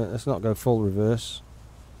 Let's not go full reverse.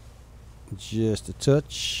 Just a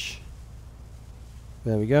touch.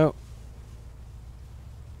 There we go.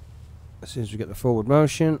 As soon as we get the forward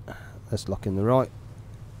motion, let's lock in the right.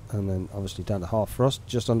 And then obviously down to half thrust,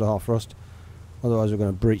 just under half thrust. Otherwise we're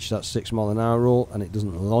going to breach that 6 mile an hour rule, and it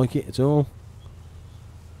doesn't like it at all.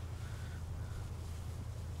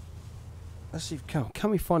 Let's see if can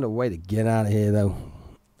we find a way to get out of here though.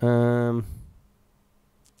 Can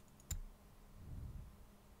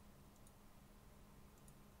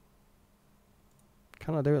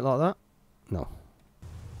I do it like that? No.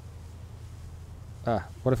 Ah,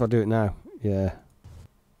 what if I do it now? Yeah.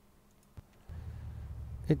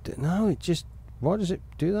 No, it just, why does it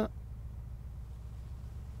do that?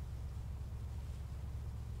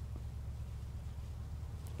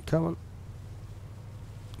 Come on.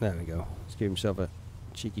 There we go. Let's give himself a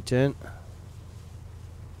cheeky turn.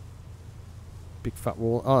 Big fat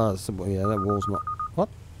wall. Oh, that's the, yeah, that wall's not. What?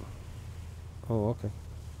 Oh, okay.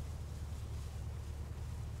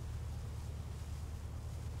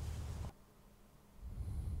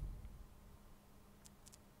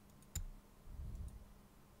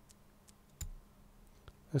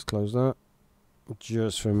 Let's close that.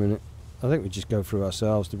 Just for a minute. I think we just go through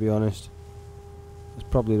ourselves, to be honest. That's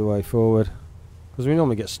probably the way forward. Because we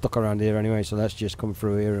normally get stuck around here anyway, so let's just come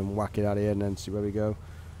through here and whack it out of here and then see where we go.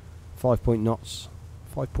 5 point knots.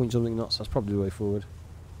 5 point something knots, that's probably the way forward.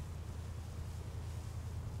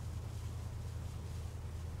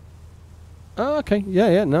 Oh, okay,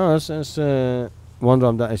 yeah, no, that's one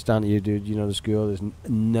time that is down to you, dude. You know the score. There's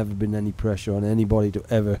never been any pressure on anybody to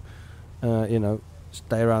ever, you know,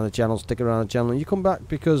 stay around the channel, stick around the channel. And you come back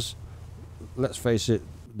because, let's face it,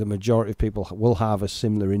 the majority of people will have a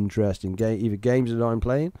similar interest in either games that I'm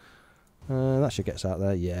playing. That shit gets out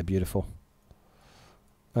there. Yeah, beautiful.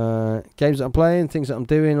 Games that I'm playing, things that I'm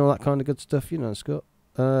doing, all that kind of good stuff. You know, Scott.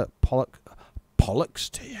 Pollux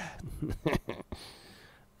to you.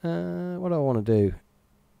 What do I want to do?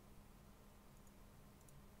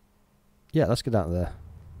 Yeah, let's get out there.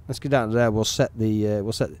 Let's get out there. We'll set the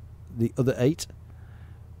other 8,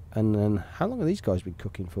 and then how long have these guys been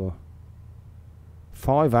cooking for?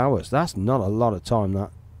 5 hours. That's not a lot of time. That.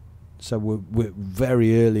 So we're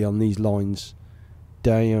very early on these lines.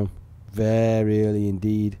 Damn, very early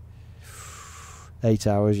indeed. 8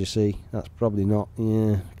 hours. You see, that's probably not.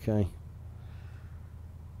 Yeah. Okay.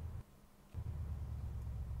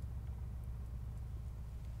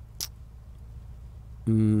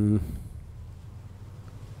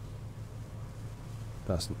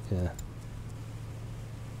 That's, yeah.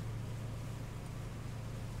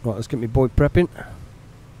 Right, let's get me boy prepping.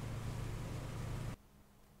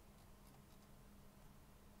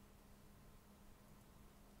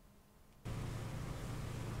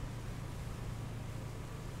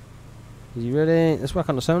 Is he ready? Let's work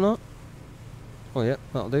on the sonar. Oh yeah,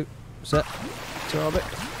 that'll do. Set. To orbit.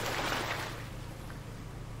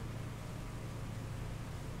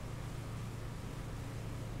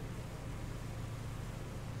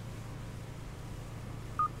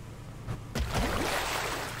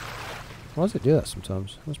 Why does it do that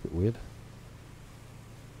sometimes? That's a bit weird.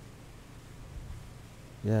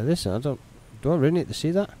 Yeah, listen, do I really need to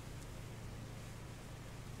see that?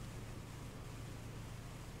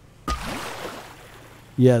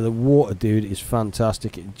 Yeah, the water, dude, is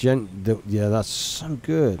fantastic. Yeah, that's so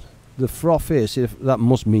good. The froth here, see, that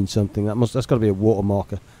must mean something. That's got to be a water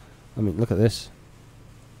marker. I mean, look at this.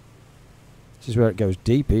 This is where it goes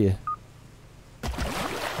deep here.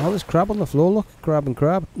 Oh, there's crab on the floor. Look, crab and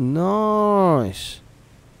crab. Nice.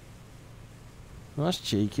 That's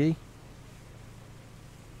cheeky.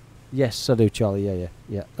 Yes, I do, Charlie.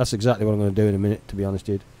 Yeah. That's exactly what I'm going to do in a minute. To be honest,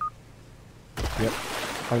 dude. Yep.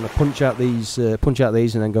 I'm going to punch out these,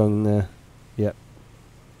 and then go and, yep.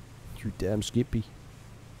 You damn Skippy.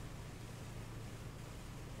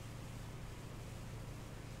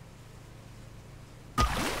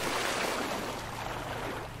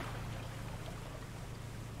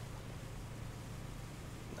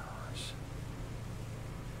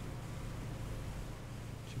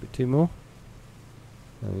 Two more.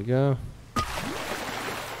 There we go.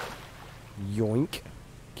 Yoink.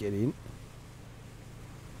 Get in.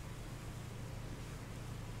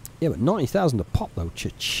 Yeah, but 90,000 a pop though.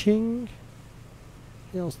 Cha-ching.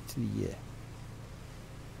 Else to the year.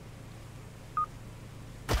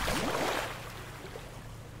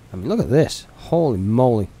 I mean, look at this. Holy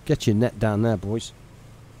moly. Get your net down there, boys.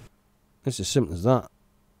 It's as simple as that.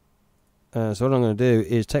 So what I'm going to do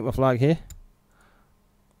is take my flag here.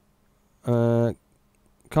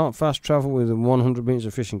 Can't fast travel with 100 meters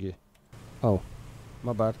of fishing gear. Oh,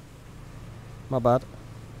 my bad.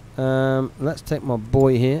 Let's take my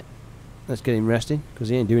boy here. Let's get him resting, because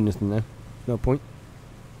he ain't doing nothing now. No point.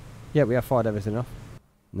 Yeah, we have fired everything off.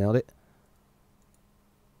 Nailed it.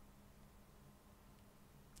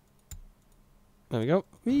 There we go.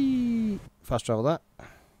 Whee! Fast travel that.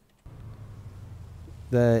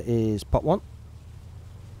 There is pot one.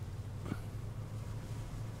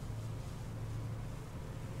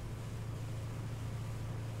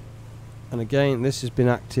 And again, this has been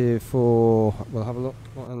active for, we'll have a look,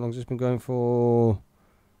 how long has this been going for?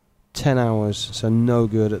 10 hours, so no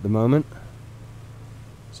good at the moment.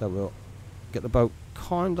 So we'll get the boat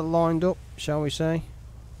kind of lined up, shall we say?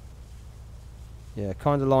 Yeah,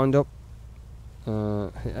 kind of lined up.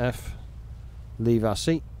 Hit F, leave our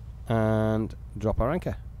seat, and drop our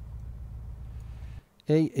anchor.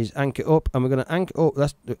 E is anchor up, and we're going to anchor up,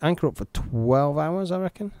 let's anchor up for 12 hours, I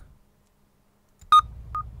reckon.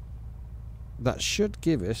 That should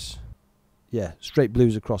give us, yeah, straight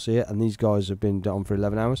blues across here, and these guys have been on for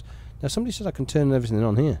 11 hours. Now somebody said I can turn everything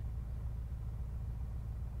on here.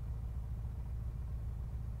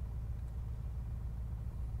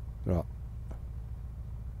 Right.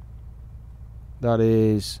 That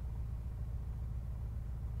is...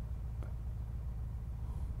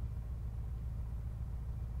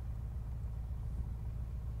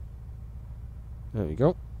 There we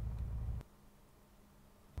go.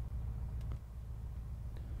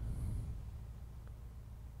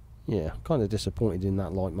 Yeah, kind of disappointed in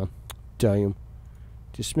that light, man. Damn.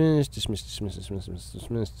 Dismiss.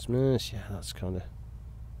 Yeah, that's kind of...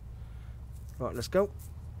 Right, let's go.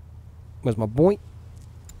 Where's my boy?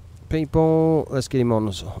 People, let's get him on.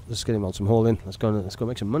 Let's get him on some hauling. Let's go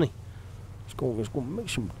make some money. Let's go make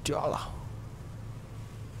some dollar.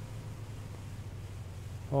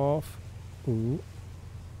 Off. Ooh.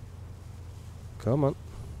 Come on.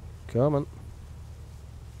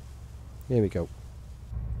 Here we go.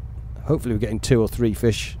 Hopefully we're getting 2 or 3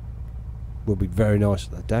 fish. Will be very nice.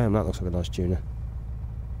 Damn, that looks like a nice tuna.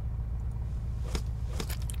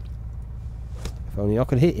 If only I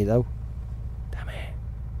could hit it though. Damn it.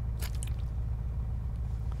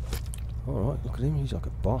 Alright, look at him, he's like a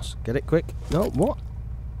boss. Get it quick. No, what?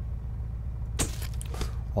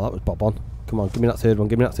 Oh, that was bob on. Come on, give me that third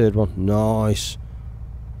one. Nice.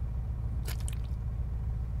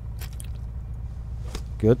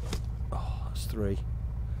 Good. Oh, that's 3.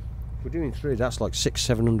 If we're doing 3, that's like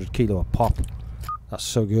 600-700 kilo a pop. That's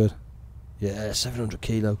so good. Yeah, 700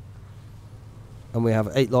 kilo. And we have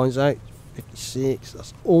 8 lines out. 56.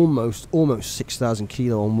 That's almost 6,000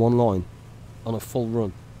 kilo on one line on a full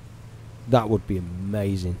run. That would be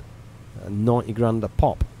amazing. 90 grand a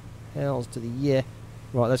pop. Hells to the yeah.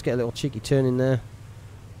 Right, let's get a little cheeky turn in there.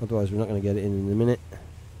 Otherwise, we're not going to get it in a minute.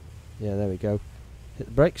 Yeah, there we go. Hit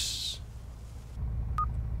the brakes.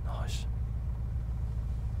 Nice.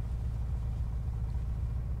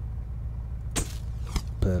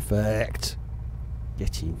 Perfect.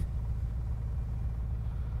 Get in.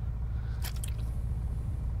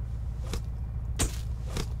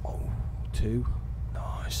 Oh, 2.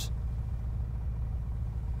 Nice.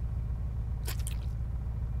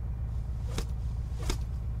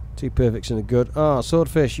 Two perfects and a good. Ah, oh,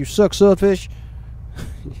 Swordfish. You suck, Swordfish.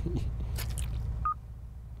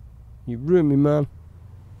 You ruined me, man.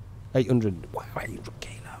 800. Wow, 800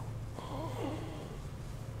 kilo.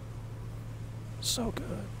 So good.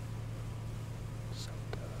 So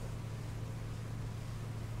good.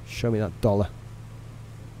 Show me that dollar.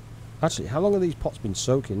 Actually, how long have these pots been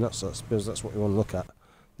soaking? I suppose that's what we want to look at.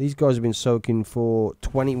 These guys have been soaking for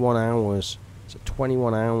 21 hours. So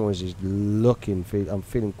 21 hours is looking. I'm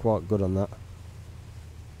feeling quite good on that.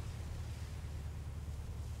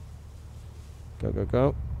 Go, go,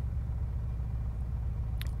 go.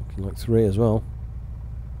 Looking like 3 as well.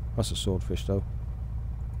 That's a swordfish, though.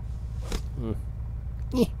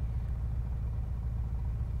 Yeah.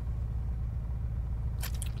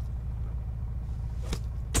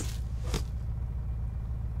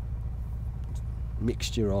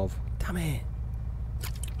 Mixture of. Damn it.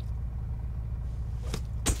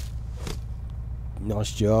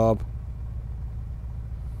 Nice job.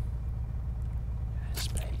 Yes,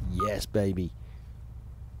 baby. Yes, baby.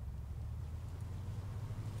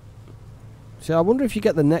 See, I wonder if you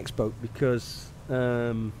get the next boat because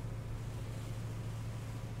the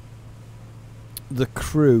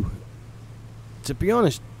crew, to be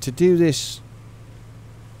honest, to do this,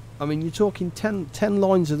 I mean, you're talking 10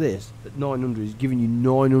 lines of this at 900 is giving you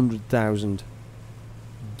 900,000,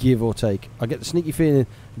 give or take. I get the sneaky feeling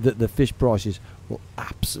that the fish prices will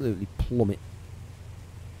absolutely plummet.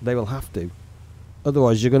 They will have to.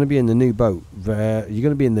 Otherwise, you're going to be in the new boat. You're going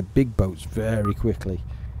to be in the big boats very quickly.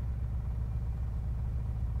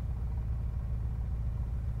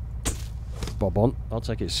 Bob on. I'll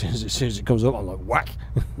take it as soon as it comes up. I'm like, whack.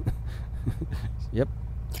 Yep.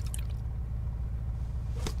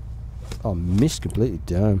 Oh, missed completely.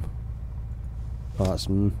 Damn. Oh,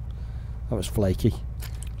 that was flaky.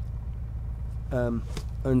 And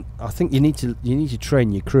I think you need to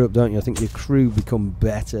train your crew up, don't you? I think your crew become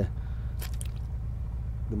better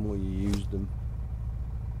the more you use them.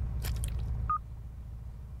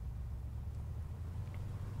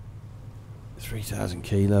 $3,000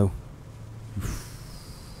 kilo.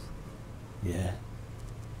 Yeah,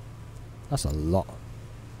 that's a lot.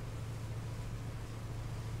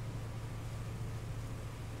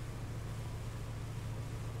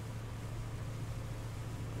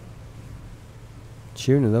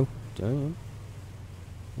 Tuna though, damn.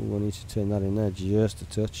 We'll need to turn that in there just a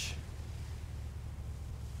touch.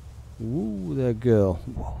 Ooh, there, girl.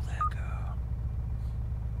 Whoa, there, girl.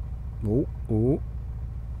 Oh, oh.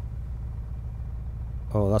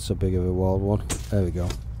 Oh, that's a big of a wild one. There we go.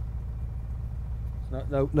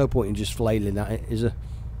 No point in just flailing at it, is there?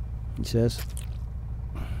 He says.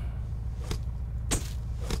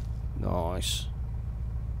 Nice.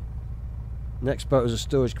 Next boat has a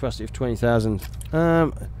storage capacity of 20,000.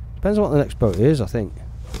 Depends on what the next boat is, I think.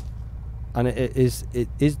 And is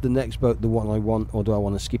the next boat the one I want, or do I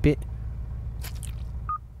want to skip it?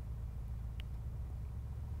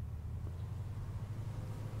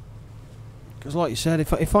 Because like you said,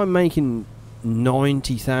 if I'm making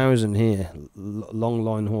 90,000 here, long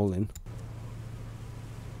line hauling,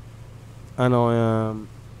 and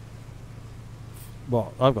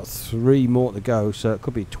well, I've got 3 more to go, so it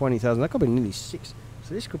could be 20,000. That could be nearly 6.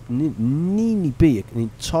 So this could nearly be an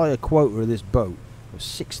entire quota of this boat of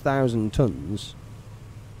 6,000 tons,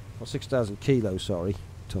 or 6,000 kilos. Sorry,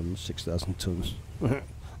 tons, 6,000 tons.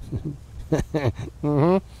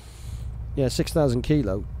 Yeah, 6,000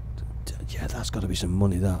 kilo. Yeah, that's got to be some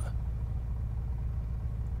money, that.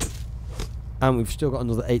 And we've still got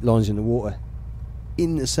another 8 lines in the water.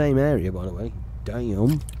 In the same area, by the way.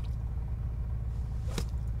 Damn.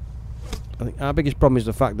 I think our biggest problem is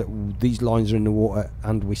the fact that these lines are in the water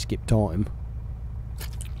and we skip time.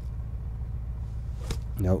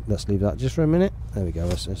 No, let's leave that just for a minute. There we go.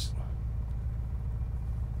 Let's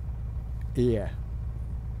yeah.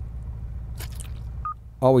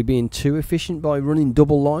 Are we being too efficient by running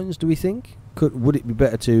double lines, do we think? Would it be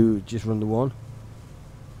better to just run the one?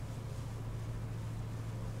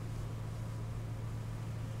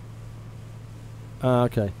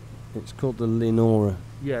 Okay. It's called the Leonora.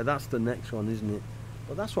 Yeah, that's the next one, isn't it?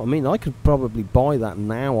 But that's what I mean. I could probably buy that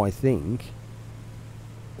now, I think.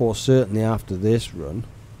 or certainly after this run,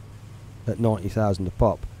 at 90,000 a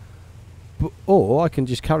pop. Or I can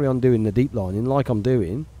just carry on doing the deep lining like I'm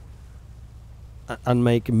doing, and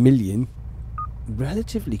make $1 million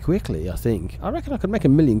relatively quickly. I think. I reckon I could make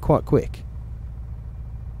 $1 million quite quick.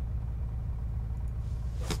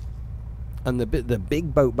 And the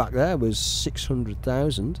big boat back there was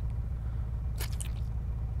 600,000.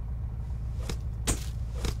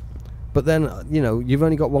 But then, you know, you've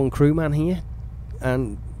only got one crewman here,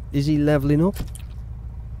 and is he leveling up?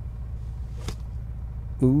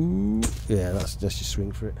 Ooh, yeah, let's just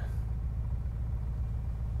swing for it.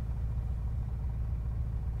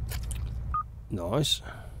 Nice.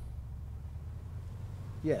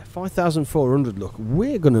 Yeah, 5,400. Look,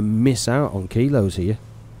 we're gonna miss out on kilos here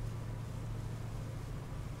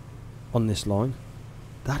on this line.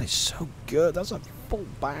 That is so good. That's a full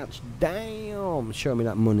batch. Damn, show me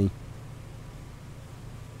that money.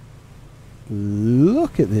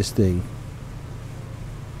 Look at this thing.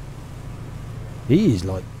 He is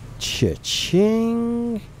like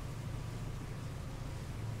cha-ching.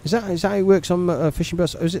 Is that how it works on fishing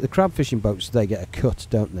boats? Or is it the crab fishing boats? They get a cut,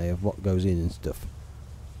 don't they, of what goes in and stuff,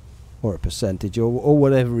 or a percentage, or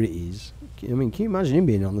whatever it is. I mean, can you imagine him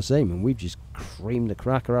being on the same, and we've just creamed the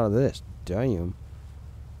cracker out of this? Damn.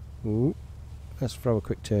 Ooh, let's throw a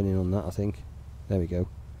quick turn in on that. I think. There we go.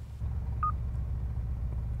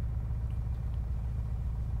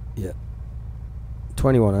 Yeah.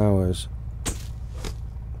 21 hours.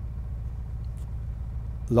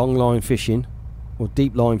 Long line fishing, or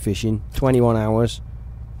deep line fishing, 21 hours.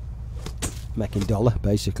 Making dollar,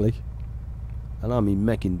 basically. And I mean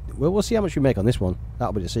making... Well, we'll see how much we make on this one.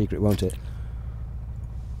 That'll be the secret, won't it?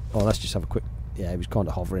 Oh, let's just have a quick... Yeah, he was kind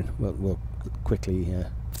of hovering. We'll quickly...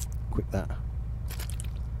 quick that.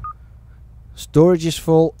 Storage is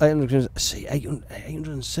full.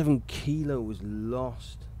 807 kilos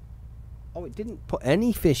lost. Oh, it didn't put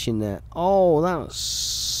any fish in there. Oh, that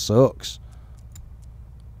sucks.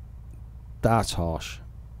 That's harsh.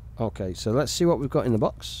 Okay, so let's see what we've got in the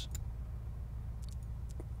box.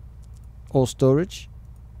 All storage.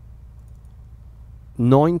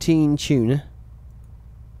 19 tuna.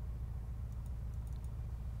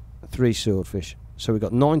 3 swordfish. So we've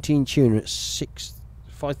got 19 tuna at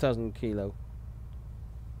 5,000 kilo.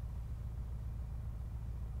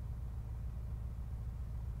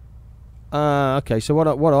 Okay, so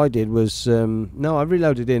what I did was no, I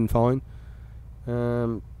reloaded in fine.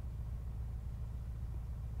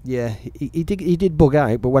 Yeah, he did bug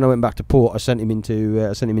out, but when I went back to port, I sent him into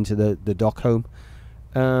the dock home.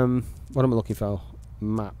 What am I looking for?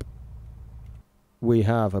 Map. We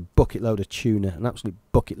have a bucket load of tuna, an absolute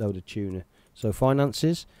bucket load of tuna. So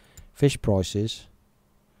finances, fish prices,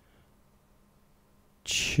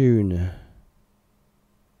 tuna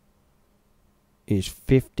is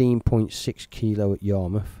 15.6 kilo at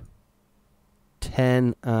Yarmouth,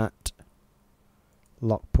 10 at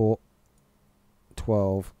Lockport,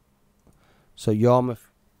 12. So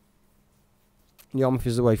Yarmouth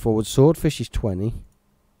is the way forward. Swordfish is 20,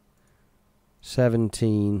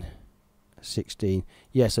 17, 16.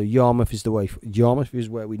 Yeah, so Yarmouth is the way. Yarmouth is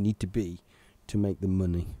where we need to be to make the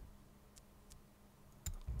money.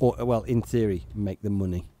 Or, well, in theory, make the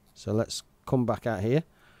money. So let's come back out here.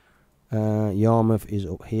 Yarmouth is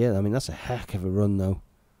up here. I mean, that's a heck of a run, though.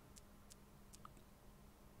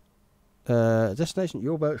 Destination,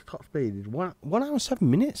 your boat's top speed is 1 hour 7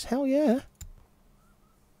 minutes. Hell yeah.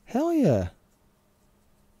 Hell yeah.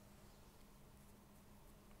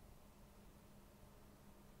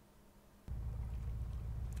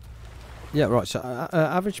 Yeah, right. So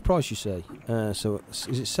average price, you say. So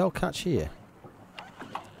is it sell catch here?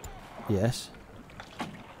 Yes.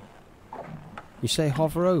 You say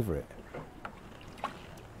hover over it.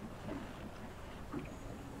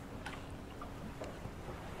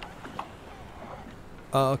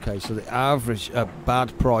 Oh, okay, so the average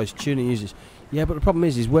bad price tuna uses. Yeah, but the problem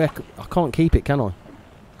is where I can't keep it, can I?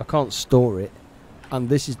 I can't store it, and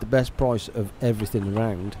this is the best price of everything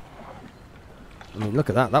around. I mean, look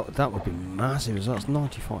at that. That would be massive as well. That's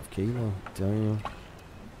 95 kilo. Damn.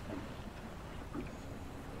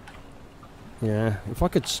 Yeah, if I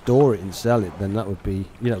could store it and sell it, then that would be,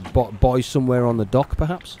 you know, buy somewhere on the dock,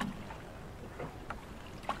 perhaps.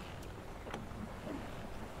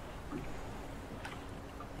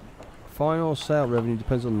 Final sale revenue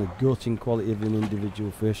depends on the gutting quality of an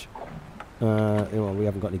individual fish. Well, we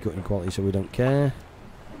haven't got any gutting quality, so we don't care.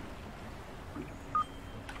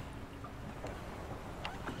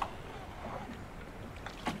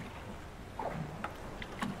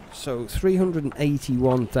 So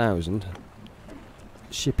 381,000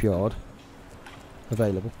 shipyard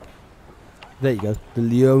available. There you go. The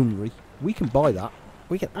Leonery. We can buy that.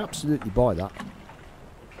 We can absolutely buy that.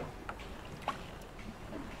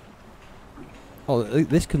 Oh,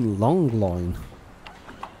 this can long line.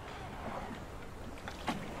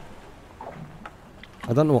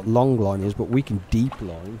 I don't know what long line is, but we can deep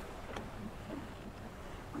line.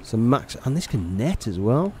 So max, and this can net as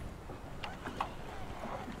well.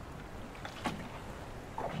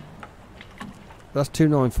 That's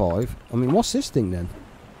 295. I mean, what's this thing then?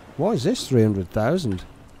 Why is this 300,000?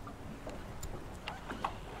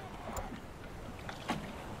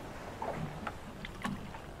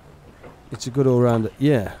 It's a good all-rounder.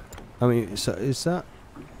 Yeah. I mean, so is that?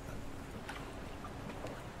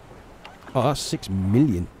 Oh, that's 6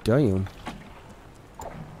 million. Damn.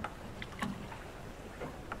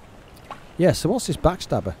 Yeah, so what's this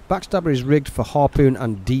backstabber? Backstabber is rigged for harpoon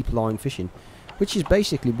and deep line fishing, which is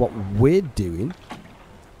basically what we're doing.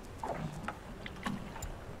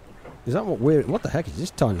 Is that what we're... What the heck is this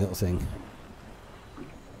tiny little thing?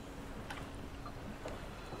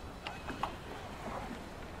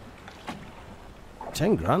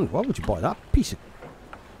 £10,000. Why would you buy that piece of...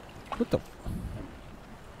 What the...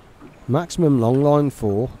 Maximum long line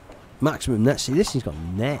 4. Maximum net. See, this thing's got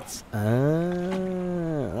nets. Ah,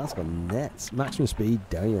 that's got nets. Maximum speed,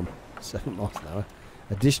 damn. 7 miles an hour.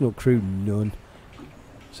 Additional crew, none.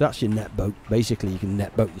 So that's your net boat. Basically, you can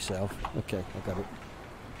net boat yourself. Okay, I got it.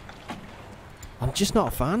 I'm just not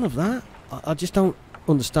a fan of that. I just don't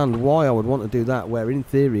understand why I would want to do that, where in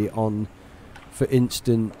theory on, for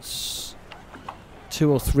instance,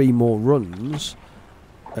 2 or 3 more runs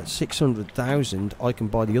at 600,000, I can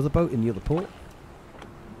buy the other boat in the other port.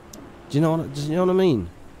 Do you know what I mean?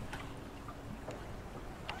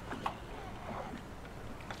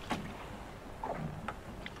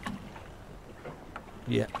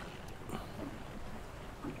 Yeah.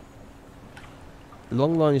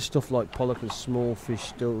 Long line is stuff like pollock and small fish,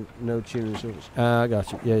 still no tuna. I got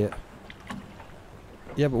you. Yeah, yeah.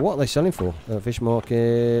 Yeah, but what are they selling for? Fish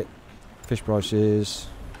market, fish prices.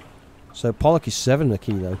 So pollock is 7 a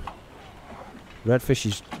kilo. Redfish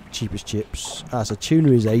is cheap as chips. Ah, so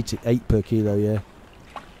tuna is 8 per kilo, yeah.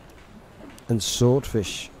 And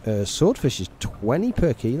swordfish. Swordfish is 20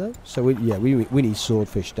 per kilo. So we need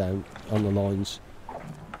swordfish down on the lines.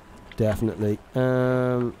 Definitely.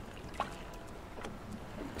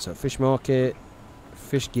 So fish market,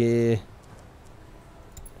 fish gear,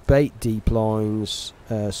 bait deep lines,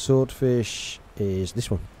 swordfish is this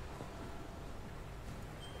one.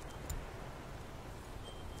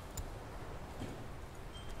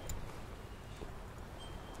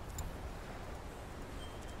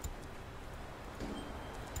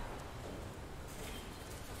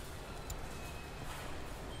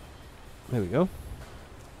 There we go.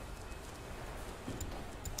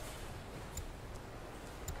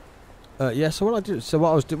 Yeah. So what I did,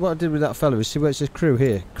 what I did with that fellow is see where it says crew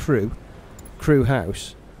here, crew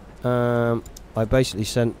house. I basically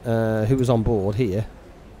sent who was on board here.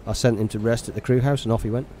 I sent him to rest at the crew house, and off he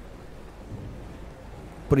went.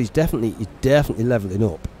 But he's definitely leveling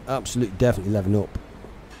up. Absolutely, definitely leveling up.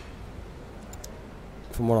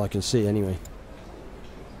 From what I can see, anyway.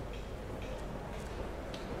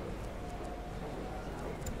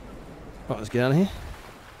 Right, let's get out of here.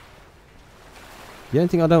 The only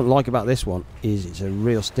thing I don't like about this one is it's a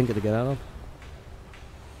real stinker to get out of.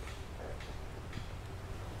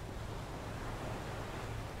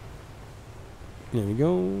 There we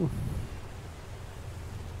go.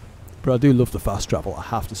 But I do love the fast travel. I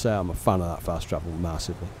have to say I'm a fan of that fast travel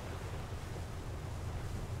massively.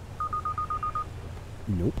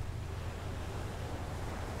 Nope.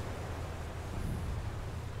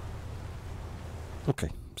 Okay.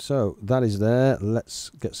 So that is there. Let's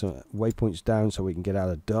get some waypoints down so we can get out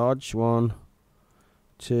of Dodge. 1,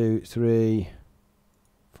 2, 3,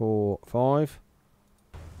 4, 5.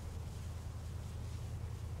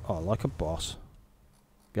 Oh, like a boss.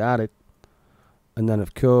 Got it. And then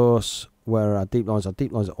of course, where our deep lines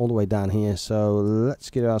are all the way down here. So let's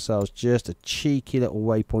get ourselves just a cheeky little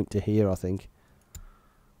waypoint to here, I think.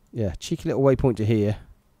 Yeah, cheeky little waypoint to here.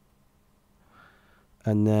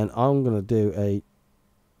 And then I'm going to do a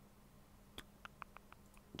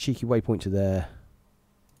cheeky waypoint to there.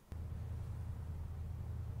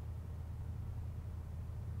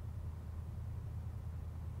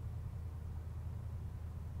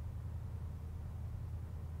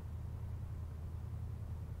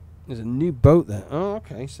 There's a new boat there. Oh,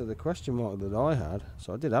 okay. So the question mark that I had,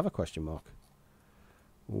 so I did have a question mark,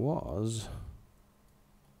 was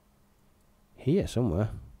here somewhere.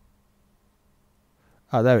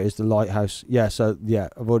 Oh, there it is, the lighthouse. Yeah, so, yeah,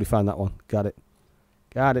 I've already found that one. Got it.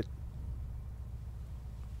 Got it.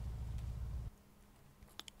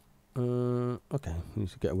 Okay, need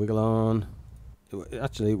to get a wiggle on.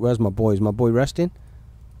 Actually, where's my boy? Is my boy resting?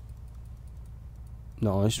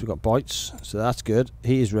 Nice, we've got bites, so that's good.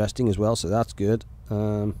 He is resting as well, so that's good.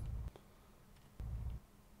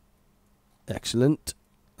 Excellent.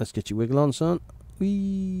 Let's get your wiggle on, son.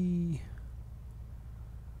 Whee!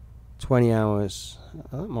 20 hours.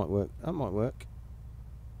 That might work. That might work.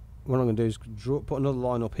 What I'm going to do is put another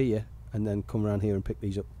line up here and then come around here and pick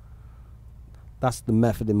these up. That's the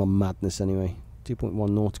method in my madness anyway. 2.1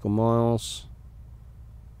 nautical miles.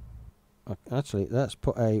 Actually, let's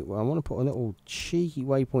put a... Well, I want to put a little cheeky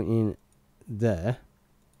waypoint in there.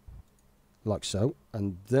 Like so.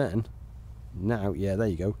 And then... Now, yeah, there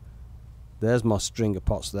you go. There's my string of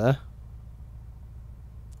pots there.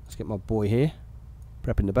 Let's get my boy here.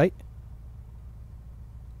 Prepping the bait.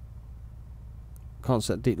 Can't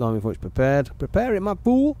set deep line before it's prepared. Prepare it, my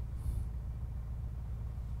fool.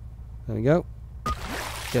 There we go.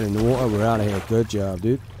 Get in the water. We're out of here. Good job,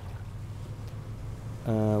 dude.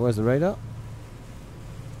 Where's the radar?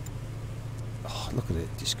 Oh, look at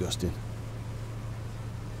it. Disgusting.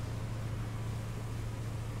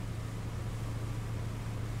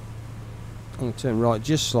 I'm going to turn right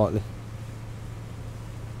just slightly.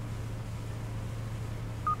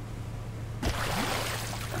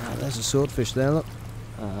 There's a swordfish there, look.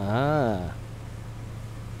 Ah.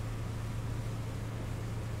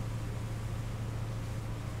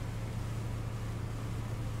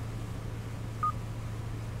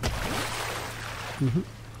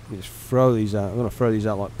 Just throw these out. I'm going to throw these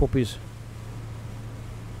out like puppies.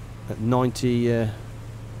 At 90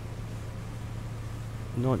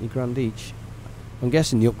 grand each. I'm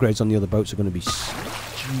guessing the upgrades on the other boats are going to be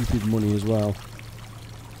stupid money as well.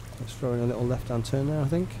 Let's throw in a little left-hand turn there, I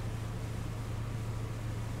think.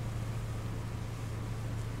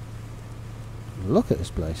 Look at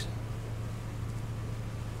this place.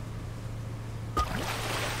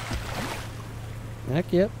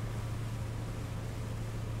 Heck yep.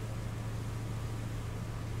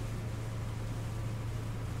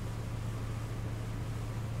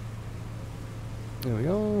 There we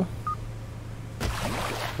go.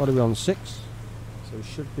 What are we on? 6? So we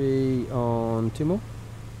should be on 2 more.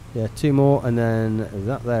 Yeah, 2 more, and then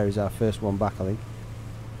that there is our first one back, I think.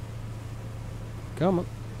 Come on.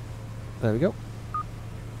 There we go.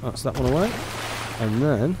 That's that one away. And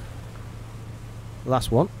then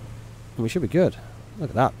last one. And we should be good.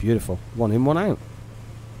 Look at that, beautiful. 1 in, 1 out.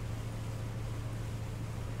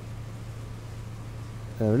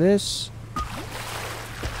 There it is.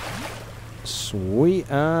 Sweet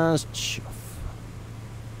as chuff.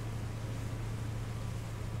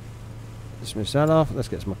 Dismiss that off. Let's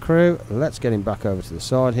get some crew. Let's get him back over to the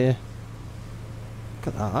side here. Look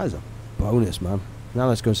at that. That is a bonus, man. Now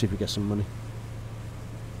let's go and see if we get some money.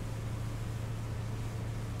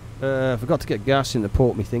 Forgot to get gas in the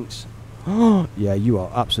port, methinks. Oh, yeah, you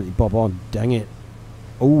are absolutely bob on. Dang it.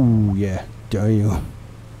 Oh, yeah. Damn.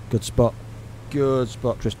 Good spot. Good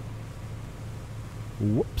spot, Tristan.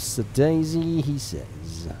 Whoops-a-daisy, he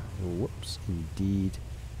says. Whoops, indeed.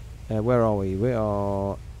 Where are we? We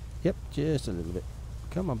are... Yep, just a little bit.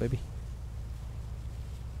 Come on, baby.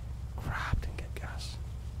 Crap, didn't get gas.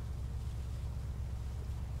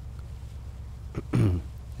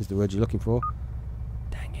 Is the word you're looking for?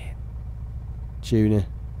 Dang it. Tuna.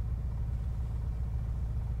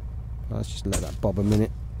 Let's just let that bob a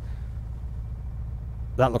minute.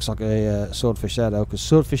 That looks like a swordfish there, though, because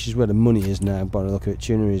swordfish is where the money is now. By the look of it,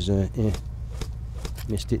 tuna is, yeah.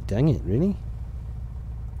 Missed it. Dang it, really?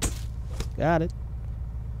 Got it.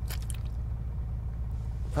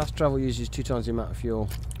 Fast travel uses 2 times the amount of fuel.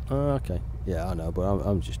 Okay. Yeah, I know, but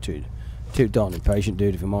I'm just too darn impatient,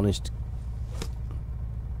 dude, if I'm honest.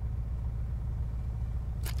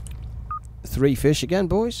 3 fish again,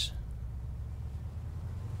 boys.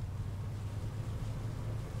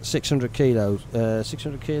 600 kilos.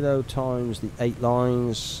 600 kilo times the 8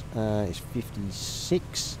 lines is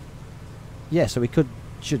 56. Yeah, so we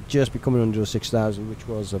should just be coming under 6,000, which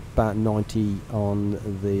was about 90 on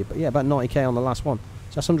the. But yeah, about 90k on the last one.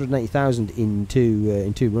 So that's 180,000 in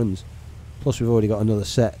two runs. Plus we've already got another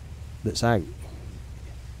set that's out.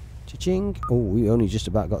 Cha-ching! Oh, we only just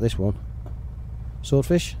about got this one.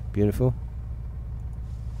 Swordfish, beautiful.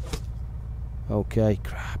 Okay,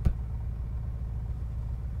 crap.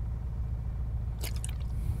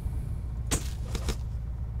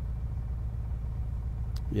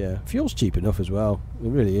 Yeah, fuel's cheap enough as well. It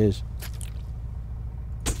really is.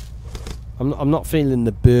 I'm not feeling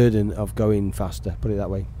the burden of going faster, put it that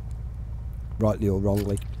way. Rightly or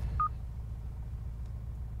wrongly.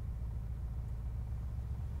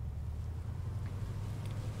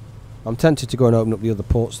 I'm tempted to go and open up the other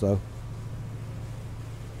ports though.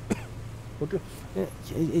 Yeah,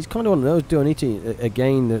 it's kind of one of those. Do I need to?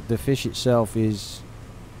 Again, the fish itself is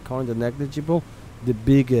kind of negligible. The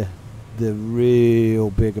bigger, the real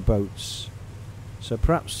bigger boats. So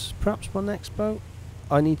perhaps my next boat,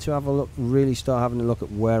 I need to have a look. Really start having a look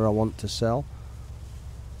at where I want to sell.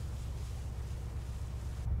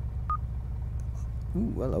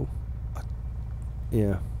 Ooh, hello.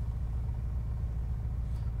 Yeah.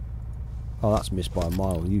 Oh, that's missed by a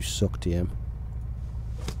mile. You suck, TM.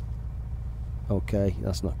 Okay,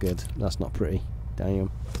 that's not good. That's not pretty. Damn.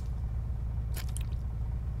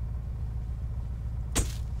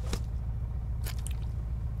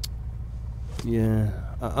 Yeah,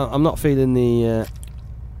 I'm not feeling the...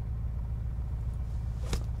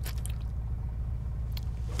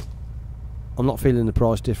 I'm not feeling the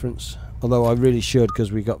price difference. Although I really should,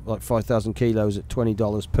 because we got like 5,000 kilos at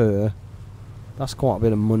 $20 per. That's quite a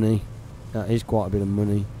bit of money. That is quite a bit of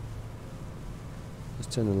money.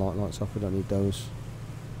 Let's turn the lights off. We don't need those.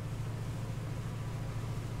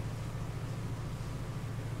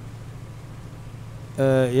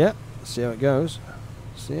 Yeah. See how it goes.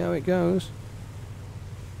 See how it goes.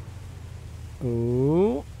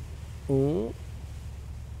 Ooh. Ooh.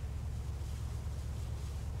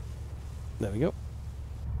 There we go.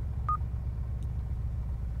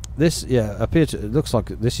 This, yeah, it looks like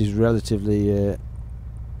this is relatively.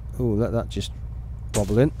 Oh, let that just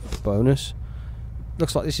bobble in. Bonus.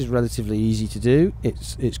 Looks like this is relatively easy to do.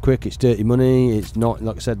 It's quick. It's dirty money. It's not,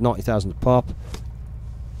 like I said, 90,000 a pop.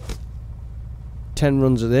 10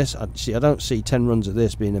 runs of this. I don't see 10 runs of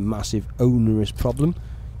this being a massive onerous problem.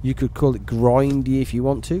 You could call it grindy if you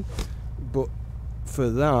want to, but for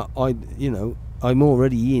that, I'm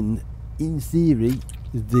already in theory,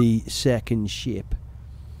 the second ship.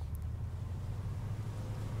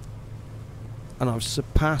 And I've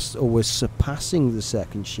surpassed, or was surpassing the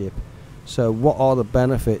second ship. So what are the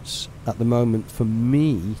benefits at the moment for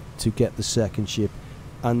me to get the second ship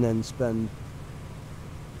and then spend,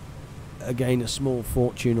 again, a small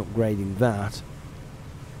fortune upgrading that,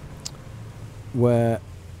 where,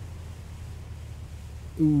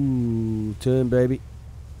 ooh, turn baby,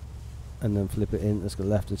 and then flip it in. Let's go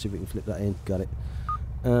left and see if we can flip that in. Got it.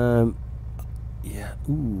 Yeah,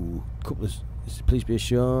 ooh, couple of... Please be a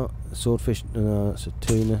shark, a swordfish. No, that's a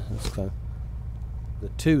tuna. That's kind of the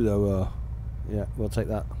two though. Yeah, we'll take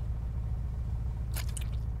that.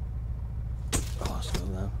 Oh, let's go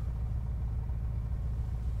now.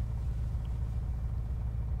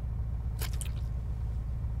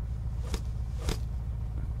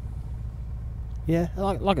 Yeah,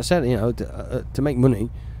 like I said, to make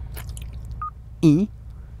money.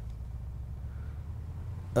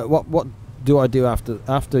 What do I do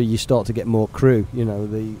after you start to get more crew?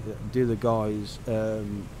 Do the guys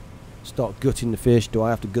start gutting the fish? Do I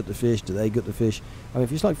have to gut the fish? Do they gut the fish? I mean,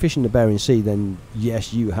 if it's like fishing the Bering Sea, then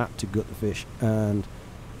yes, you have to gut the fish, and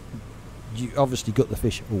you obviously gut the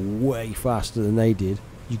fish way faster than they did.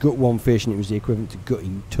 You gut one fish, and it was the equivalent to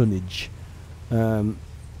gutting tonnage.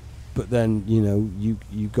 But then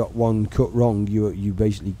you got one cut wrong. You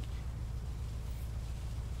basically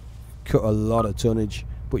cut a lot of tonnage.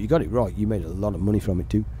 But you got it right. You made a lot of money from it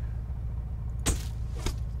too.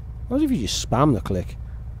 What if you just spam the click?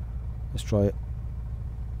 Let's try it.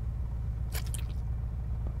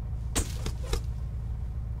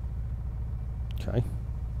 Okay.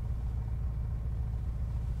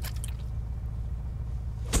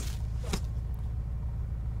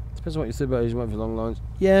 Depends on what you think about. Is for long lines.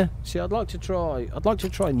 Yeah. See, I'd like to try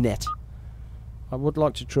net. I would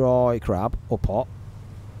like to try crab or pot.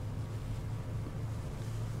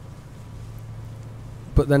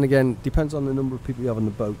 But then again, depends on the number of people you have on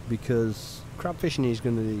the boat, because crab fishing is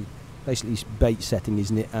going to be basically bait setting,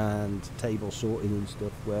 isn't it, and table sorting and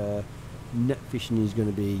stuff, where net fishing is going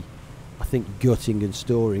to be, I think, gutting and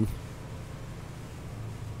storing.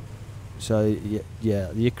 So,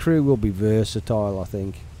 yeah, your crew will be versatile, I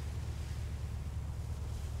think.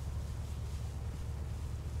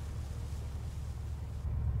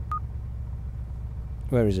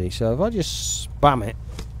 Where is he? So if I just spam it...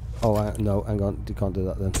 Oh, no, hang on. You can't do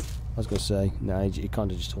that then. I was going to say, nah, he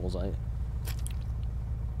kind of just hauls at it.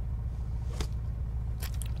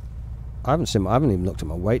 I haven't even looked at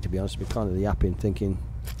my weight, to be honest. I've been kind of yapping, thinking,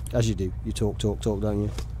 as you do. You talk, don't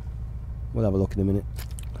you? We'll have a look in a minute.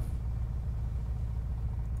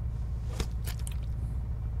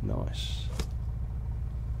 Nice.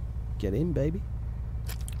 Get in, baby.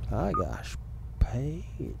 I gosh, pay.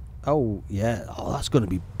 Oh, yeah. Oh, that's going to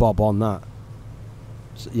be bob on that.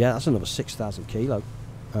 So, yeah, that's another 6,000 kilo.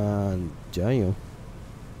 And damn.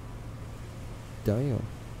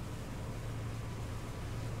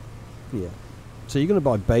 Yeah. So you're going to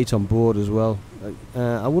buy bait on board as well.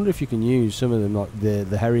 I wonder if you can use some of them, like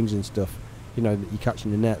the herrings and stuff, you know, that you catch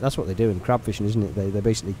in the net. That's what they do in crab fishing, isn't it? They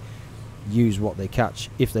basically use what they catch.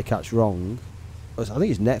 If they catch wrong, I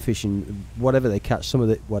think it's net fishing. Whatever they catch,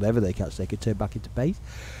 whatever they catch, they could turn back into bait.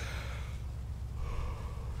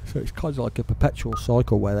 So it's kind of like a perpetual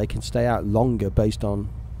cycle where they can stay out longer based on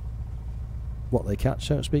what they catch,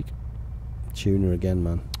 so to speak. Tuna again,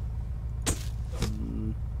 man.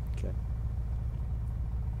 Okay.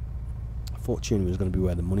 I thought tuna was going to be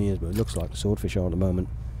where the money is, but it looks like the swordfish are at the moment.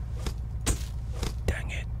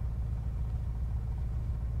 Dang it.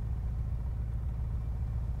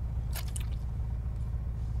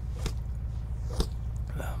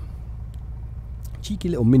 Cheeky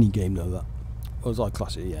little mini game though, that. Or was I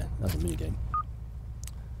classic? Yeah, that's a mini game.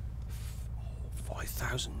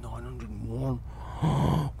 5,901.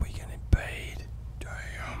 We're getting paid.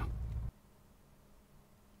 Damn.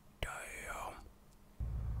 Damn.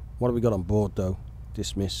 What have we got on board though?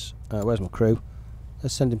 Dismiss. Where's my crew?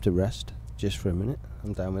 Let's send him to rest just for a minute.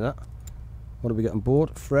 I'm down with that. What have we got on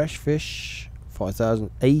board? Fresh fish.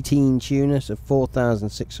 5,018 tuna, so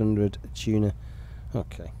 4,600 tuna.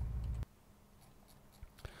 Okay.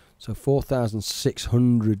 So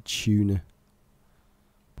 4,600 tuna.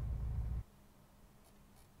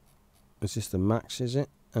 Is this the max, is it?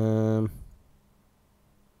 I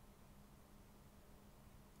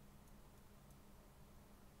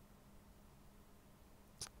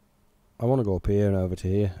want to go up here and over to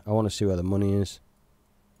here. I want to see where the money is.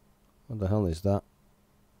 What the hell is that?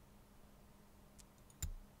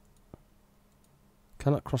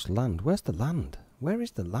 Cannot cross land. Where's the land? Where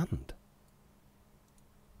is the land?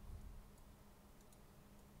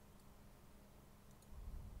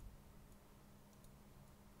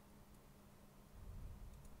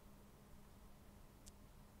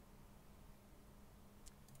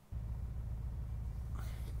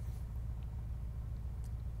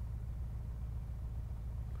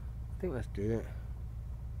 I think let's do it.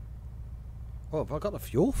 Oh, have I got the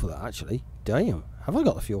fuel for that actually? Damn. Have I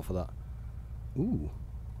got the fuel for that? Ooh.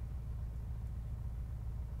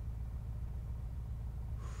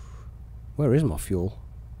 Where is my fuel?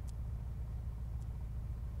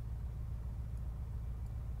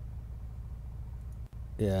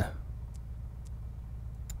 Yeah.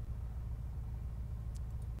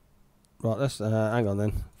 Right, let's hang on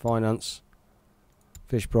then. Finance.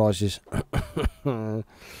 Fish prices.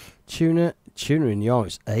 Tuna in Yarm,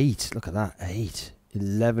 it's 8. Look at that, 8.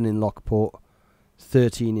 11 in Lockport,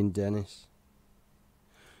 13 in Dennis.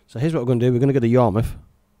 So here's what we're going to do. We're going to go to Yarmouth.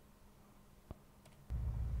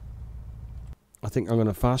 I think I'm going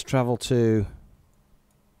to fast travel to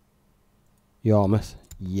Yarmouth.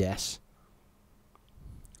 Yes.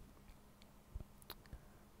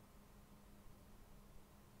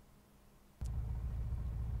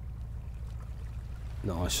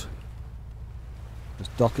 Nice. Let's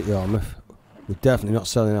dock at Yarmouth. We're definitely not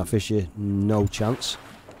selling our fish here. No chance.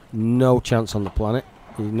 No chance on the planet.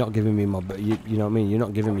 You're not giving me my... You know what I mean? You're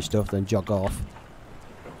not giving me stuff, then jog off.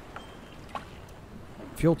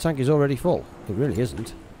 Fuel tank is already full. It really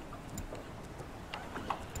isn't.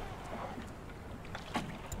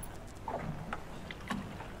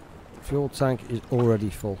 Fuel tank is already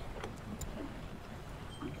full.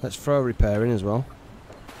 Let's throw a repair in as well.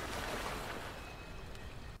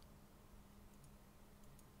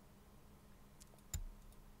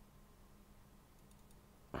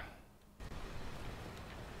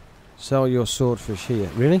 Sell your swordfish here.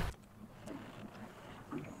 Really?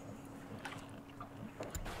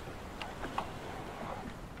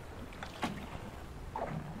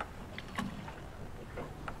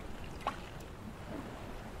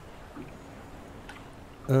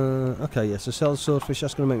 Okay, yeah, so sell the swordfish,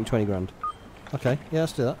 that's going to make me 20 grand. Okay, yeah,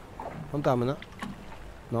 let's do that. I'm down with that.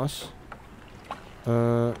 Nice.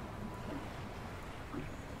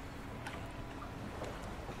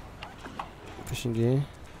 Fishing gear.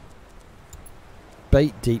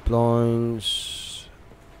 Bait deep lines.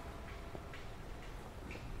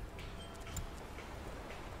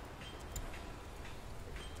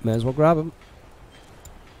 May as well grab them.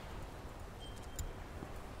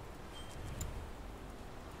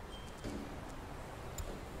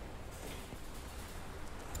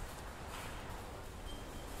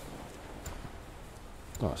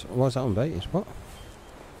 Oh, so why's that on bait? Is what?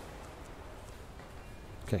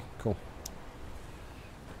 Okay, cool.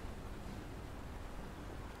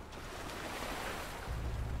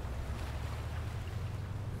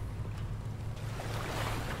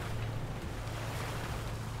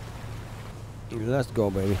 Let's go,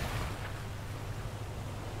 baby.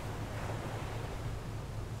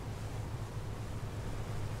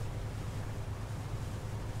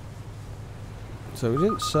 So we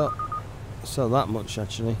didn't sell that much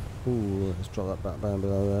actually. Ooh, let's drop that back down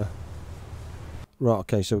below there. Right,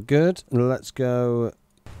 okay, so good. Let's go.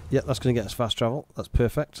 Yep, that's going to get us fast travel. That's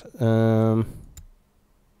perfect. 1,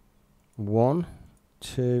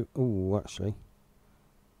 2. Ooh, actually.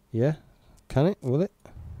 Yeah, can it? Will it?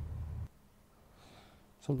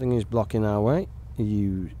 Something is blocking our way.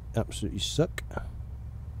 You absolutely suck.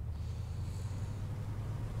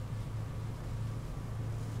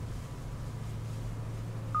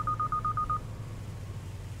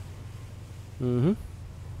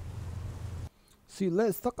 See you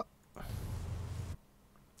later, sucker.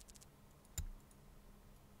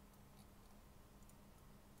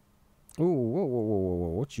 Ooh, whoa, whoa, whoa, whoa, whoa.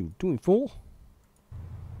 What you doing, fool?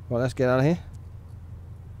 Well, let's get out of here.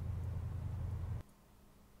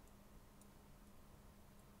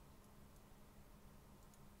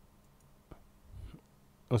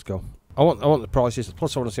 Let's go. I want the prices.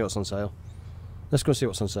 Plus, I want to see what's on sale. Let's go see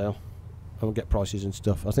what's on sale. And we'll get prices and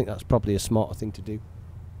stuff. I think that's probably a smarter thing to do.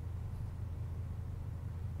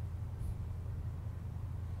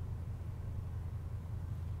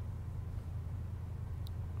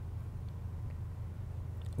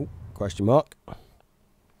 Ooh, question mark.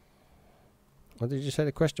 What did you say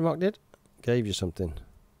the question mark did? Gave you something.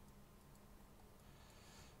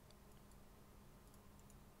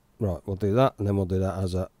 Right, we'll do that, and then we'll do that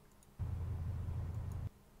as a...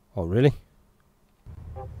 Oh, really?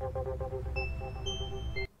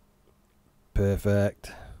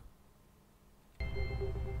 Perfect.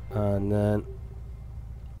 And then...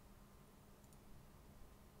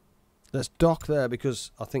 let's dock there,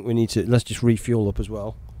 because I think we need to... let's just refuel up as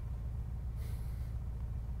well.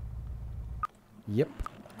 Yep.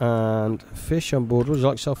 And fish on board. Would you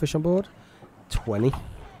like to sell fish on board? 20.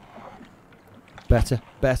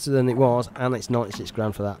 Better than it was, and it's 96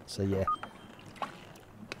 grand for that, so yeah.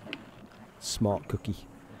 Smart cookie.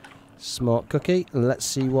 Smart cookie. Let's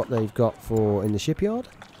see what they've got for in the shipyard.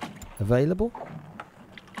 Available.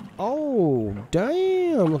 Oh,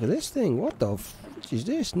 damn, look at this thing. What the f*** is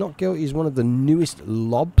this? Not Guilty is one of the newest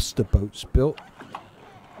lobster boats built.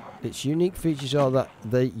 Its unique features are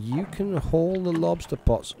that you can haul the lobster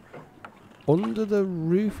pots under the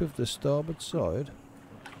roof of the starboard side.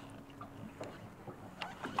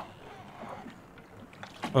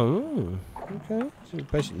 Oh, okay. So you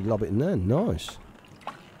basically lob it in there. Nice.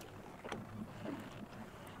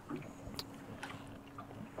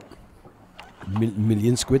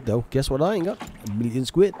 Million squid though. Guess what I ain't got? A million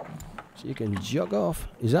squid. So you can jog off.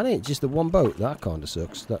 Is that it? Just the one boat? That kind of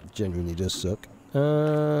sucks. That genuinely does suck.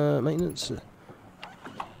 Maintenance.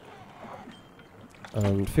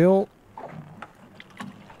 And fuel.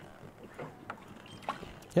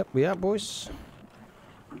 Yep, we are, boys.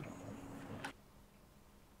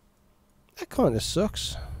 That kind of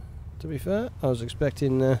sucks, to be fair. I was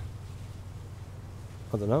expecting, I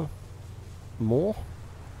don't know, more.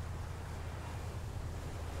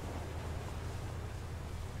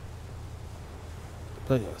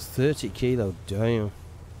 But 30 kilo, damn.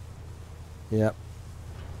 Yep.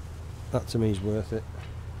 That to me is worth it.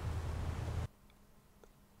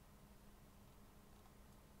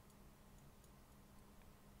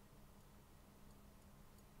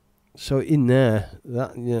 So in there,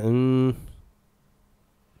 that, yeah,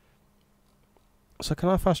 so can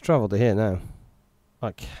I fast travel to here now?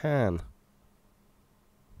 I can.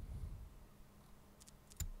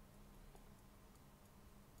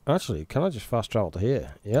 Actually, can I just fast travel to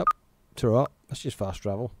here? Yep. Right. Let's just fast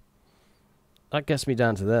travel. That gets me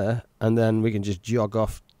down to there, and then we can just jog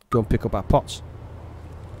off, go and pick up our pots.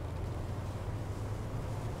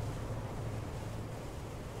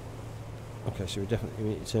 Okay, so we definitely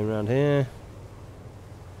need to turn around here.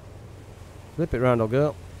 Flip it round, old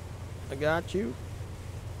girl. I got you.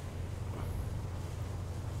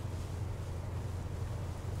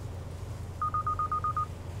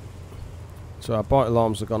 So our bite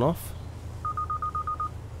alarms have gone off.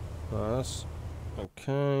 Nice.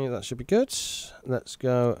 Okay, that should be good. Let's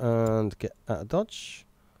go and get out of dodge.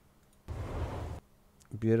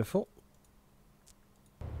 Beautiful.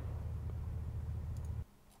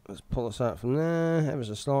 Let's pull us out from there ever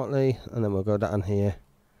so slightly, and then we'll go down here.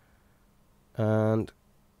 And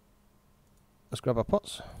let's grab our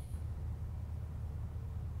pots.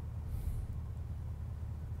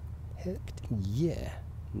 Heck yeah.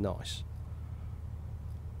 Nice.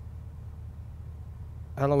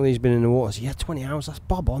 How long have these been in the waters? Yeah, 20 hours. That's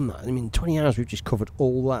bob on that. I mean, 20 hours we've just covered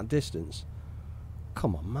all that distance.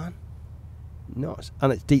 Come on, man. Nice.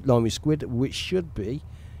 And it's deep line with squid, which should be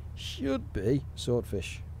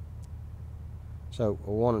swordfish. So,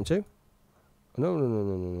 1 and 2. No,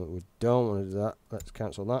 we don't want to do that. Let's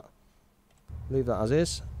cancel that. Leave that as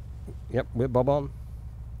is. Yep, we're bob on.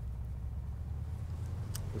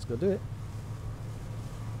 Let's go do it.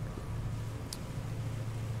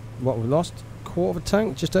 What we lost? Quarter of a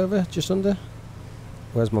tank, just over, just under.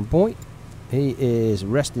 Where's my boy? He is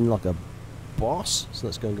resting like a boss. So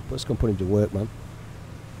let's go and put him to work, man.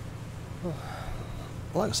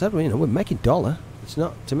 Like I said, we're making dollar. It's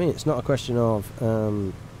not, to me, it's not a question of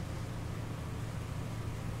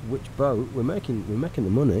which boat. We're making the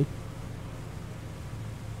money.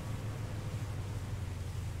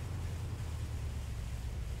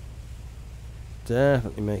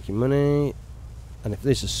 Definitely making money. And if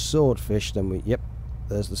this is swordfish, then yep,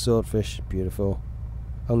 there's the swordfish. Beautiful.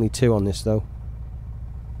 Only 2 on this though.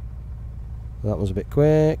 That was a bit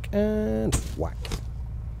quick, and whack.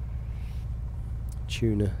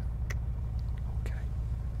 Tuna. Okay.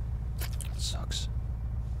 Sucks.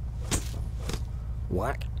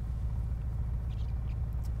 Whack.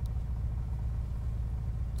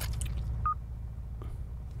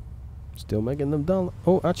 Still making them dull.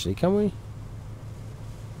 Oh, actually, can we?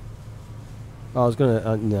 I was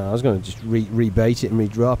gonna no, I was gonna just rebait it and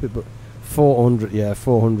redrop it, but 400, yeah,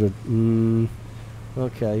 400.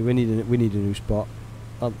 Okay, we need a new spot.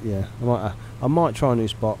 Yeah, I might try a new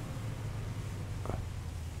spot.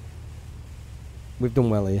 We've done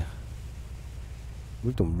well here.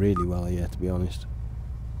 We've done really well here, to be honest.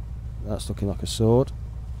 That's looking like a sword.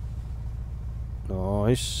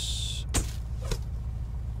 Nice.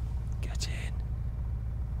 Get in.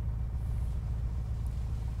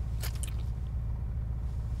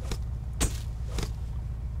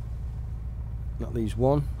 That leaves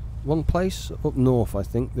one place up north, I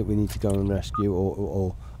think, that we need to go and rescue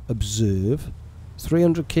or observe.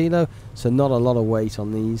 300 kilo, so not a lot of weight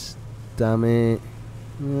on these. Damn it.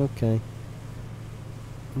 Okay.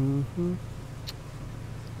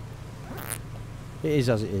 It is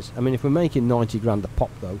as it is. I mean, if we're making 90 grand a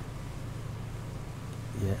pop, though,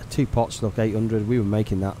 yeah, 2 pots look 800. We were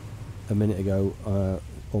making that a minute ago,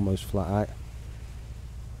 almost flat out.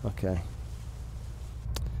 Okay.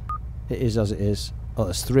 It is as it is. Oh,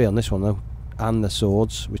 there's 3 on this one though, and the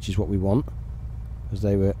swords, which is what we want, because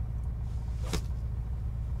they were,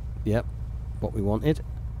 yep, what we wanted.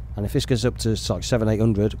 And if this gets up to like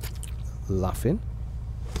 700-800, laughing.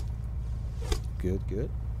 Good, good.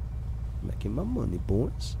 Making my money,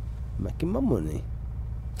 boys. Making my money.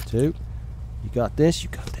 2. You got this. You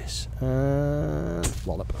got this. And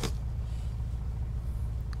wallop.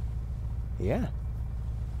 Yeah.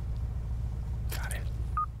 Got it.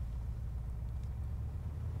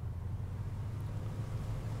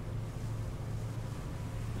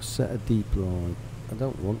 Set a deep line. I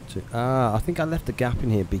don't want to. I think I left a gap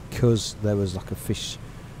in here because there was like a fish.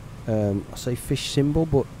 I say fish symbol,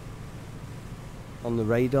 but on the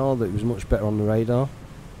radar, that it was much better on the radar.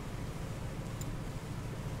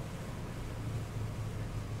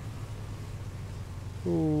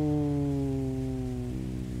 Ooh.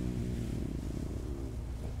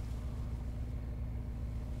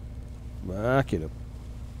 Back it up.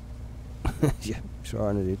 Yeah,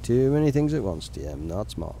 trying to do too many things at once, TM. Not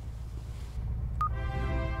smart.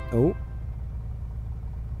 Oh.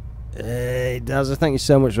 Hey, Dazza, thank you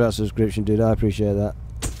so much for that subscription, dude. I appreciate that.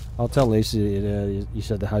 I'll tell Lisa you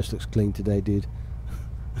said the house looks clean today, dude.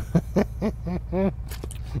 She's gonna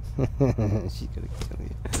kill you.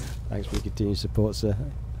 Thanks for your continued support, sir.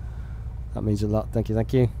 That means a lot. Thank you,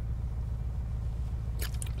 thank you.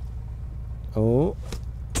 Oh.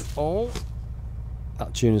 Oh.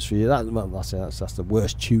 That tuna's for you. Well, that's the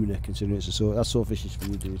worst tuna, considering it's a sword. That swordfish is for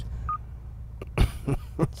you, dude.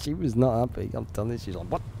 She was not happy. I'm telling you, she's like,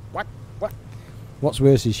 what? What's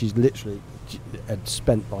worse is she had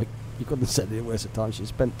spent, like, you couldn't have said it worse at times. She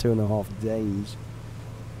spent 2.5 days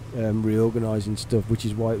reorganising stuff, which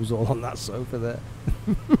is why it was all on that sofa there.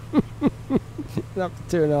 And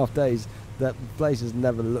after 2.5 days, that place has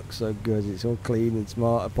never looked so good. It's all clean and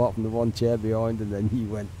smart, apart from the one chair behind, and then you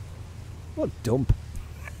went, what a dump.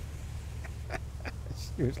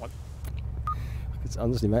 She was like,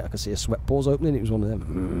 honestly, mate, I could see a sweat pause opening. It was one of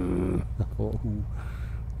them. I thought,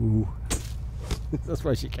 ooh. That's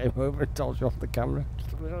why she came over and told you off the camera.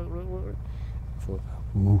 I thought,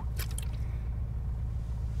 ooh.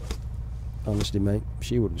 Honestly, mate,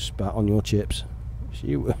 she would have spat on your chips.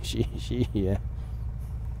 She, yeah.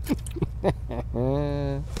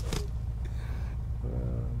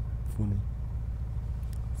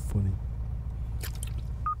 Funny.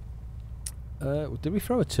 Did we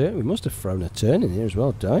throw a turn? We must have thrown a turn in here as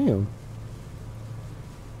well. Damn.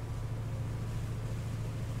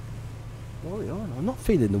 Oh, yeah, I'm not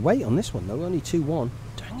feeling the weight on this one though. Only 2-1.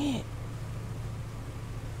 Dang it.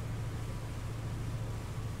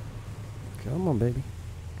 Come on, baby.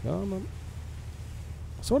 Come on.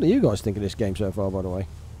 So what do you guys think of this game so far, by the way?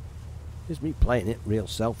 It's me playing it real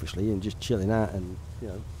selfishly and just chilling out, and, you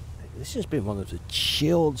know, this has been one of the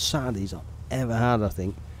chilled Saturdays I've ever had, I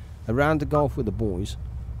think. A round of golf with the boys,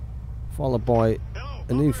 followed by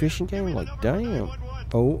a new fishing game. Like, damn.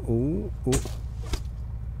 Oh.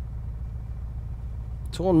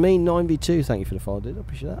 Torn Mean 9v2, thank you for the follow, dude. I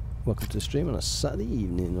appreciate that. Welcome to the stream on a Saturday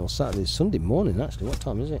evening, or Sunday morning, actually. What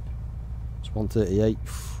time is it? It's 1:38.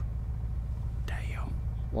 Damn.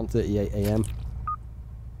 1:38 AM.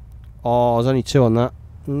 Oh, there's only 2 on that.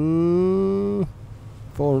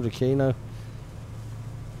 400 kilo.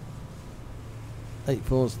 8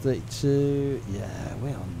 4's 32. Yeah, we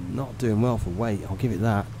are not doing well for weight. I'll give it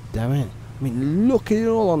that. Damn it. I mean, look at it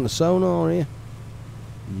all on the sonar here.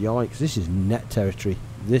 Yikes. This is net territory.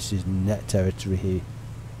 This is net territory here.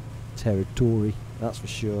 Territory. That's for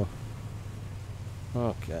sure.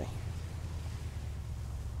 Okay.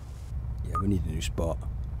 Yeah, we need a new spot.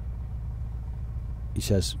 He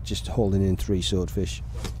says, just holding in 3 swordfish.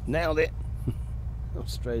 Nailed it. I'm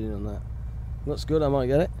straight in on that. Looks good. I might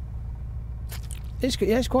get it. It's good.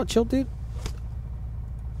 Yeah, it's quite chilled, dude.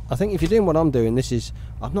 I think if you're doing what I'm doing, this is.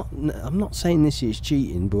 I'm not saying this is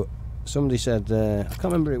cheating, but somebody said I can't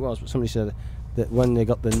remember who it was, but somebody said that when they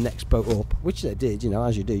got the next boat up, which they did, you know,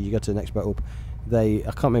 as you do, you go to the next boat up. I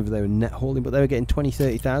can't remember if they were net hauling, but they were getting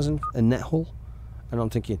 20,000-30,000 a net haul, and I'm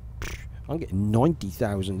thinking, I'm getting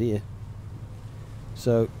 90,000 here.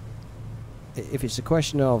 So, if it's a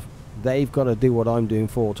question of they've got to do what I'm doing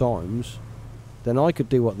 4 times, then I could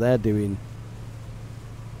do what they're doing,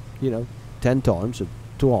 you know, 10 times or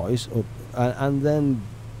twice, and then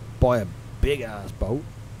buy a big ass boat,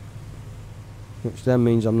 which then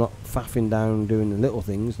means I'm not faffing down doing the little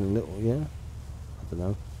things and the little, yeah. I don't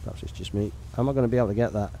know. Perhaps it's just me. Am I going to be able to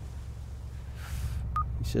get that?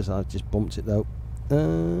 He says I just bumped it though.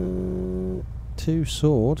 2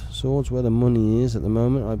 swords where the money is at the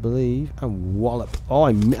moment, I believe, and wallop. Oh,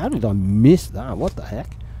 how did I miss that? What the heck?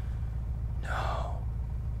 No.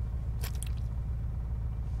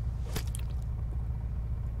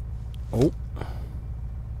 Oh.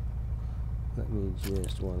 Let me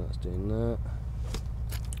just while that's doing that.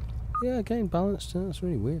 Yeah, again balanced. That's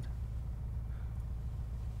really weird.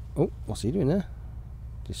 Oh, what's he doing there?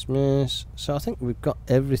 Dismiss. So I think we've got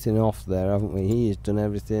everything off there, haven't we? He has done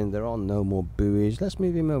everything. There are no more buoys. Let's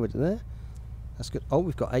move him over to there. That's good. Oh,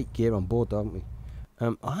 we've got 8 gear on board, haven't we?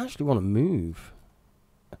 I actually want to move.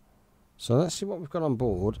 So let's see what we've got on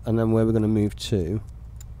board, and then where we're going to move to.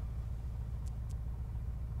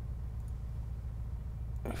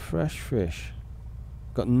 Fresh fish.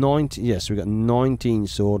 Got 19. Yes, we got 19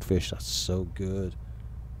 swordfish. That's so good.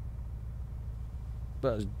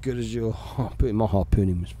 But as good as your harpoon. My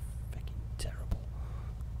harpooning was fucking terrible.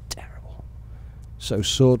 Terrible. So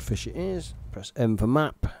swordfish it is. Press M for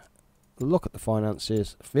map. Look at the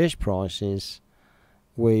finances. Fish prices.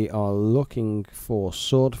 We are looking for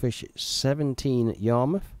swordfish at 17 at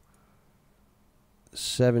Yarmouth.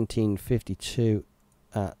 17.52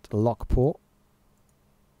 at Lockport.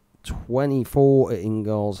 24 at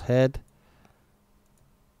Ingalls Head.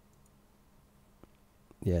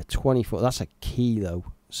 Yeah, 24. That's a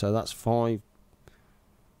kilo. So that's $5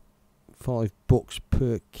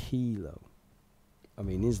 per kilo. I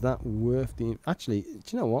mean, is that worth the... Actually, do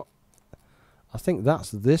you know what? I think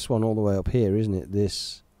that's this one all the way up here, isn't it?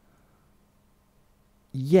 This...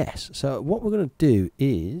 Yes. So what we're going to do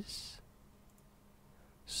is...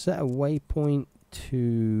 set a waypoint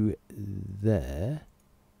to there.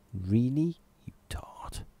 Really? You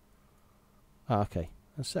tart. Ah, okay.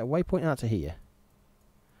 Let's set a waypoint out to here.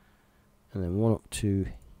 And then one up to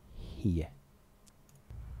here.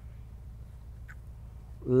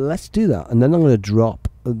 Let's do that. And then I'm going to drop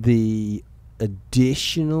the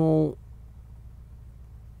additional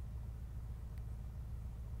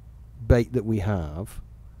bait that we have.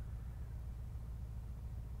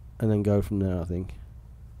 And then go from there, I think.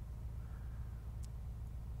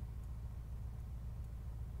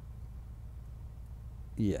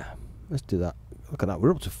 Yeah, let's do that. Look at that.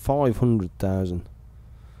 We're up to 500,000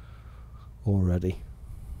 already.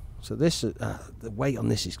 So this, the weight on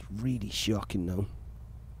this is really shocking though.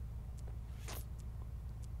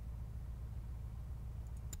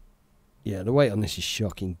 Yeah, the weight on this is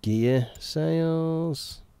shocking. Gear,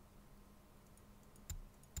 sales.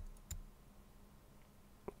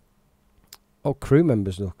 Oh, crew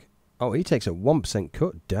members, look. Oh, he takes a 1%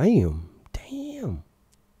 cut. Damn. Damn.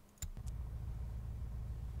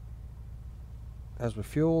 As with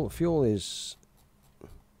fuel is...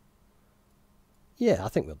 Yeah, I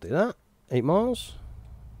think we'll do that. 8 miles.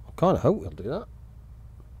 I kind of hope we'll do that.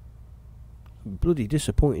 Bloody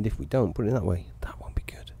disappointed if we don't, put it that way. That won't be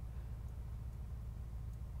good.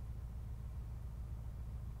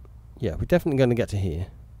 Yeah, we're definitely going to get to here.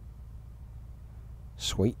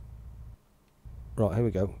 Sweet. Right, here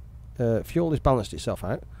we go. Fuel has balanced itself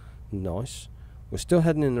out. Nice. We're still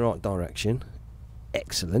heading in the right direction.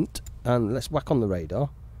 Excellent. And let's whack on the radar.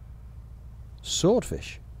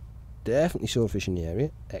 Swordfish. Definitely swordfish in the area.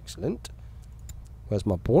 Excellent. Where's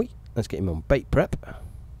my boy? Let's get him on bait prep.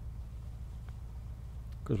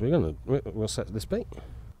 Because we'll set this bait.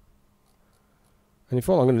 And if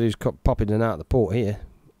all I'm going to do is pop in and out of the port here,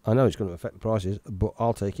 I know it's going to affect the prices, but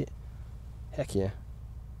I'll take it. Heck yeah.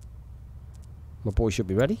 My boy should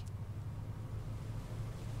be ready.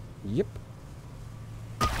 Yep.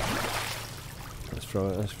 Let's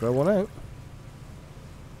throw one out.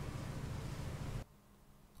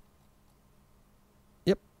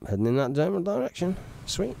 Yep, heading in that general direction.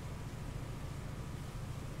 Sweet.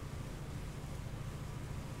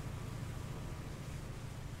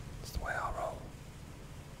 That's the way I roll.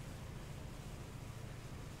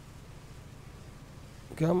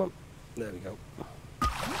 Come on. There we go.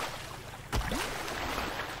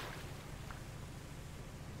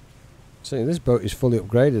 See, this boat is fully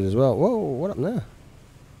upgraded as well. Whoa, what happened there?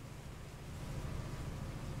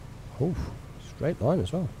 Oh, straight line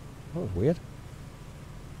as well. That was weird.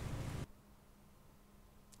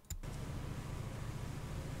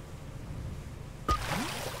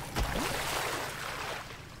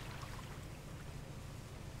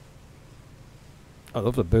 I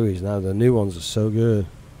love the buoys now. The new ones are so good.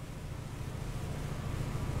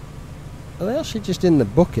 Are they actually just in the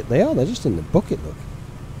bucket? They are. They're just in the bucket, look.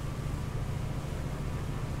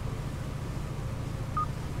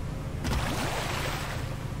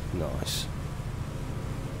 Nice.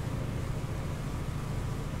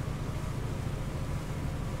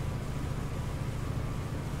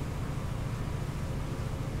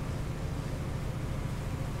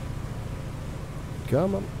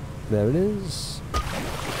 Come on. There it is.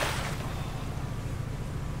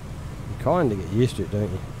 You kind of get used to it,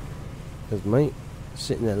 don't you? There's me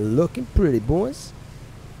sitting there looking pretty, boys.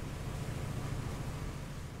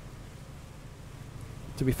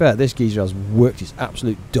 To be fair, this geezer has worked his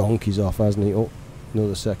absolute donkeys off, hasn't he? Oh,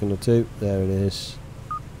 another second or two. There it is.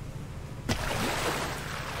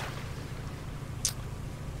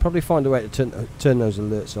 Probably find a way to turn those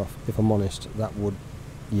alerts off, if I'm honest. That would,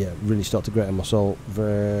 yeah, really start to grate on my soul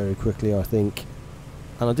very quickly, I think.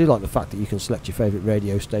 And I do like the fact that you can select your favourite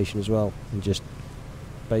radio station as well and just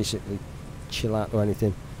basically chill out or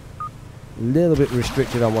anything. A little bit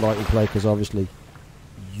restricted on what I can play because obviously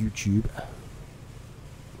YouTube.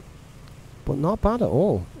 But not bad at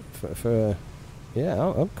all.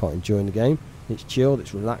 Yeah, I'm quite enjoying the game. It's chilled,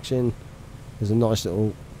 it's relaxing. There's a nice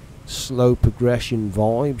little slow progression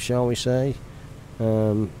vibe, shall we say.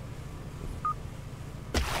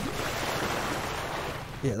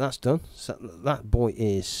 Yeah, that's done. So that boy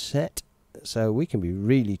is set. So we can be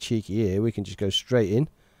really cheeky here. We can just go straight in.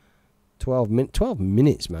 12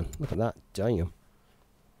 minutes, man. Look at that. Damn.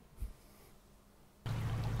 I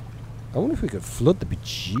wonder if we could flood the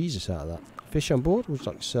bejesus out of that. Fish on board? Would you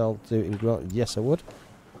like to sell to in Grant? Yes, I would.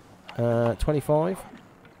 25.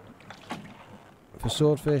 For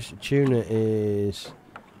swordfish. Tuna is...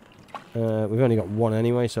 we've only got one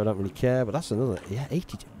anyway, so I don't really care. But that's another... Yeah,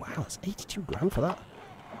 82. Wow, that's 82 grand for that.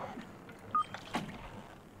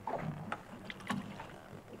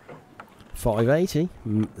 $580.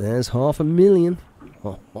 There's $500,000.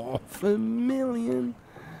 $500,000.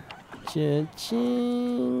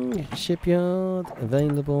 Cha-ching. Shipyard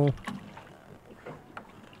available.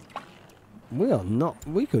 We are not.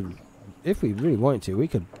 We could, if we really wanted to, we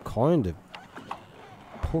could kind of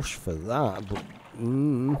push for that. But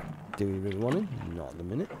do we really want it? Not at the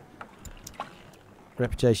minute.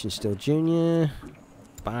 Reputation still junior.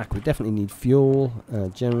 Back. We definitely need fuel.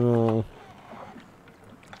 General.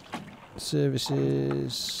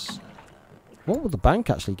 Services. What will the bank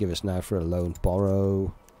actually give us now for a loan?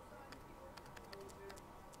 Borrow.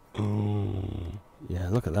 Yeah,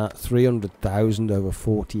 look at that. 300,000 over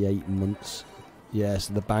 48 months. Yes,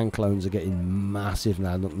 the bank loans are getting massive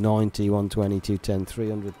now. Look, 90, 120, 210,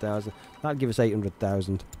 300,000. That'll give us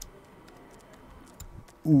 800,000.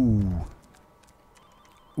 Ooh.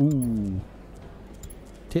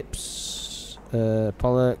 Tips.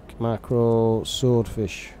 Pollock, mackerel,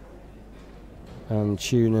 swordfish. And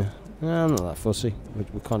tuna. I'm not that fussy.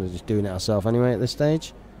 We're kind of just doing it ourselves anyway at this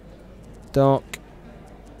stage. Dock.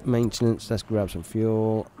 Maintenance. Let's grab some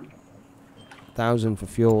fuel. 1,000 for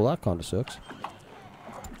fuel. That kind of sucks.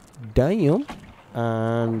 Damn.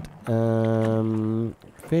 And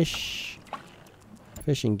fish.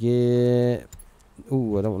 Fishing gear.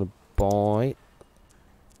 Ooh, I don't want to buy.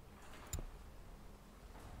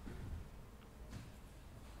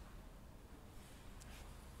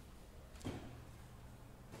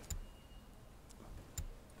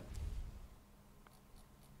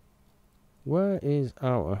 Where is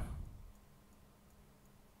our...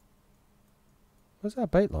 Where's our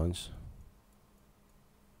bait lines?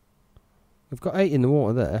 We've got 8 in the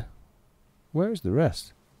water there. Where is the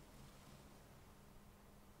rest?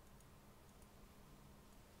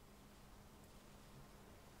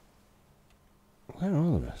 Where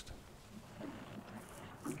are the rest?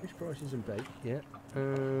 Fish prices and bait, yeah.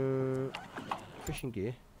 Fishing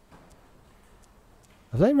gear.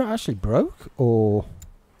 Have they actually broke, or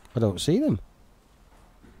I don't see them?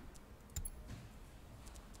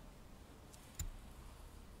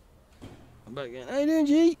 I'm back again. How you doing,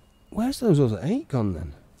 G? Where's those other 8 gone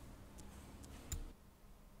then?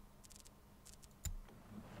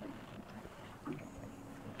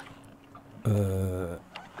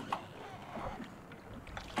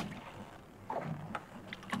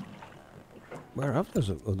 Where have those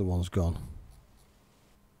other ones gone?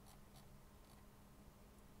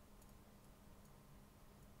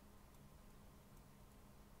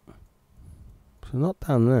 So not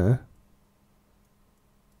down there.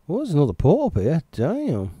 Oh, there's another port up here.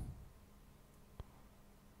 Damn.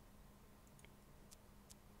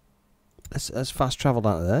 Let's fast travel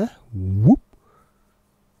out of there. Whoop.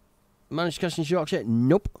 Managed to catch any sharks yet?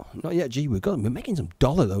 Nope. Not yet. Gee, we're making some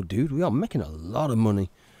dollar though, dude. We are making a lot of money.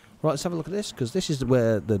 Right, let's have a look at this, because this is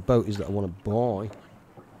where the boat is that I want to buy.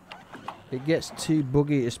 It gets too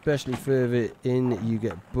buggy, especially further in. You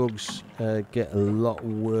get bugs, get a lot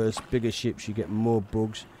worse. Bigger ships, you get more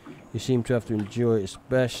bugs. You seem to have to enjoy it,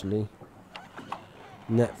 especially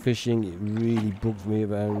net fishing. It really bugs me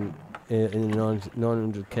about in a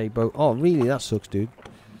 900k boat. Oh, really? That sucks, dude.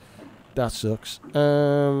 That sucks.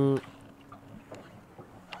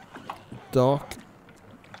 Dock.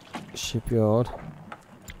 Shipyard.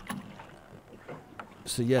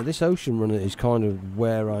 So yeah, this Ocean Runner is kind of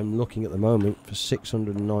where I'm looking at the moment for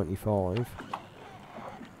 695.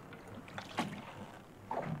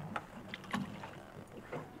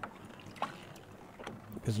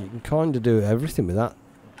 Because you can kind of do everything with that.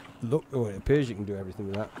 Look, oh, it appears you can do everything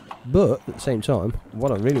with that. But at the same time,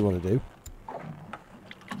 what I really want to do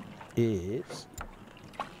is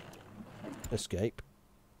escape.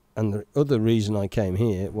 And the other reason I came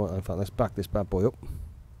here, well, in fact, let's back this bad boy up.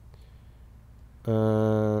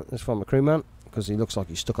 Let's find my crewman, because he looks like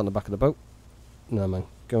he's stuck on the back of the boat. No, man,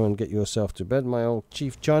 go and get yourself to bed, my old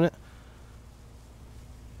Chief China.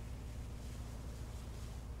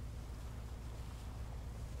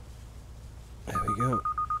 There we go.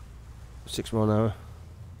 6 more an hour.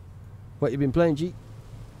 What you been playing, G?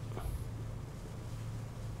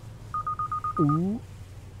 Ooh.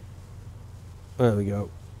 There we go.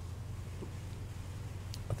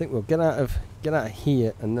 I think we'll get out of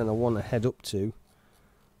here, and then I want to head up to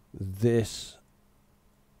this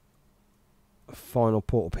final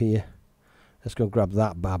port up here. Let's go grab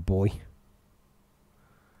that bad boy.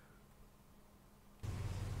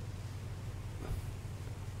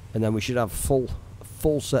 And then we should have full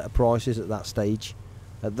set of prices at that stage.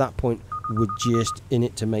 At that point, we're just in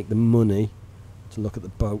it to make the money, to look at the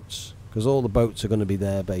boats, because all the boats are going to be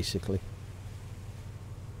there basically.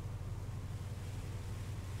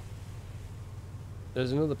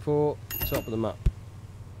 There's another port, top of the map.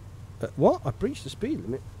 What? I breached the speed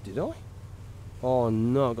limit, did I? Oh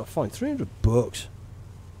no, I got fined $300.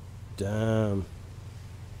 Damn.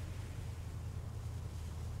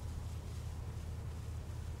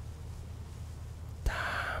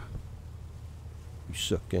 Damn. You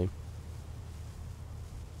suck, game.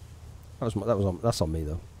 That's on me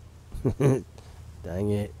though. Dang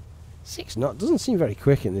it. 6 knots doesn't seem very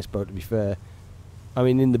quick in this boat, to be fair. I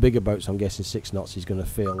mean, in the bigger boats, I'm guessing 6 knots is going to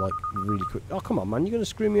feel like really quick. Oh, come on, man. You're going to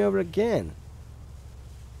screw me over again.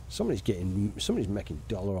 Somebody's making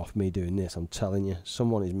dollar off me doing this, I'm telling you.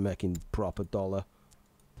 Someone is making proper dollar.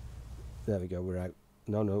 There we go, we're out.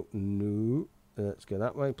 No. Let's go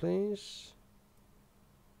that way, please.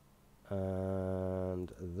 And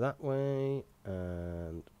that way.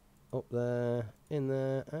 And up there, in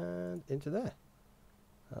there, and into there.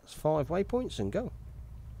 That's 5 waypoints and go.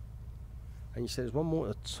 And you said there's one more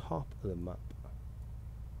at the top of the map.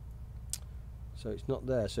 So it's not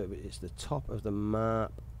there, so it's the top of the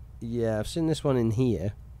map. Yeah, I've seen this one in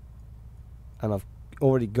here. And I've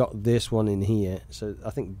already got this one in here. So I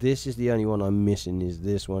think this is the only one I'm missing, is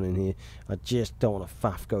this one in here. I just don't want a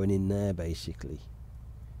faff going in there, basically.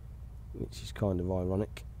 Which is kind of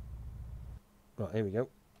ironic. Right, here we go.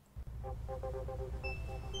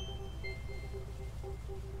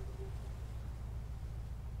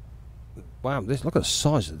 Wow, this, look at the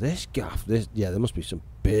size of this gaff. This, yeah, there must be some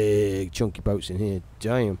big chunky boats in here.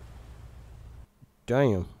 Damn.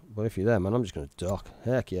 Damn. Well, if you're there, man, I'm just going to dock.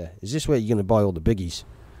 Heck yeah. Is this where you're going to buy all the biggies?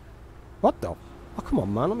 What the? Oh, come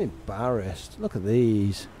on, man. I'm embarrassed. Look at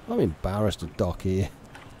these. I'm embarrassed to dock here.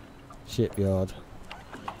 Shipyard.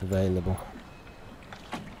 Available.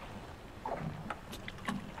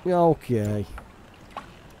 Okay.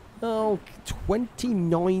 Oh,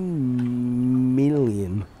 29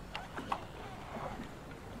 million.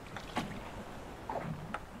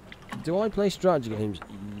 Do I play strategy games?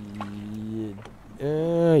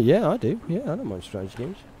 Yeah, I do. Yeah, I don't mind strategy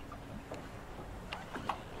games.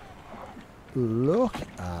 Look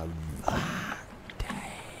at that. Damn.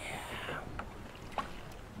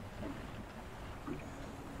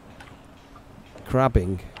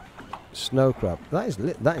 Crabbing. Snow crab. That is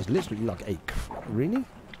literally like a... Really?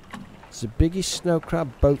 It's the biggest snow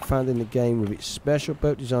crab boat found in the game. With its special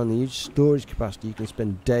boat design and huge storage capacity, you can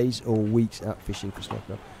spend days or weeks out fishing for snow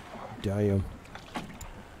crab. Damn.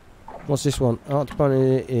 What's this one? Arctic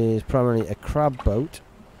is primarily a crab boat.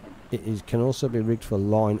 It can also be rigged for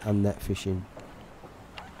line and net fishing.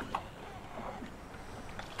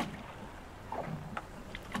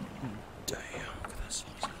 Damn, look at that size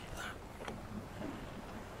of that.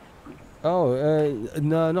 Oh,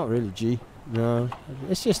 no, not really, G. No,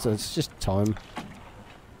 it's just time.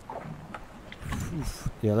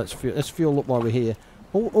 Yeah, let's fuel up while we're here.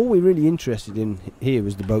 All we're really interested in here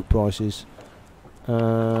is the boat prices.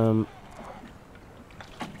 Oh,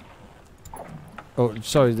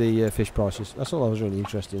 sorry, the fish prices. That's all I was really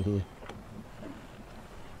interested in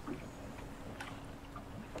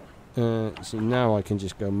here. See, now I can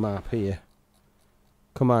just go map here.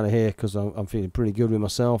 Come out of here because I'm feeling pretty good with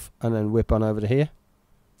myself, and then whip on over to here.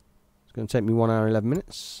 It's going to take me 1 hour 11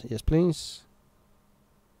 minutes. Yes, please.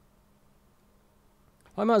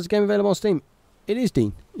 Hi, Matt. Is the game available on Steam? It is,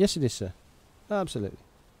 Dean. Yes, it is, sir. Absolutely.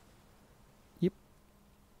 Yep.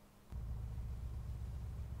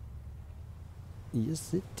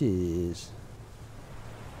 Yes, it is.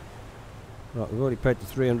 Right, we've already paid the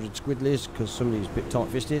 300 squidlies because somebody's a bit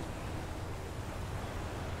tight-fisted.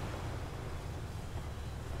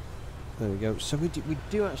 There we go. So we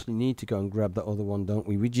do actually need to go and grab that other one, don't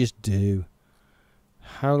we? We just do.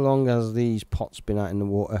 How long has these pots been out in the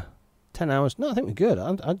water? 10 hours? No, I think we're good.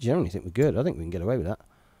 I generally think we're good. I think we can get away with that.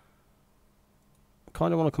 I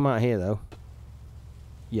kind of want to come out here, though.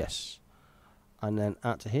 Yes. And then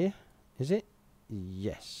out to here. Is it?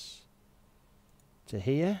 Yes. To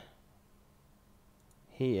here.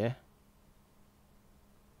 Here.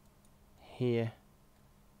 Here.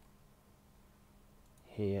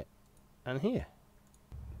 Here. And here.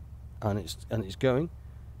 And it's going.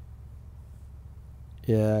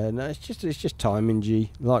 Yeah, no, it's just timing,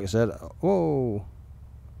 G. Like I said, whoa. There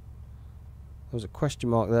was a question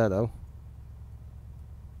mark there, though.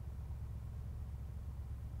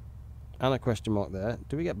 And a question mark there.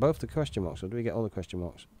 Do we get both the question marks, or do we get all the question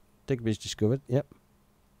marks? Digby's discovered, yep.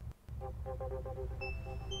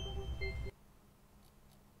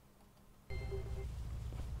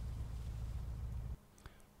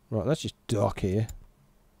 Right, let's just dock here.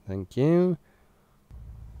 Thank you.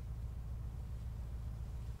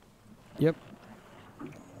 Yep.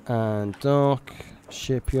 And dock,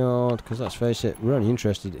 shipyard, because let's face it, we're only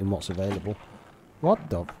interested in what's available. What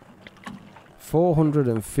the?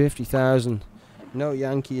 450,000. No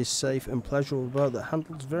Yankee is safe and pleasurable boat that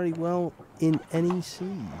handles very well in any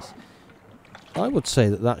seas. I would say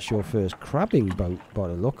that that's your first crabbing boat by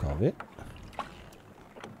the look of it.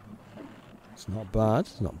 It's not bad,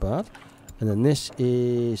 it's not bad. And then this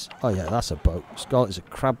is... Oh yeah, that's a boat. Scarlet is a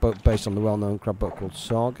crab boat based on the well-known crab boat called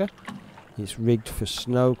Saga. It's rigged for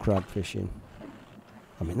snow crab fishing.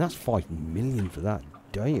 I mean, that's 5 million for that.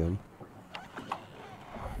 Damn.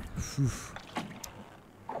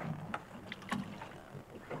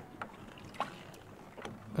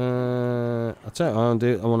 I'll tell you what I'll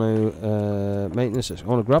do. I want to maintenance this. I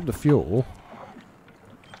want to grab the fuel.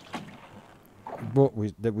 But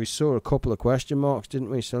we saw a couple of question marks, didn't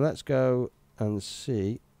we? So let's go and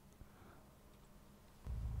see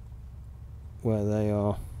where they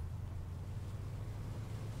are.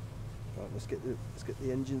 Right, let's get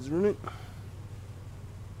the engines running.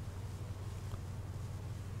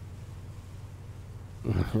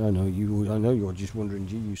 I know you're just wondering,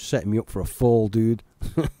 gee, you set me up for a fall, dude.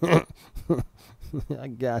 I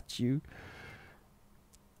got you.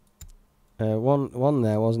 One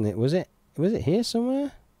there, wasn't it? Was it here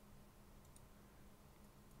somewhere?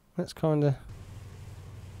 That's kinda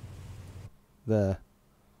there.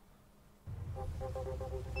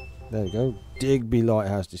 There we go. Digby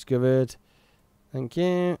Lighthouse discovered. Thank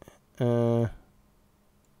you. Let's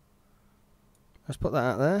put that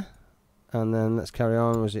out there, and then let's carry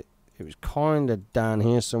on. It was kind of down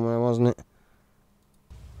here somewhere, wasn't it?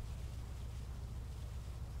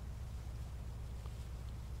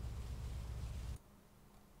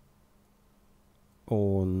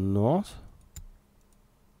 Or not?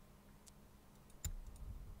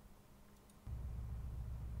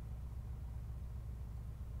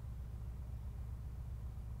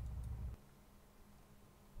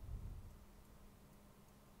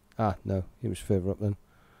 Ah, no, he was further up then.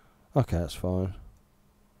 Okay, that's fine.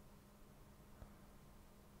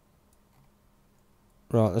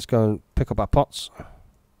 Right, let's go and pick up our pots. Let's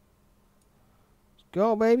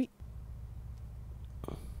go, baby.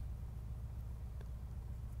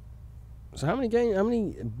 So how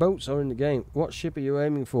many boats are in the game? What ship are you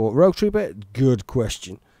aiming for? Rogue Trooper? Good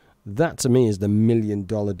question. That to me is the $1 million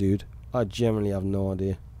dude. I generally have no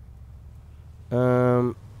idea.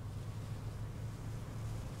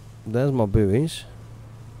 There's my buoys.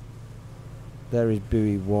 There is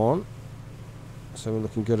buoy 1. So we're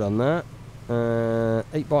looking good on that.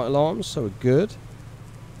 8 bite alarms, so we're good.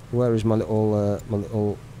 Where is my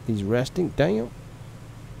little he's resting, damn.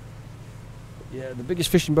 Yeah, the biggest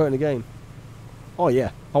fishing boat in the game. Oh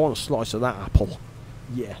yeah, I want a slice of that apple.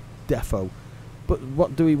 Yeah, defo. But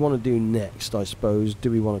what do we want to do next, I suppose?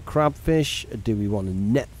 Do we want to crab fish? Do we want to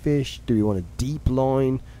net fish? Do we want to deep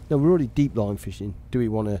line? No, we're already deep line fishing. Do we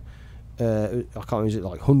want to, I can't remember, is it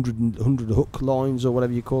like 100 hook lines or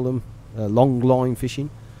whatever you call them? Long line fishing.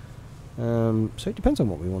 So it depends on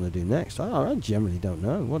what we want to do next. I generally don't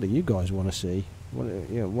know. What do you guys want to see? What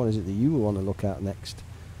is it that you want to look at next?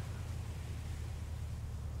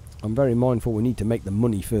 I'm very mindful we need to make the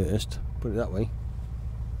money first. Put it that way.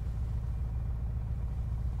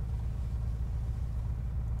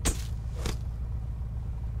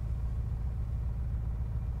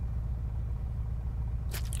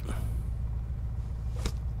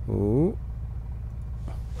 Ooh.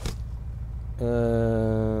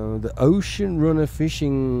 The Ocean Runner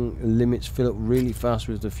fishing limits fill up really fast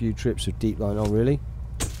with a few trips of deep line. Oh, really?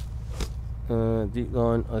 Deep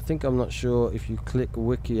line. I think I'm not sure if you click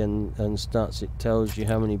wiki and stats, it tells you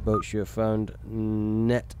how many boats you have found.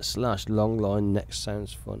 Net/long line. Next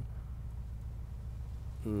sounds fun.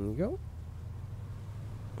 There you go.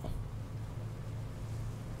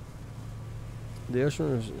 The Ocean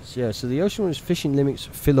Runners, yeah. So the Ocean Runners fishing limits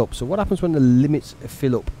fill up. So what happens when the limits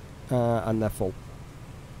fill up and they're full?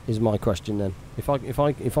 Is my question then. If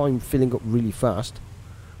I'm filling up really fast,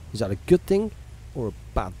 is that a good thing or a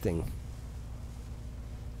bad thing?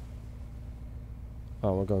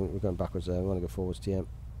 Oh, we're going backwards there. We want to go forwards, TM.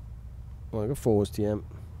 I want to go forwards, TM.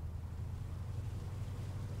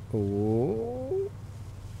 Oh,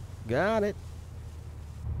 got it.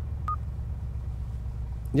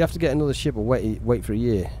 You have to get another ship or wait for a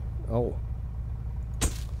year. Oh.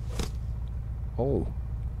 Oh.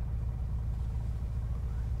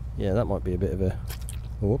 Yeah, that might be a bit of a...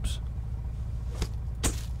 Whoops.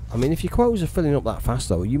 I mean, if your quotas are filling up that fast,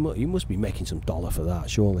 though, you must be making some dollar for that,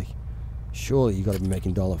 surely. Surely you got to be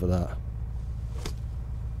making dollar for that.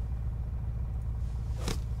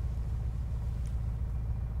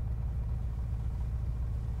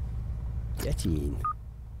 Get in.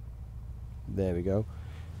 There we go.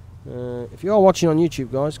 If you are watching on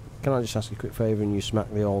YouTube, guys, can I just ask a quick favour and you smack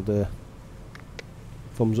the old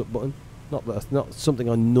thumbs up button? Not something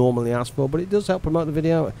I normally ask for, but it does help promote the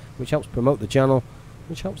video, which helps promote the channel,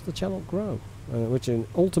 which helps the channel grow, which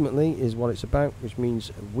ultimately is what it's about, which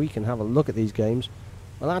means we can have a look at these games.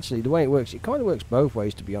 Well, actually, the way it works, it kind of works both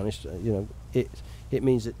ways, to be honest. You know, it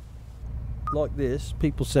means that, like this,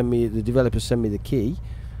 people send me, the developers send me the key,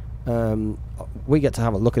 we get to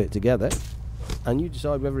have a look at it together, and you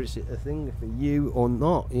decide whether it's a thing for you or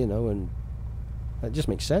not, you know, and it just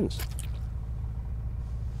makes sense.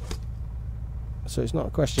 So it's not a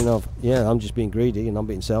question of, yeah, I'm just being greedy and I'm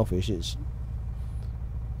being selfish. It's,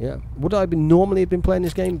 yeah. Would I normally have been playing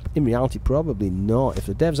this game? In reality, probably not. If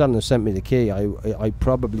the devs hadn't have sent me the key, I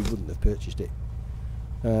probably wouldn't have purchased it.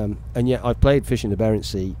 And yet I've played Fishing the Barents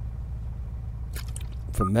Sea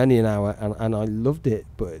for many an hour, and I loved it.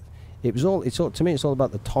 But to me, it's all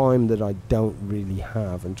about the time that I don't really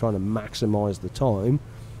have, and trying to maximise the time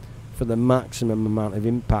for the maximum amount of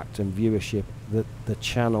impact and viewership that the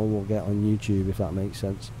channel will get on YouTube, if that makes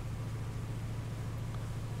sense.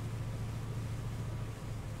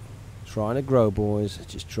 Trying to grow, boys.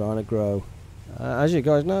 Just trying to grow. As you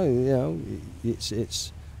guys know, you know,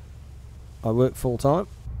 it's. I work full time.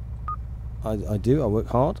 I do. I work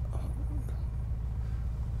hard.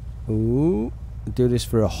 Ooh, do this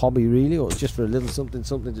for a hobby, really, or just for a little something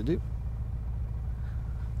to do.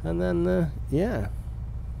 And then, yeah,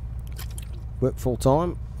 work full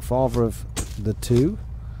time, father of the 2,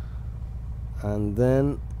 and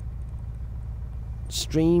then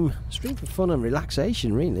stream for fun and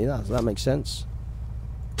relaxation. Really, that makes sense.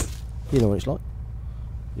 You know what it's like.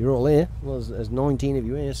 You're all here. Well, there's 19 of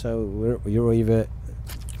you here, so you're either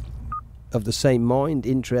of the same mind,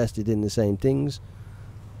 interested in the same things.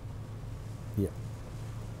 Yeah.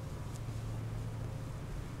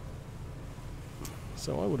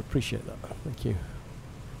 So I would appreciate that. Thank you.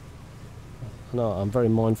 No, I'm very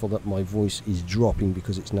mindful that my voice is dropping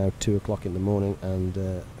because it's now 2 o'clock in the morning, and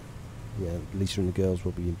yeah, Lisa and the girls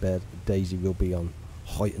will be in bed. Daisy will be on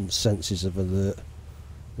heightened senses of alert.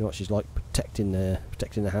 You know what she's like, protecting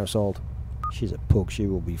the household. She's a pug. She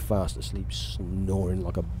will be fast asleep, snoring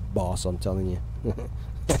like a boss, I'm telling you.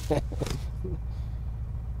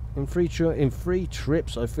 In free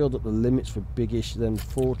trips, I filled up the limits for biggish, then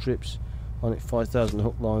 4 trips on it, 5,000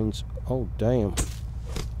 hook lines. Oh damn.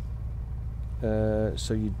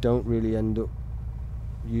 So you don't really end up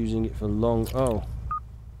using it for long. Oh,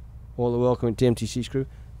 all the welcome at TMTC crew.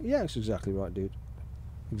 Yeah, that's exactly right, dude.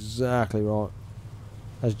 Exactly right.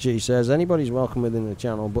 As G says, anybody's welcome within the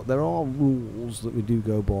channel, but there are rules that we do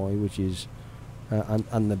go by, which is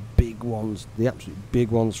and the big ones, the absolute big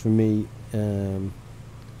ones for me. And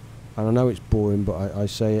I know it's boring, but I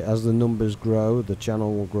say it, as the numbers grow, the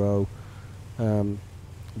channel will grow.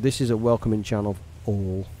 This is a welcoming channel for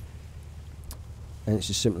all. And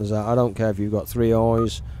it's as simple as that. I don't care if you've got 3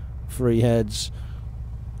 eyes, 3 heads.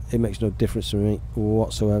 It makes no difference to me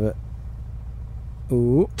whatsoever.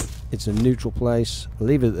 Ooh, it's a neutral place.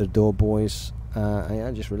 Leave it at the door, boys.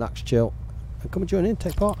 Yeah, just relax, chill, and come and join in,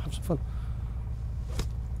 take part, have some fun.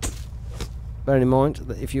 Bearing in mind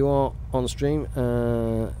that if you are on stream,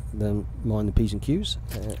 then mind the P's and Q's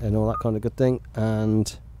and all that kind of good thing.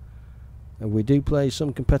 And we do play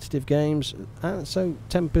some competitive games, and so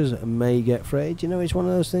tempers may get frayed. You know, it's one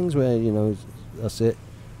of those things where, you know, that's it.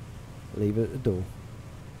 Leave it at the door.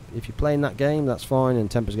 If you're playing that game, that's fine, and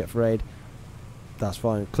tempers get frayed, that's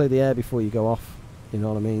fine. Clear the air before you go off. You know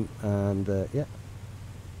what I mean? And yeah,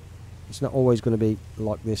 it's not always going to be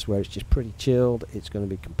like this, where it's just pretty chilled. It's going to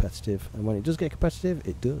be competitive, and when it does get competitive,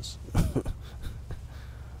 it does.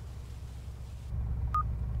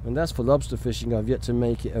 And that's for lobster fishing. I've yet to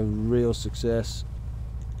make it a real success,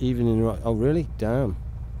 even in. Oh really? Damn.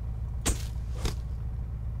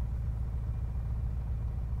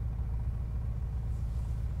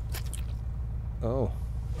 Oh.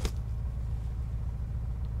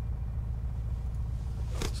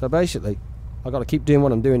 So basically, I got to keep doing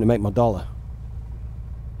what I'm doing to make my dollar.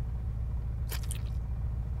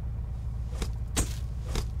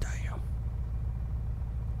 Damn.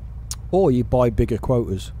 Or you buy bigger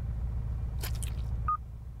quotas.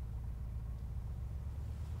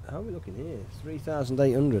 How are we looking here?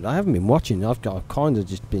 3,800. I haven't been watching. I've kind of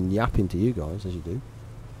just been yapping to you guys, as you do.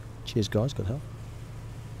 Cheers, guys. Good health.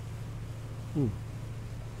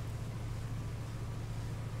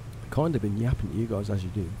 Kind of been yapping to you guys, as you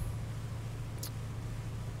do.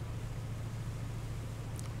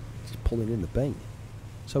 Just pulling in the bait.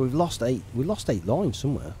 So we've lost 8. We lost 8 lines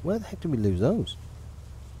somewhere. Where the heck did we lose those?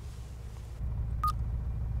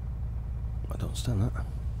 I don't understand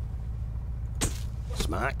that.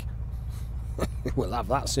 Smack. We'll have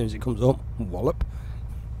that as soon as it comes up. Wallop.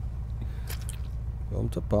 Come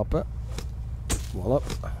to Papa. Wallop.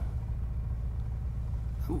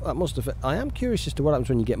 That must have. I am curious as to what happens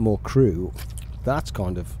when you get more crew. That's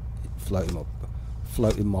kind of floating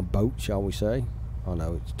my boat, shall we say? I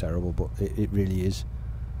know it's terrible, but it really is.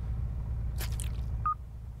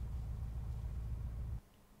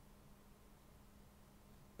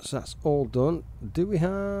 So that's all done. Do we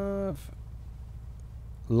have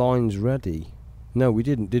lines ready? No, we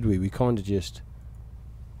didn't, did we? We kind of just.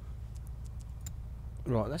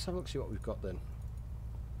 Right, let's have a look, see what we've got then.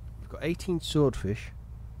 We've got 18 swordfish.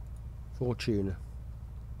 4 tuna.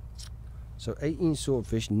 So 18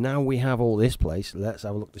 swordfish. Now we have all this place. Let's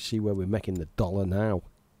have a look to see where we're making the dollar now.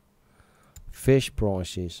 Fish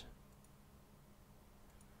prices.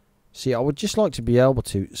 See, I would just like to be able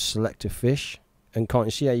to select a fish, and can't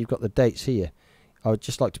you see how you've got the dates here? I would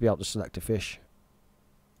just like to be able to select a fish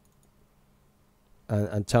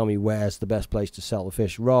and tell me where's the best place to sell the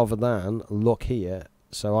fish, rather than look here.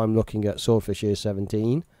 So I'm looking at swordfish here,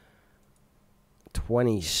 17.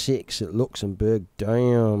 26 at Luxembourg.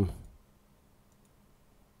 Damn.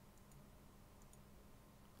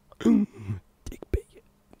 Digby.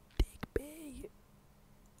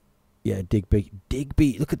 Yeah, Digby.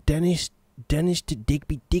 Digby. Look at Dennis. Dennis to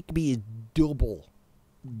Digby. Digby is double.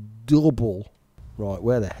 Double. Right,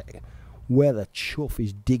 where the heck? Where the chuff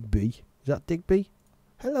is Digby? Is that Digby?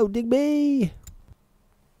 Hello, Digby!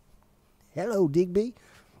 Hello, Digby.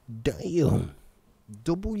 Damn.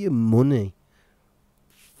 Double your money.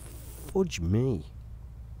 Fudge me.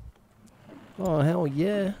 Oh, hell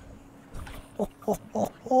yeah. Ho, ho,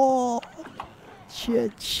 ho, ho.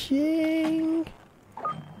 Cha-ching.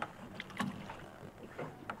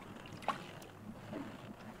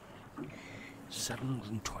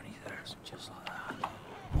 $720,000, just like that.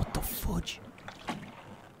 What the fudge?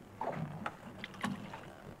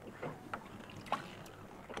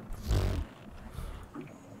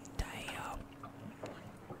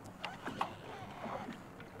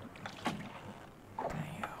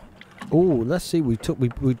 Oh, let's see. We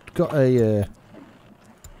got a.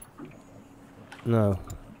 No.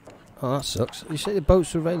 Oh, that sucks. You say the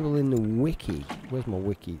boats are available in the wiki. Where's my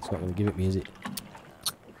wiki? It's not going to give it me, is it?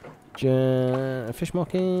 Fish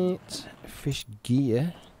market. Fish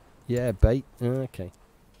gear. Yeah, bait. Okay.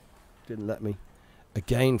 Didn't let me.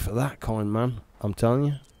 Again for that kind, man. I'm telling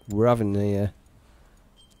you, we're having the.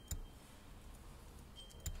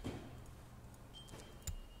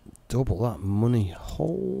 Double that money.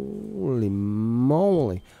 Holy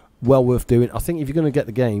moly. Well worth doing. I think if you're going to get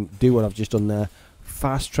the game, do what I've just done there.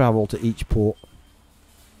 Fast travel to each port.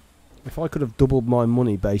 If I could have doubled my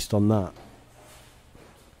money based on that.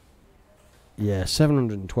 Yeah,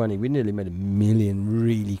 720. We nearly made $1 million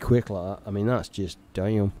really quick like that. I mean, that's just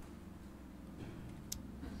damn.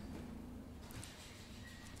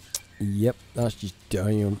 Yep, that's just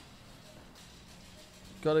damn.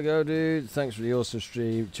 Gotta go, dude. Thanks for the awesome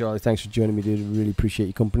stream. Charlie, thanks for joining me, dude. I really appreciate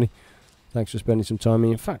your company. Thanks for spending some time with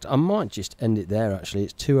me. In fact, I might just end it there, actually.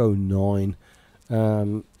 It's 2:09.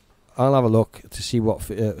 I'll have a look to see what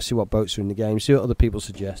boats are in the game, see what other people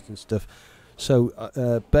suggest and stuff.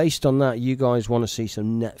 So, based on that, you guys want to see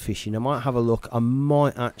some net fishing. I might have a look. I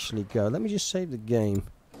might actually go. Let me just save the game.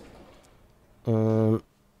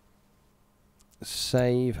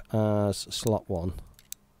 Save as slot 1.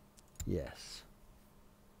 Yes.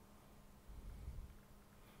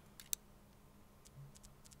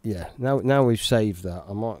 Yeah, now we've saved that,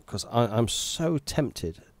 I might, because I'm so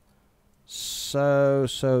tempted. So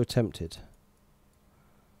tempted.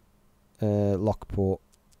 Lockport.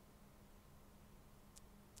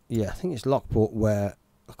 Yeah, I think it's Lockport where...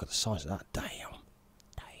 Look at the size of that. Damn.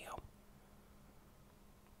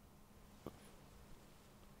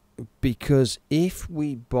 Because if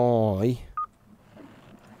we buy...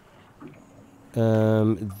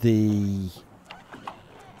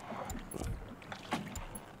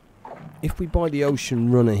 If we buy the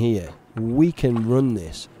Ocean Runner here, we can run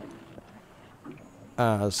this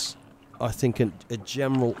as, I think, a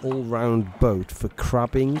general all-round boat for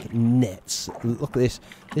crabbing, nets. Look at this.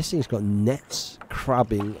 This thing's got nets,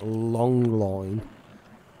 crabbing, long line.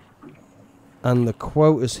 And the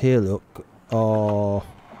quotas here, look, are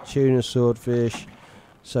tuna, swordfish.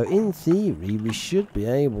 So, in theory, we should be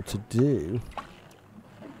able to do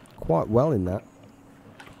quite well in that.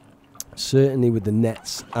 Certainly with the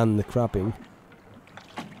nets and the crabbing.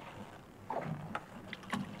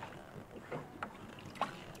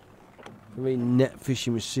 I mean, net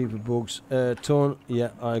fishing with super bugs. Torn,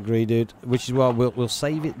 yeah, I agree, dude. Which is why we'll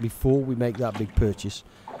save it before we make that big purchase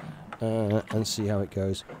and see how it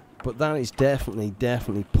goes. But that is definitely,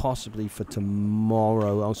 possibly for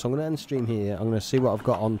tomorrow. So I'm going to end the stream here. I'm going to see what I've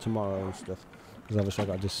got on tomorrow and stuff. Because obviously I've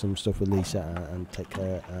got to do some stuff with Lisa and take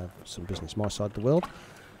care of some business my side of the world.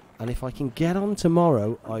 And if I can get on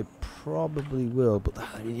tomorrow, I probably will. But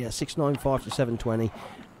yeah, 695 to 720.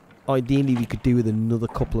 Ideally, we could do with another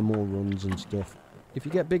couple of more runs and stuff. If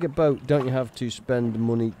you get bigger boat, don't you have to spend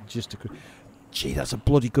money just to... Gee, that's a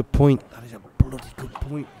bloody good point. That is a bloody good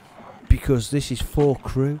point. Because this is 4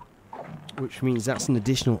 crew, which means that's an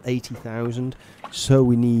additional 80,000. So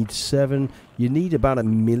we need 7. You need about $1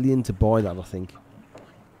 million to buy that, I think.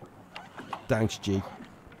 Thanks, G.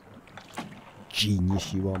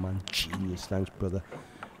 Genius you are, man. Genius. Thanks, brother.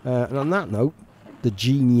 And on that note, the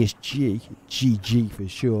genius GG for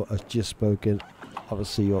sure, has just spoken. I will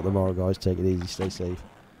see you all tomorrow, guys. Take it easy. Stay safe.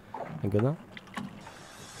 And good night.